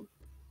strong.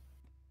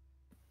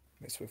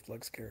 May swift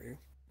legs carry you.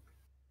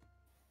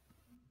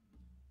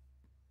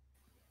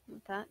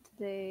 With that,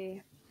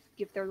 they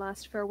give their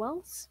last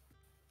farewells.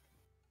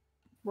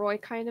 Roy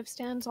kind of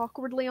stands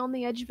awkwardly on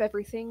the edge of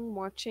everything,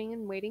 watching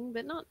and waiting,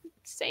 but not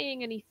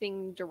saying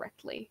anything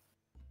directly.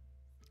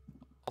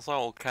 Also,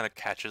 I'll kind of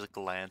catch his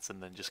glance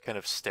and then just kind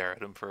of stare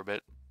at him for a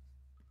bit.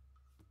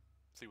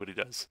 See what he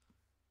does.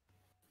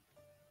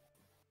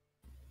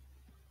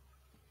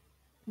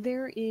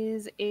 There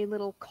is a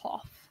little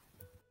cough.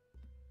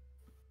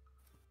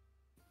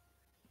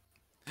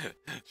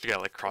 She kind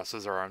of like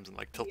crosses her arms and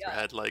like tilts her Yeah.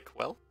 head like,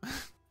 well?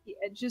 He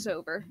edges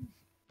over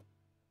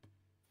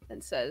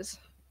and says,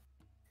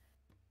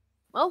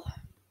 well,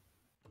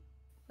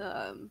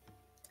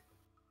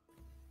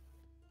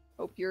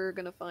 hope you're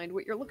gonna find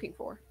what you're looking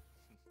for.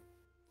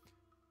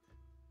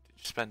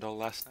 Did you spend all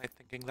last night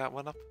thinking that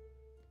one up?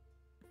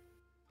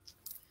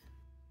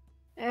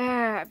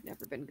 I've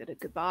never been good at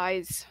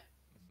goodbyes.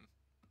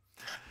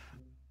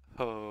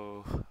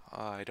 Oh,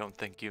 I don't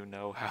think you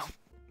know how.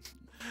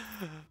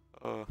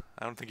 Oh,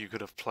 I don't think you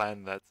could have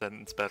planned that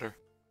sentence better.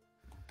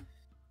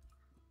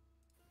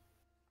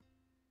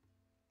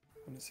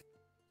 When is he?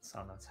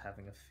 Sana's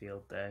having a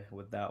field day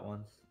with that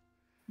one.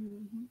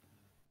 Mm-hmm.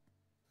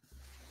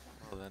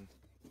 Well then,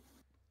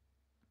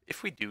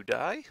 if we do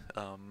die,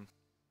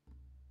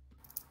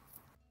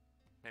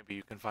 maybe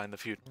you can find the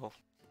funeral.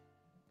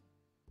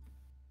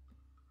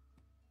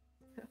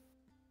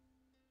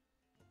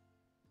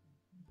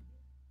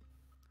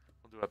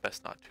 We'll do our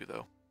best not to,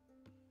 though.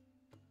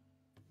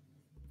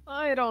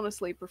 I'd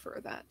honestly prefer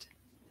that.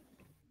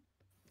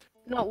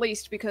 Not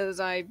least because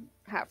I'm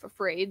half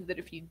afraid that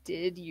if you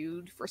did,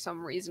 you'd for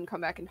some reason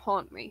come back and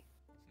haunt me.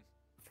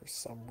 For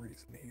some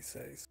reason, he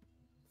says.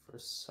 For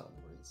some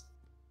reason.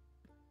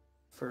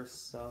 For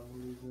some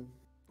reason.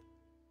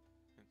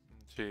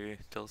 She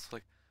tells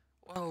like,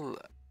 well,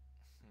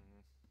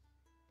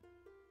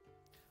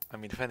 I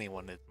mean, if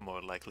anyone, it'd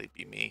more likely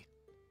be me.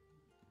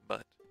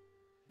 But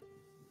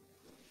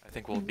I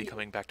think we'll be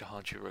coming back to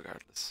haunt you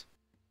regardless.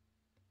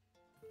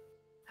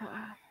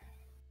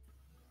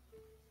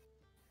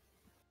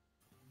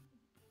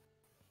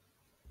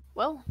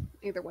 Well,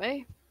 either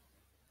way,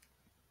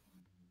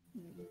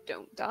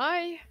 don't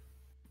die.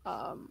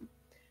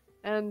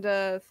 And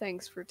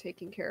thanks for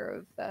taking care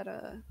of that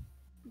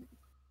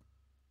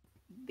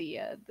the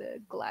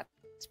Gladys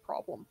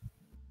problem.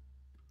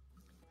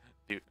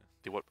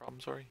 The what problem?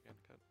 Sorry.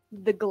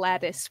 The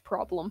Gladys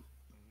problem.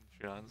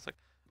 It's like,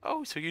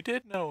 oh, so you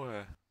did know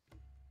her.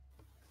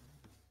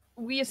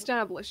 We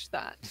established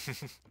that.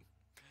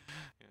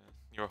 Yeah,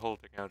 you were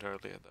holding out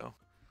earlier though.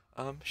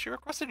 She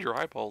requested your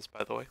eyeballs,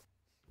 by the way.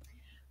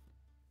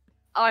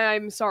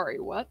 I'm sorry,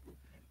 what?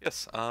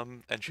 Yes,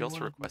 and she You also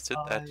wanna requested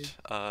decide?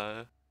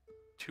 that,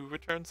 to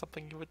return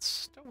something you had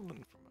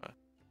stolen from her.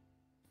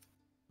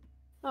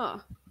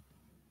 Ah.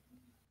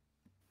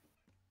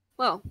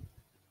 Well,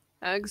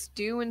 hags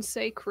do and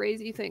say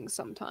crazy things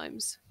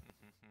sometimes.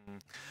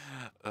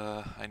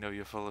 I know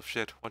you're full of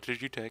shit. What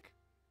did you take?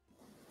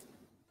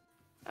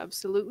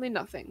 Absolutely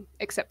nothing,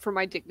 except for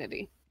my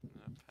dignity.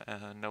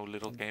 No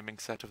little gaming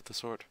set of the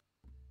sort.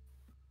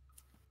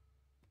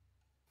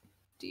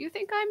 Do you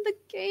think I'm the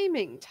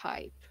gaming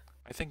type?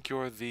 I think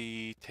you're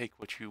the take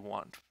what you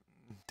want.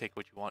 Take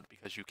what you want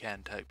because you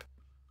can type.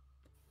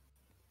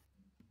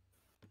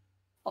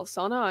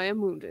 Alsana, I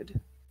am wounded.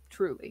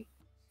 Truly.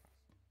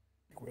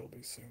 Will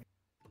be soon.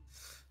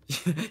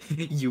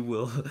 You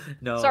will.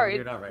 No, Sorry,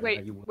 you're not right wait,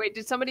 now. You will. wait,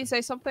 did somebody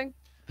say something?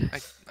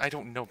 I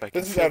don't know, but I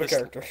can This is feel out of this.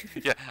 character.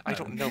 Yeah, I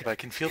don't know, but I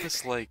can feel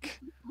this like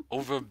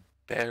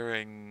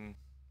overbearing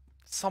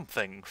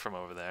something from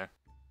over there.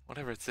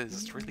 Whatever it is,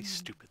 it's really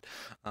stupid.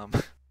 Oh,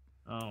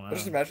 wow. I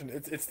just imagine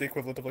it's the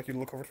equivalent of like you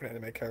look over to an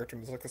anime character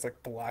and there's like this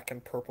like black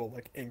and purple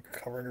like ink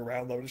covering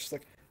around them. It's just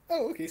like,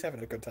 oh, okay, he's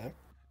having a good time.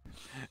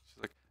 She's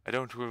like, I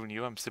don't ruin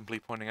you. I'm simply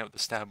pointing out the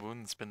stab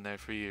wound that's been there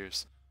for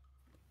years.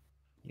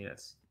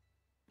 Yes.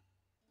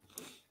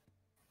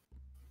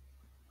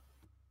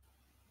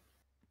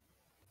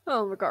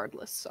 Well,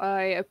 regardless,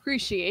 I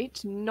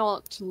appreciate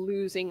not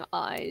losing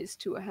eyes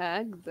to a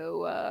hag,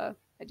 though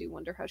I do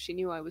wonder how she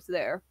knew I was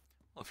there.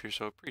 Well, if you're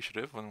so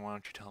appreciative, then why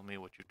don't you tell me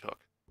what you took?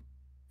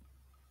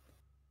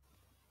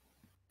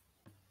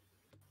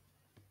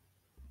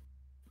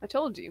 I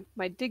told you,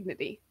 my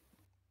dignity.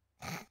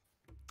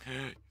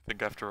 You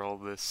think after all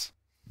this,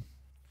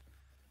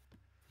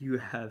 You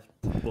have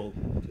well,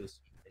 just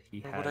he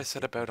remember what I has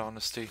said given about you-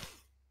 honesty?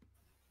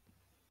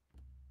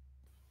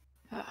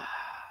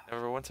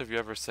 Never once have you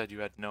ever said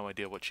you had no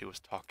idea what she was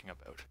talking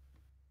about.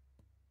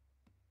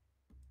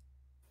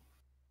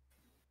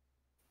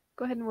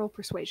 Go ahead and roll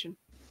persuasion.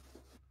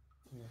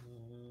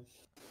 Mhm.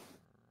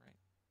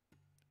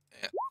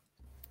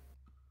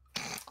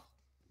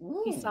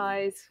 He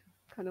sighs,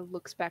 kind of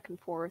looks back and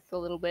forth a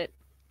little bit.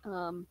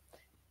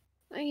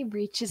 He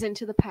reaches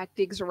into the pack,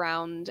 digs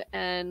around,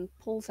 and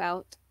pulls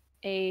out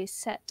a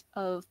set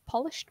of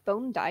polished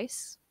bone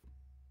dice.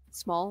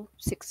 Small,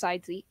 6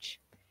 sides each.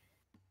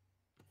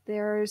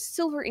 There's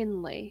silver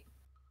inlay,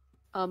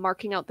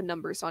 marking out the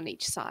numbers on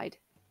each side.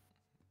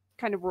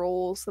 Kind of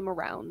rolls them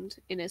around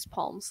in his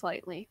palm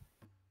slightly.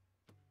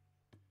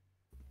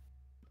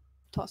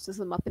 Tosses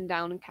them up and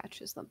down and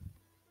catches them.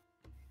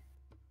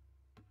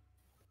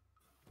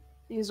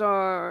 These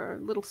are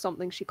little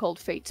something she called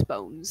Fate's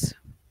Bones.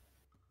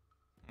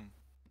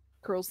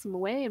 Curls them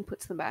away and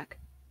puts them back.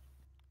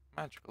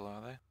 Magical,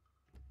 are they?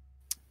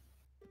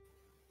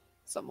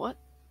 Somewhat.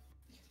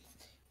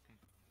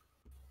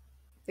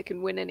 They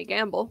can win any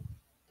gamble.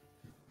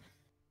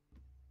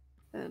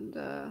 And,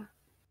 well,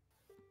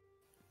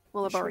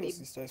 I've He showed already... us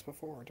these dice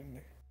before, didn't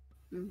he?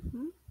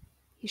 Mm-hmm.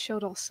 He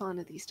showed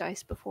Alsana these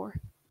dice before.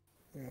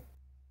 Yeah.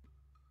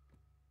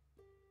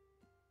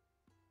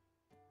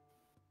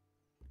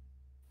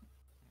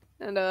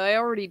 And I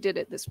already did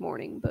it this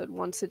morning, but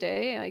once a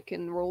day I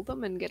can roll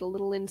them and get a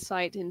little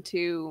insight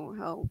into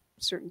how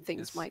certain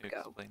things Yes, might you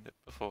go. explained it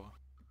before.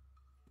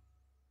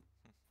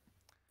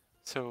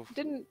 So, I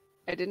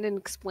didn't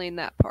explain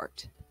that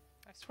part.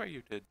 I swear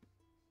you did.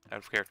 Out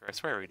of character, I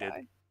swear he did.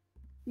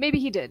 Maybe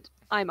he did.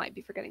 I might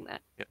be forgetting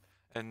that.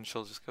 And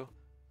she'll just go,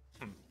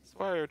 so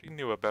I already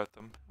knew about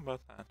them. How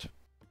about that?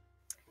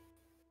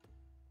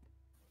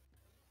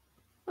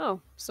 Oh,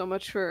 so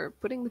much for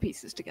putting the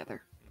pieces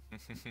together.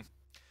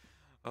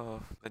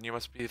 Oh, then you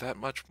must be that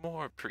much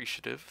more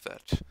appreciative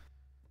that,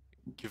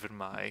 given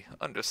my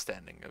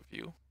understanding of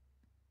you,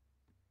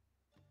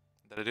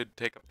 that I did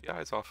take up the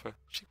eyes off her.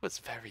 She was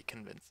very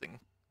convincing.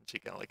 She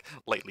kind of like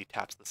lightly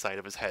taps the side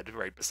of his head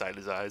right beside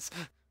his eyes.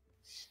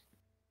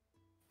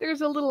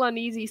 There's a little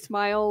uneasy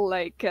smile,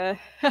 like, you're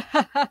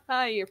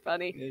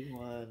funny. Good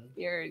one.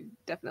 You're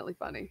definitely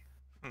funny.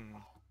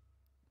 Going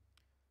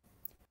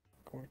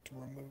to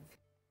remove.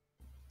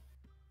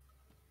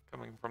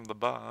 Coming from the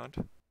bard.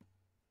 Well,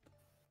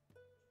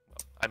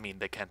 I mean,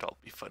 they can't all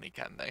be funny,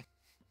 can they?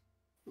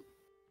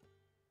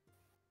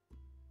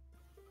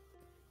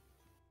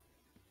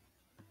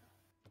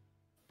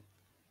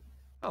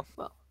 Well,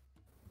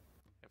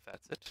 if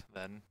that's it,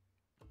 then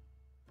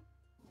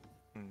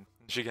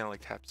she kind of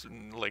like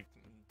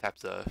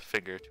taps a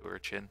finger to her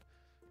chin.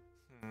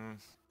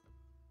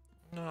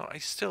 No, I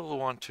still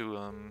want to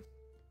and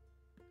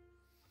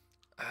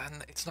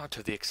it's not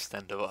to the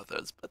extent of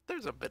others, but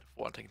there's a bit of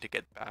wanting to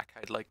get back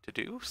I'd like to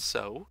do.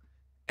 So,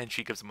 and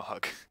she gives him a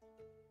hug.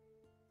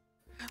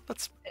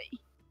 Let's.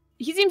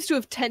 He seems to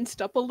have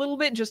tensed up a little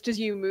bit just as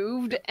you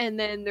moved, and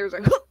then there's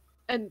a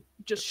and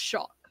just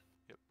shock.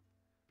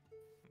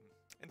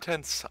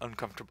 Intense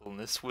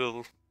uncomfortableness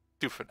will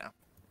do for now.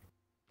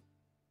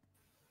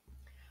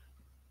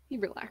 He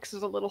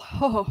relaxes a little.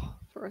 Oh,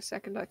 for a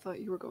second I thought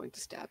you were going to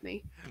stab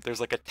me.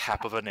 There's like a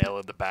tap of a nail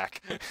in the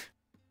back.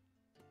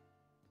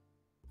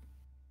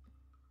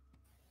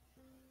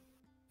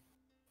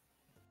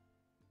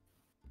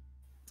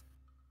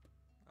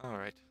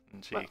 Alright,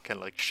 and she kind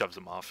of like shoves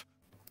him off.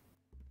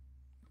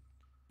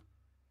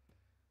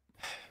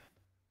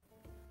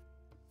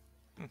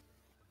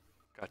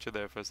 Got you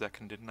there for a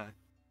second, didn't I?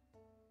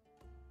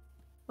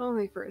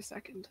 Only for a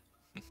second.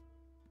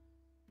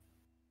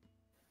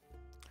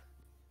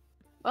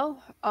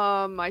 Well,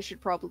 I should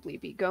probably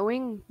be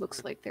going.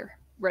 Looks like they're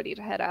ready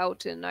to head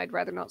out, and I'd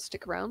rather not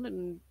stick around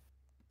and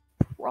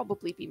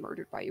probably be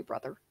murdered by your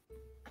brother.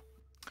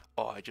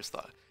 Oh, I just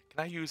thought, can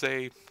I use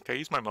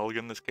my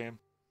mulligan this game?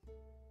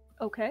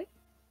 Okay.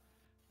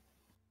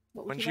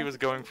 What would When you she like was to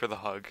going do? for the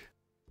hug,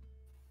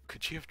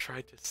 could she have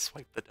tried to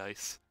swipe the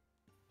dice?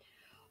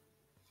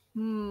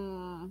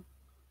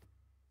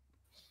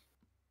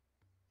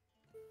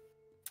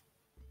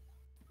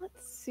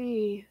 Let's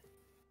see.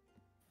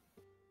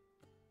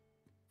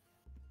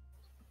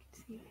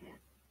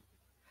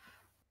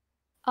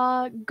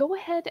 Go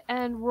ahead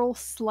and roll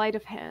sleight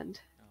of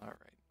hand. Alright.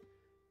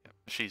 Yep.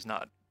 She's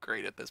not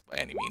great at this by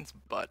any means,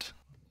 but...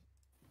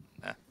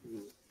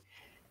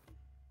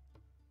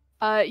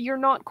 You're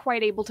not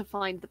quite able to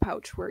find the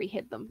pouch where he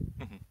hid them.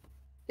 Mhm.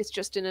 It's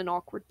just in an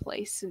awkward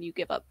place, and you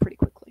give up pretty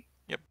quickly.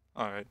 Yep,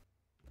 alright.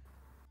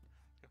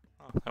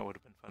 Oh, that would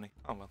have been funny.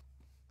 Oh well.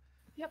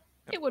 Yep.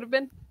 It would have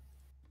been.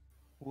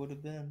 Would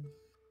have been.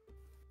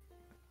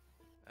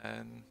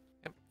 And,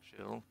 yep,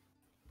 she'll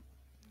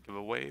give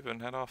a wave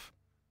and head off.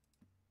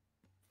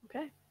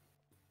 Okay.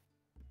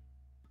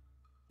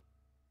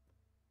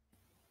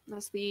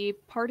 As the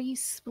party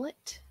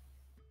split,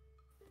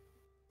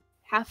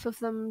 half of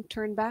them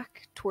turn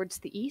back towards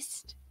the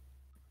east.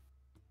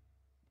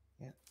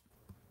 Yeah.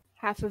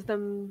 Half of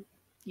them,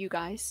 you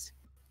guys,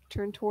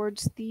 turn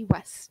towards the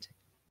west.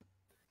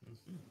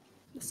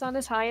 The sun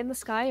is high in the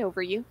sky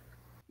over you.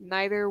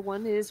 Neither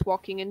one is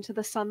walking into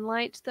the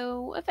sunlight,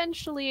 though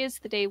eventually as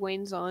the day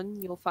wanes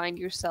on, you'll find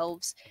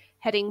yourselves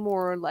heading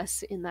more or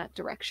less in that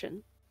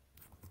direction.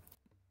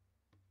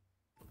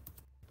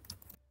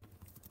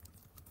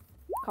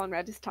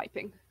 Conrad is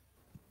typing.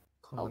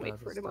 I'll wait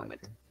for it a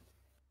moment.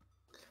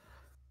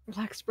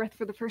 Relaxed breath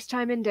for the first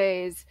time in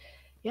days.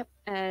 Yep,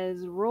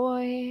 as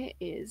Roy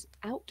is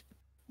out.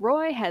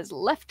 Roy has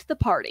left the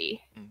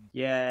party.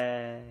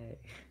 Yay!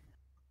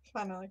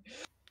 Finally.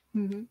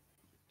 Mm-hmm.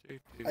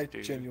 I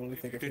genuinely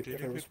think if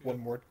there was one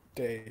more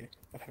day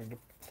of having to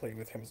play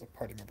with him as a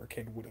party member,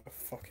 Kane would have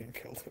fucking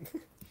killed him.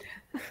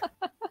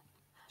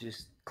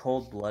 Just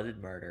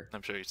cold-blooded murder.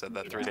 I'm sure you said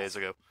that 3 days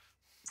ago.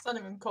 It's not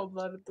even cold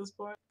blood at this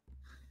point.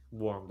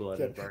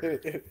 Warm-blooded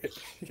murder.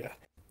 Yeah,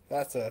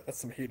 that's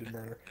some heated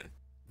murder.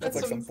 That's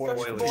That's like some some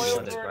boiling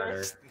boiled shit.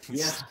 murder.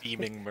 Yeah.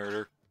 Steaming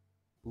murder.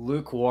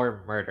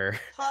 Lukewarm murder.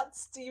 Hot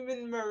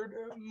steaming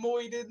murder,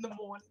 moid in the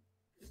morning.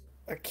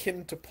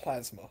 Akin to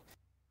plasma.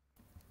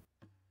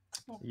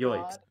 Oh,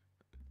 Yikes.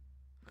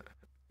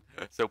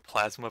 God. So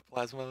plasma,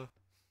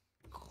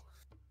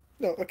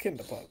 No, akin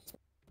to plasma.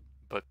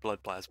 but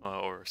blood plasma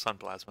or sun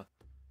plasma.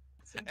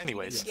 Some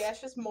Anyways.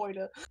 gaseous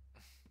moida.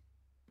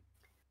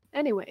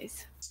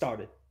 Anyways,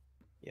 Started.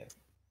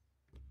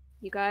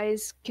 you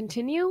guys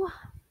continue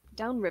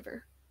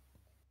downriver.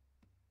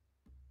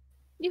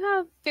 You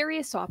have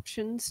various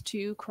options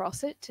to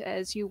cross it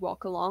as you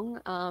walk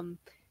along.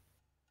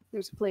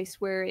 There's a place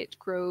where it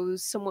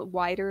grows somewhat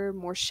wider,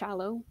 more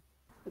shallow,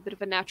 a bit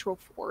of a natural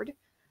ford.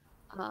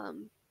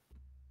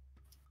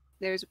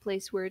 There's a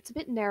place where it's a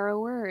bit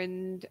narrower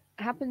and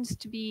happens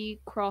to be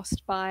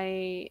crossed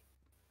by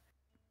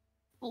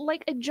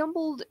like a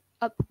jumbled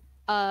up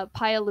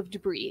pile of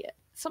debris,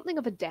 something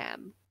of a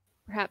dam,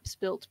 perhaps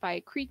built by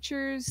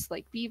creatures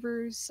like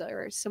beavers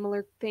or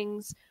similar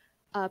things,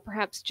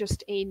 perhaps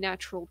just a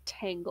natural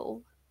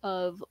tangle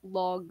of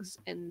logs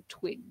and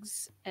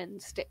twigs and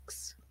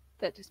sticks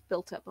that has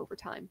built up over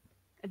time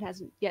and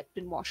hasn't yet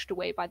been washed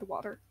away by the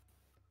water.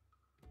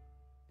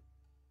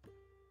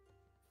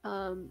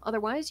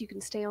 Otherwise, you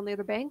can stay on the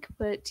other bank,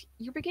 but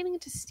you're beginning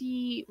to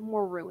see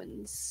more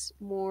ruins,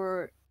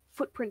 more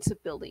footprints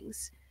of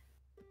buildings.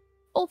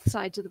 Both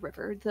sides of the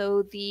river,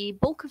 though the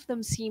bulk of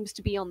them seems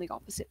to be on the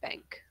opposite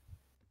bank.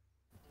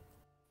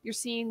 You're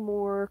seeing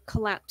more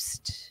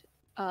collapsed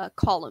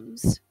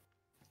columns.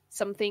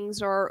 Some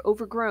things are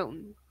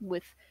overgrown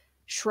with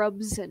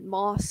shrubs and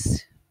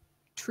moss,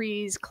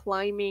 trees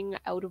climbing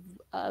out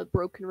of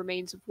broken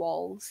remains of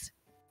walls.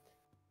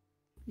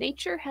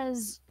 Nature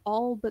has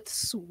all but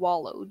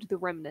swallowed the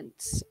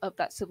remnants of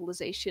that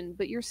civilization,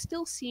 but you're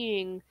still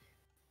seeing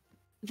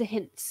the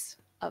hints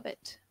of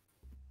it.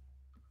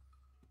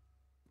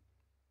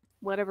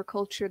 Whatever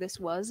culture this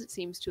was, it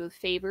seems to have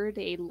favored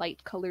a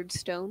light-colored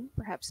stone,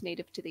 perhaps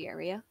native to the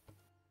area.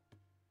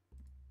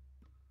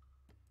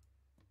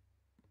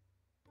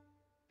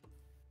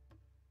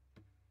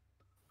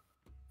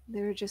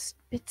 There are just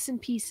bits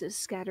and pieces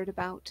scattered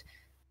about.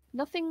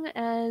 Nothing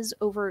as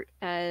overt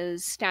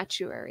as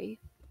statuary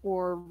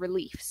or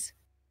reliefs.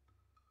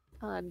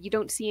 You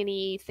don't see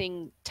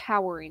anything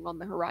towering on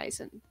the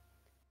horizon.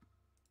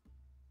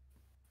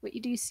 What you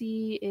do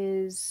see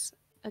is,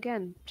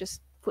 again,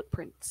 just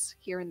footprints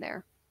here and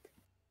there.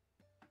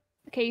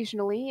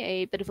 Occasionally,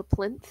 a bit of a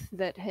plinth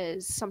that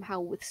has somehow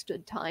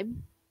withstood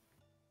time.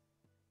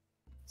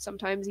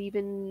 Sometimes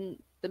even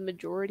the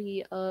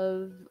majority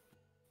of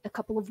a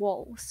couple of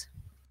walls.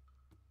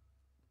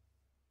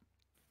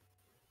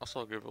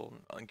 Also,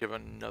 I'll give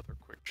another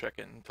quick check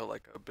into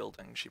like a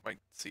building. She might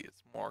see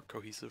it's more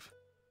cohesive.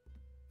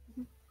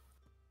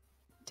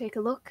 Take a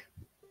look.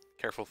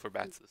 Careful for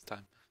bats this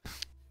time.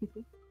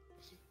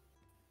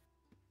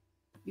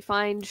 You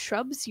find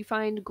shrubs, you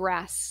find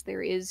grass.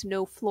 There is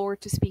no floor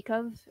to speak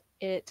of.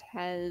 It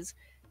has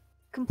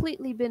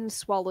completely been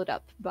swallowed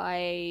up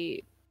by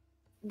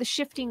the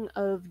shifting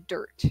of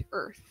dirt,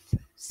 earth,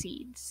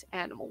 seeds,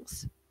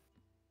 animals.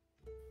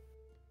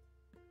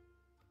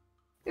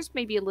 There's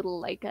maybe a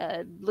little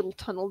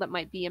tunnel that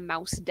might be a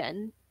mouse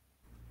den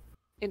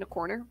in a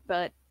corner,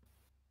 but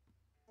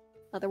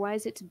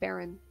otherwise it's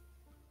barren.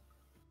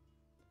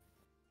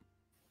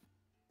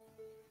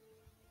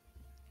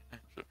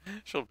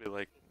 She'll be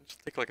like,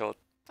 just take like a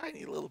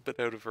tiny little bit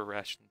out of her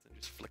rations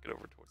and just flick it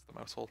over towards the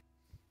mouse hole.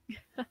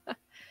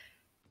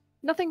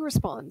 Nothing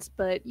responds,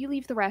 but you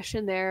leave the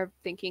ration there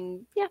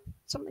thinking, yeah,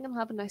 something will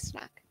have a nice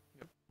snack.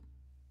 Yep.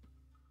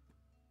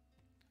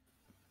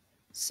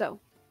 So,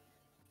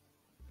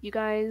 you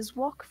guys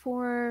walk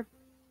for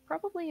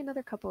probably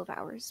another couple of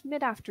hours,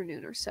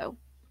 mid-afternoon or so.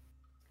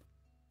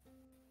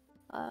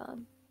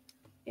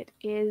 It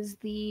is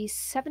the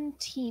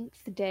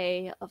 17th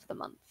day of the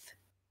month.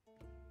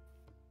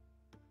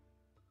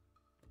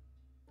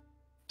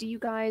 Do you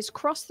guys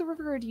cross the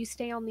river or do you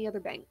stay on the other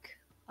bank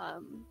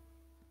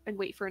and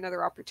wait for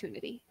another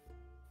opportunity?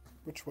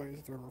 Which way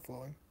is the river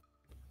flowing?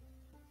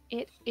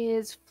 It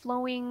is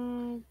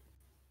flowing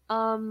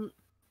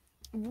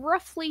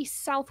roughly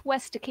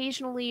southwest.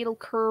 Occasionally it'll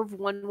curve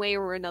one way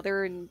or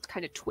another and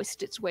kind of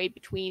twist its way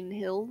between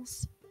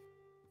hills.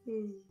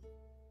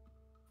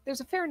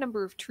 There's a fair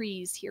number of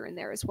trees here and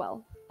there as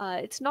well.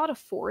 It's not a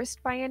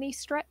forest by any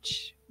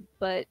stretch,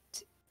 but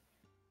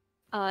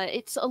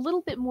it's a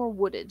little bit more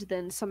wooded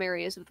than some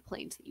areas of the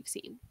plains that you've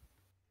seen.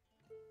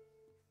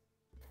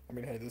 I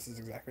mean, hey, this is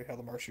exactly how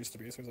the marsh used to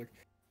be. So he's like,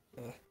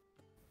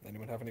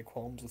 anyone have any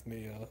qualms with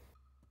me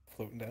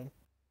floating down?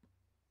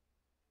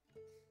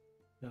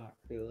 Not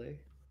really.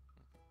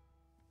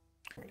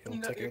 Right, You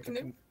he'll got take your out the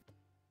canoe?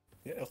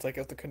 Yeah, he'll take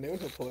out the canoe.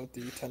 He'll pull out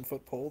the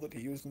 10-foot pole that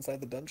he used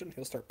inside the dungeon.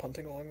 He'll start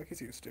punting along like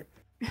he's used to,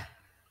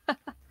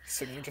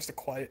 singing just a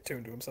quiet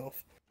tune to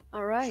himself.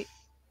 All right.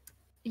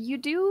 You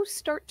do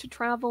start to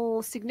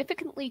travel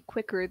significantly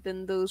quicker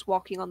than those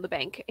walking on the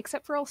bank,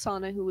 except for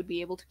Alsana, who would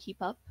be able to keep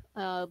up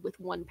with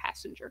one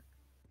passenger.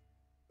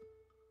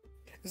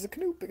 Is the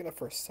canoe big enough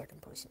for a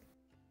second person?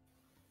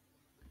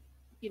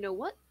 You know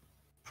what?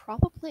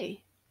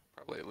 Probably.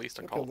 Probably at least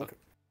a Okay, call.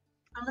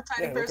 I'm a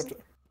tiny person.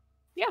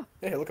 Yeah.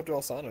 Yeah, look up to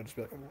Alsana and just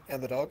be like,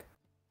 and the dog?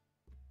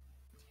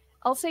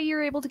 I'll say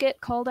you're able to get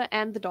Calda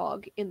and the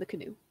dog in the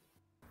canoe.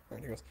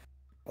 Alright, he goes,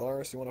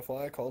 Alaris, you want to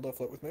fly? Calda,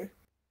 float with me?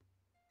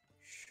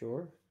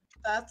 Sure.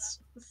 That's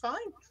fine.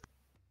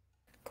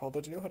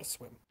 Calda, do you know how to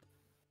swim?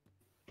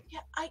 Yeah,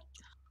 I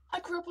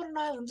grew up on an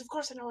island. Of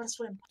course I know how to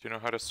swim. Do you know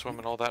how to swim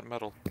in all that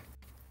metal?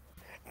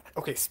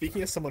 Okay,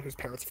 speaking as someone whose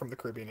parents are from the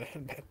Caribbean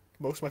and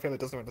most of my family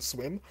doesn't know how to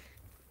swim,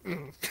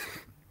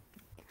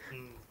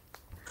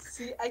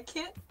 See, I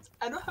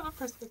don't have a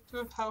perspective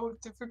of how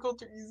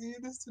difficult or easy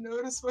it is to know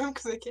how to swim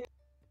because I can't.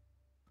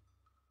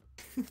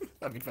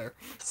 I mean, fair.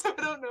 So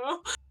I don't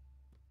know.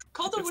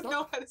 Calder It's would not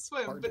know how to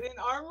swim, hard. but in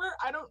armor,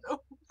 I don't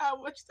know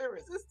how much their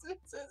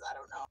resistance is. I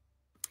don't know.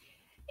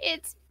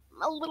 It's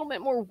a little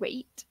bit more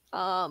weight.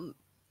 But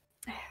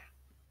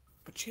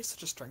she has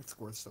such a strength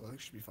score, so I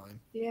think she'd be fine.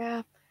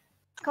 Yeah.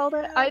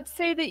 Calda, I'd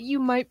say that you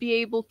might be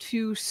able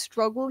to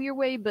struggle your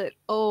way, but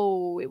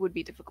it would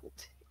be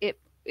difficult.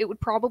 It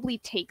would probably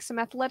take some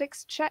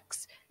athletics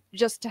checks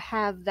just to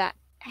have that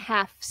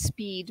half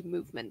speed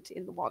movement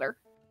in the water.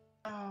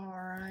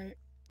 Alright.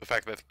 The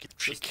fact that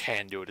she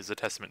can do it is a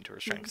testament to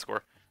her strength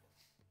score.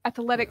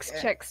 Athletics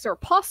Yeah. checks are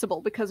possible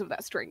because of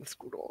that strength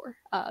score,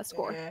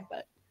 Yeah.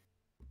 but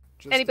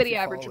Just Anybody if you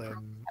average fall would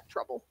in, have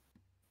trouble.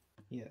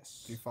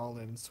 Yes. if you fall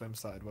in, swim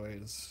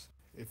sideways.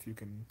 If you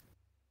can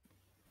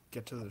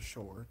get to the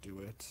shore, do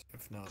it.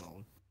 If not,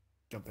 I'll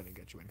jump in and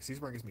get you in. Because he's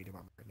wearing his medium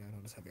armor right now,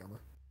 not his heavy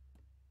armor.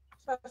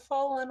 If I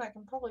fall in, I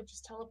can probably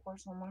just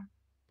teleport somewhere.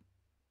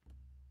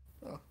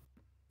 Oh,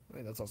 I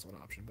mean, that's also an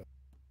option, but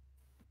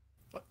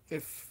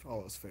if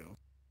all else failed,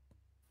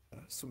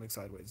 swimming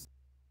sideways.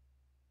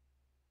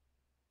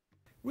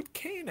 Would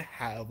Kane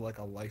have, like,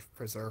 a life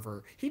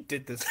preserver? He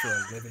did this for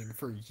a living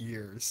for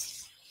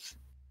years.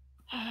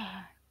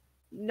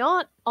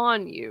 Not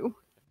on you.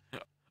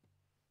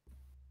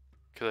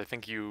 Because I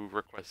think you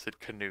requested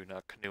canoe,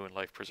 not canoe and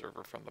life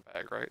preserver from the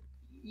bag, right?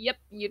 Yep,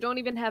 you don't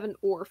even have an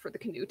oar for the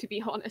canoe, to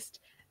be honest.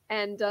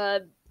 And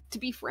to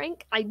be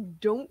frank, I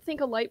don't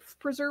think a life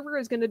preserver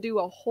is going to do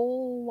a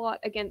whole lot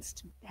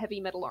against heavy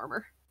metal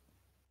armor.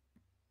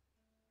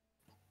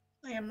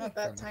 I am not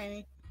fair that enough.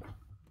 tiny.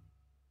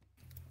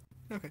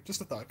 Okay,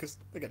 just a thought, because,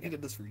 again, he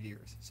did this for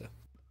years, so.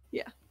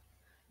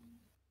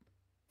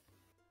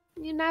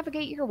 You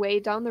navigate your way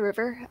down the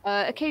river.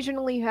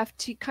 Occasionally, you have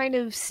to kind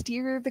of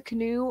steer the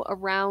canoe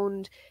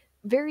around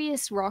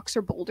various rocks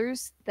or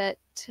boulders that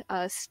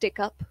stick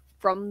up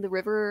from the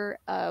river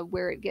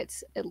where it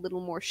gets a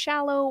little more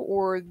shallow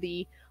or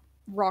the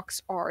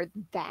rocks are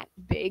that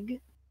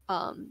big.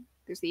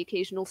 There's the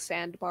occasional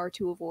sandbar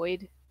to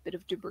avoid, bit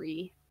of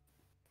debris.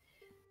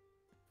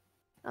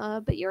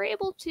 But you're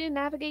able to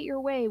navigate your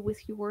way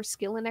with your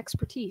skill and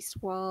expertise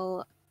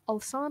while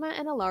Alsana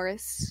and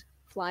Alaris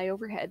fly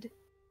overhead.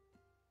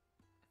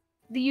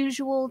 The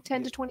usual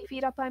 10 to 20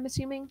 feet up, I'm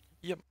assuming?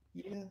 Yeah.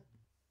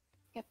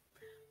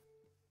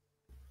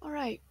 All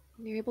right,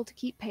 you're able to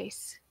keep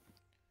pace.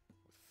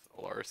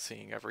 With Alaris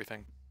seeing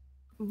everything.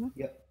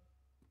 Yep.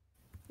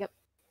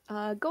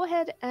 Go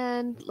ahead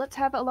and let's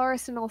have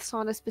Alaris and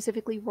Alsana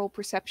specifically roll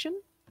perception.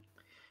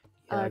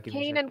 Yeah, give me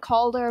a Kane sec. and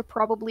Calder,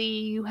 probably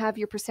you have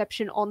your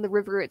perception on the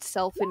river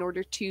itself in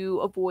order to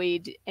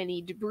avoid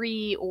any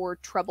debris or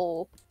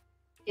trouble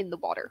in the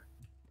water.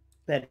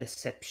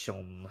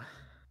 Perception.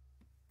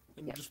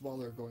 And Yep. just while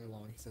they're going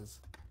along, he says,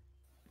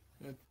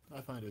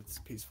 I find it's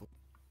peaceful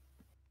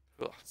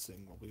Ugh. to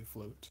sing while we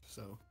float,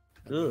 so...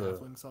 Any Ugh.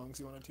 halfling songs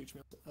you want to teach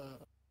me,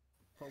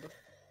 Calder?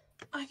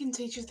 I can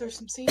teach you through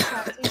some sea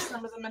shanties,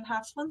 some of them in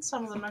Halfling,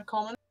 some of them in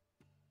Common.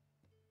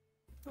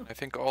 I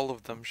think all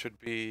of them should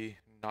be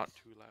not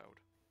too loud.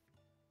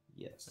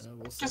 Yes.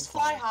 We'll sing Just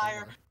fly for you, don't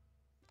higher. worry.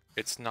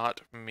 It's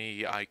not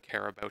me I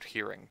care about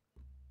hearing.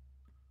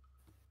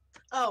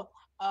 Oh,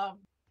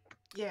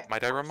 yeah.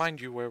 Might I remind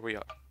you where we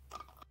are?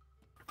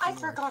 I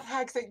forgot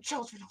Hags ate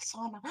children,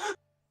 Alsana.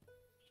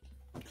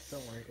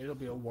 Don't worry, it'll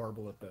be a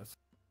warble at best.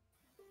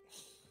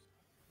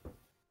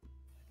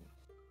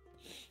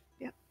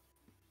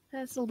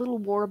 As a little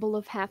warble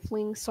of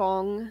halfling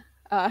song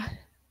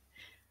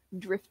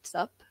drifts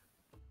up.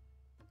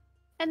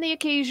 And the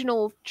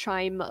occasional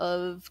chime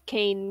of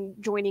Kane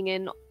joining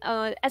in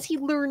as he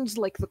learns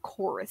like the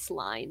chorus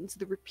lines,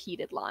 the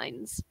repeated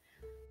lines.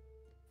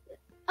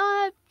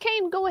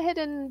 Kane, go ahead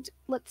and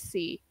let's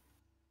see.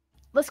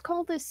 Let's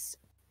call this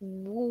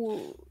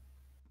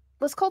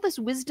let's call this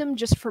wisdom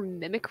just for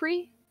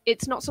mimicry.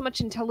 It's not so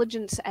much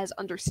intelligence as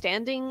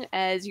understanding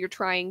as you're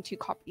trying to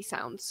copy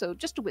sounds. So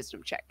just a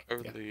wisdom check.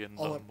 Early in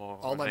All the my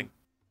morning.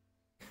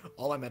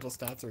 all my mental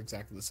stats are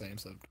exactly the same,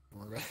 so don't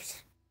worry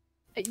about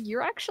it.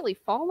 You're actually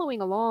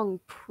following along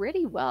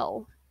pretty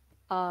well.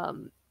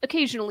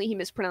 Occasionally he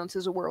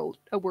mispronounces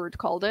a word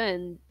called,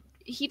 and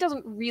he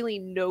doesn't really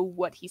know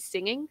what he's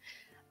singing.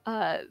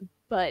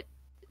 But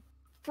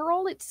for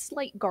all its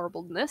slight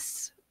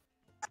garbledness,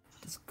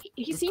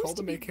 he Just seems call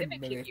to to be make him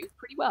mimicking mimic. you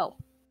pretty well.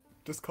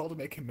 Just call to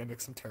make him mimic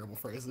some terrible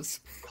phrases.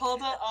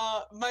 Calda,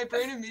 my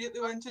brain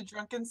immediately went to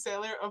Drunken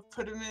Sailor of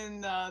put him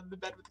in the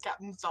bed with the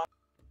captain's daughter.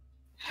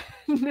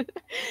 do,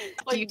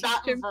 Like you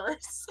that teach him,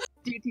 verse.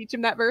 do you teach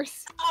him that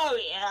verse? Oh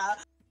yeah.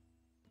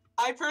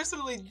 I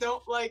personally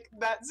don't like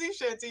that sea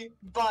shanty,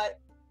 but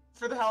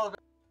for the hell of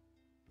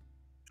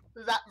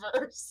it, that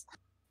verse.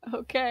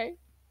 Okay.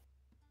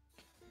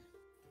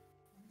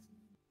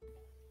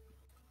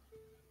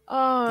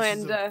 Oh, This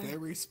and is a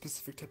very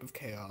specific type of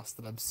chaos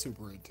that I'm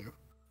super into.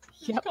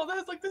 Yep. Calda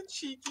has like the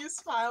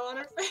cheekiest smile on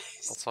her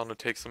face. Alsana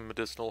takes some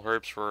medicinal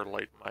herbs for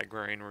light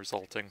migraine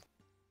resulting.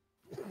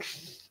 I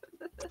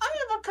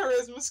have a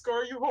charisma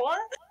score, you whore.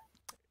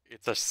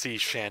 It's a sea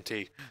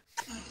shanty.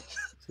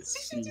 Sea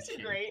shanties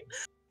are great.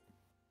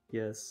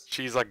 Yes.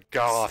 She's a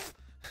goth.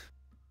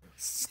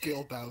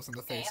 Skill bows in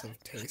the face of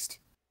taste.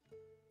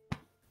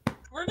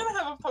 We're gonna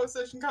have a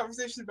post-session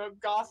conversation about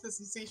gothists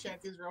and sea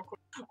shanties real quick.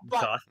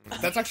 But God.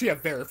 That's actually a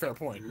very fair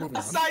point. Moving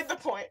on. aside the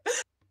point.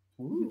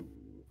 Ooh.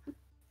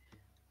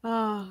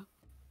 ah,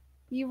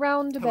 you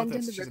round a How about bend in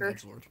this? the She's an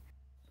river.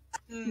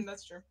 edgelord.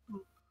 That's true.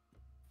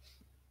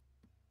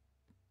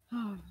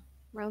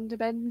 Round a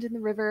bend in the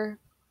river.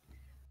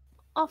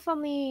 Off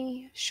on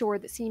the shore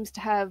that seems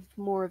to have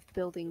more of the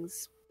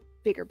buildings,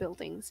 bigger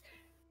buildings.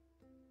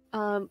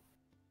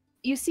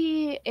 You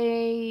see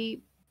a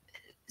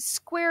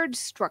squared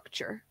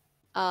structure.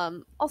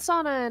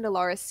 Alsana and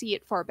Alara see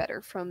it far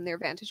better from their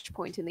vantage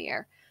point in the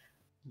air.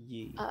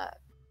 Yeah.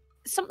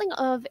 Something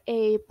of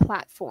a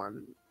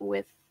platform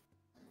with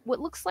what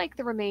looks like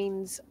the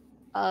remains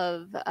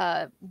of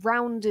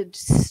rounded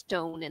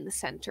stone in the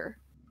center.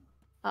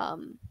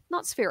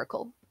 Not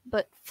spherical,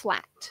 but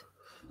flat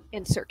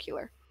and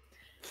circular.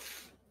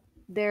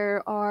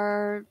 There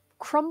are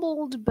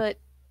crumbled but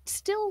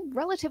still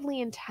relatively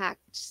intact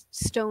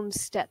stone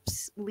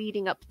steps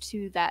leading up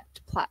to that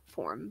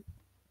platform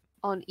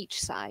on each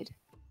side.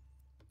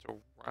 It's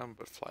round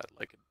but flat,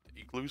 like an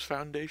igloo's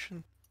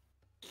foundation.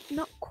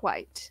 Not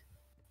quite.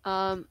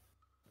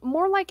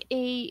 More like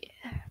a.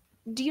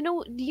 Do you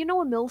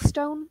know a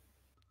millstone?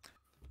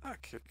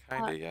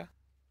 Kinda, yeah.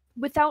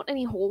 Without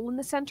any hole in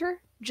the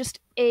center, just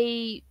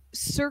a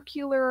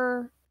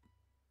circular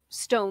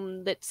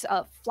stone that's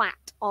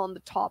flat on the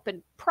top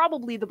and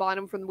probably the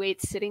bottom from the way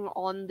it's sitting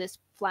on this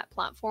flat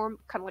platform,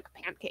 kind of like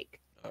a pancake.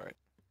 Alright.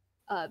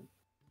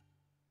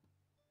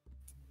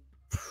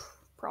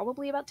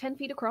 Probably about 10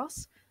 feet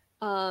across.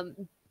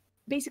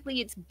 Basically,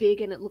 it's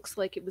big and it looks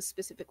like it was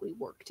specifically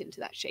worked into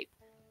that shape.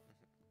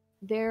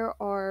 There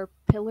are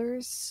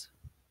pillars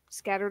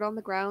scattered on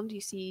the ground.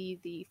 You see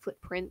the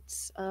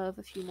footprints of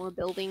a few more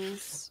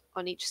buildings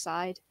on each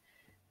side.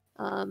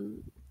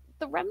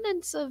 The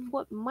remnants of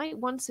what might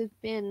once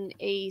have been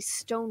a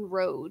stone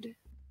road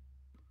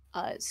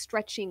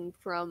stretching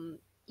from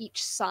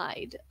each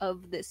side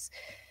of this.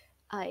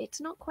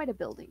 It's not quite a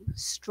building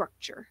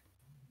structure.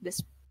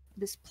 This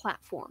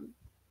platform.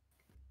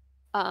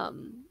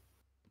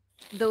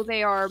 Though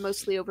they are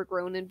mostly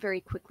overgrown and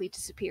very quickly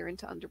disappear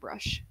into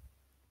underbrush.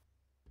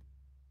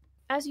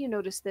 As you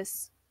notice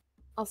this,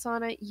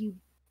 Alsana, you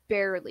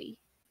barely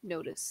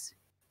notice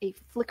a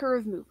flicker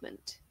of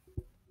movement.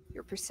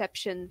 Your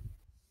perception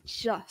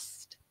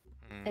just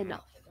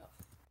enough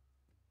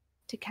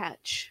to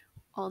catch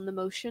on the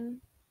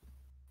motion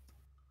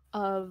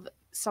of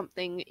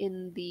something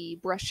in the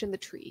brush and the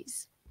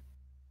trees.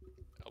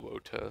 Elbow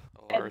to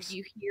And Alaris.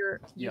 you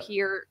Yep.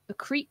 hear a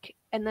creak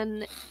and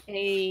then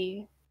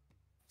a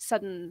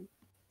sudden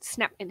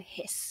snap and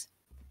hiss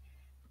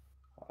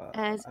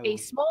as I a will-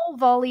 small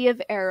volley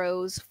of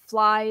arrows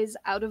flies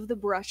out of the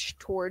brush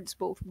towards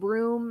both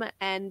Broom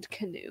and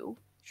Canoe.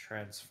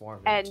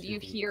 transform And into you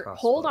the hear, crossbow.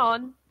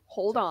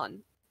 hold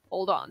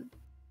on.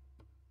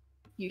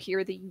 You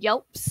hear the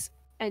yelps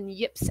and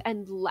yips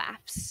and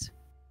laughs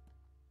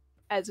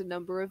as a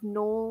number of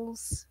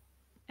gnolls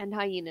and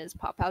hyenas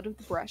pop out of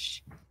the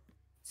brush.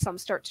 Some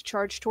start to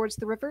charge towards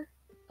the river,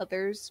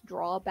 others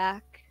draw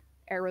back,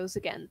 arrows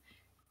again.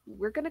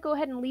 We're going to go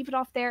ahead and leave it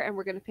off there, and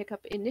we're going to pick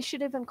up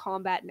initiative and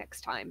combat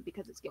next time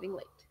because it's getting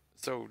late.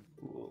 So,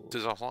 Cool.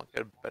 does Alsana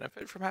get a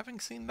benefit from having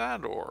seen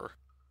that, or?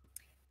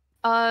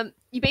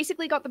 You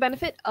basically got the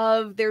benefit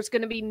of there's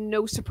going to be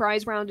no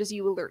surprise round as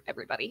you alert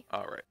everybody.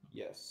 Alright.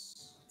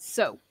 Yes.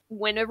 So,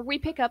 whenever we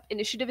pick up,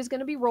 initiative is going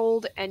to be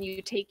rolled, and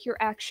you take your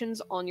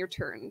actions on your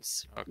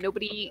turns.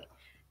 Okay.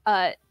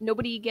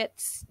 Nobody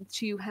gets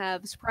to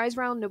have surprise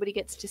round. Nobody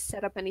gets to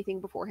set up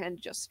anything beforehand,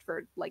 just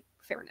for like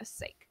fairness'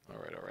 sake.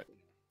 Alright.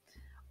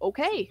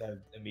 Okay.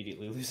 Then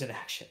immediately lose an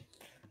action.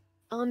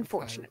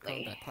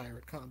 Unfortunately.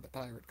 Pirate combat,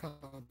 pirate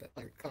combat,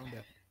 pirate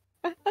combat.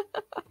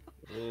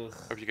 Ugh.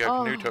 Have you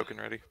got a canoe Oh. token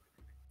ready?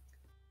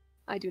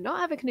 I do not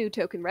have a canoe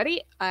token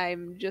ready.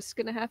 I'm just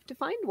gonna have to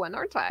find one,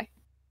 aren't I?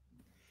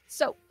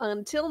 So,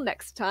 until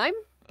next time,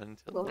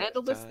 Until we'll next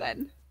handle this time.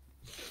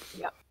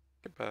 then.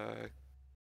 Goodbye.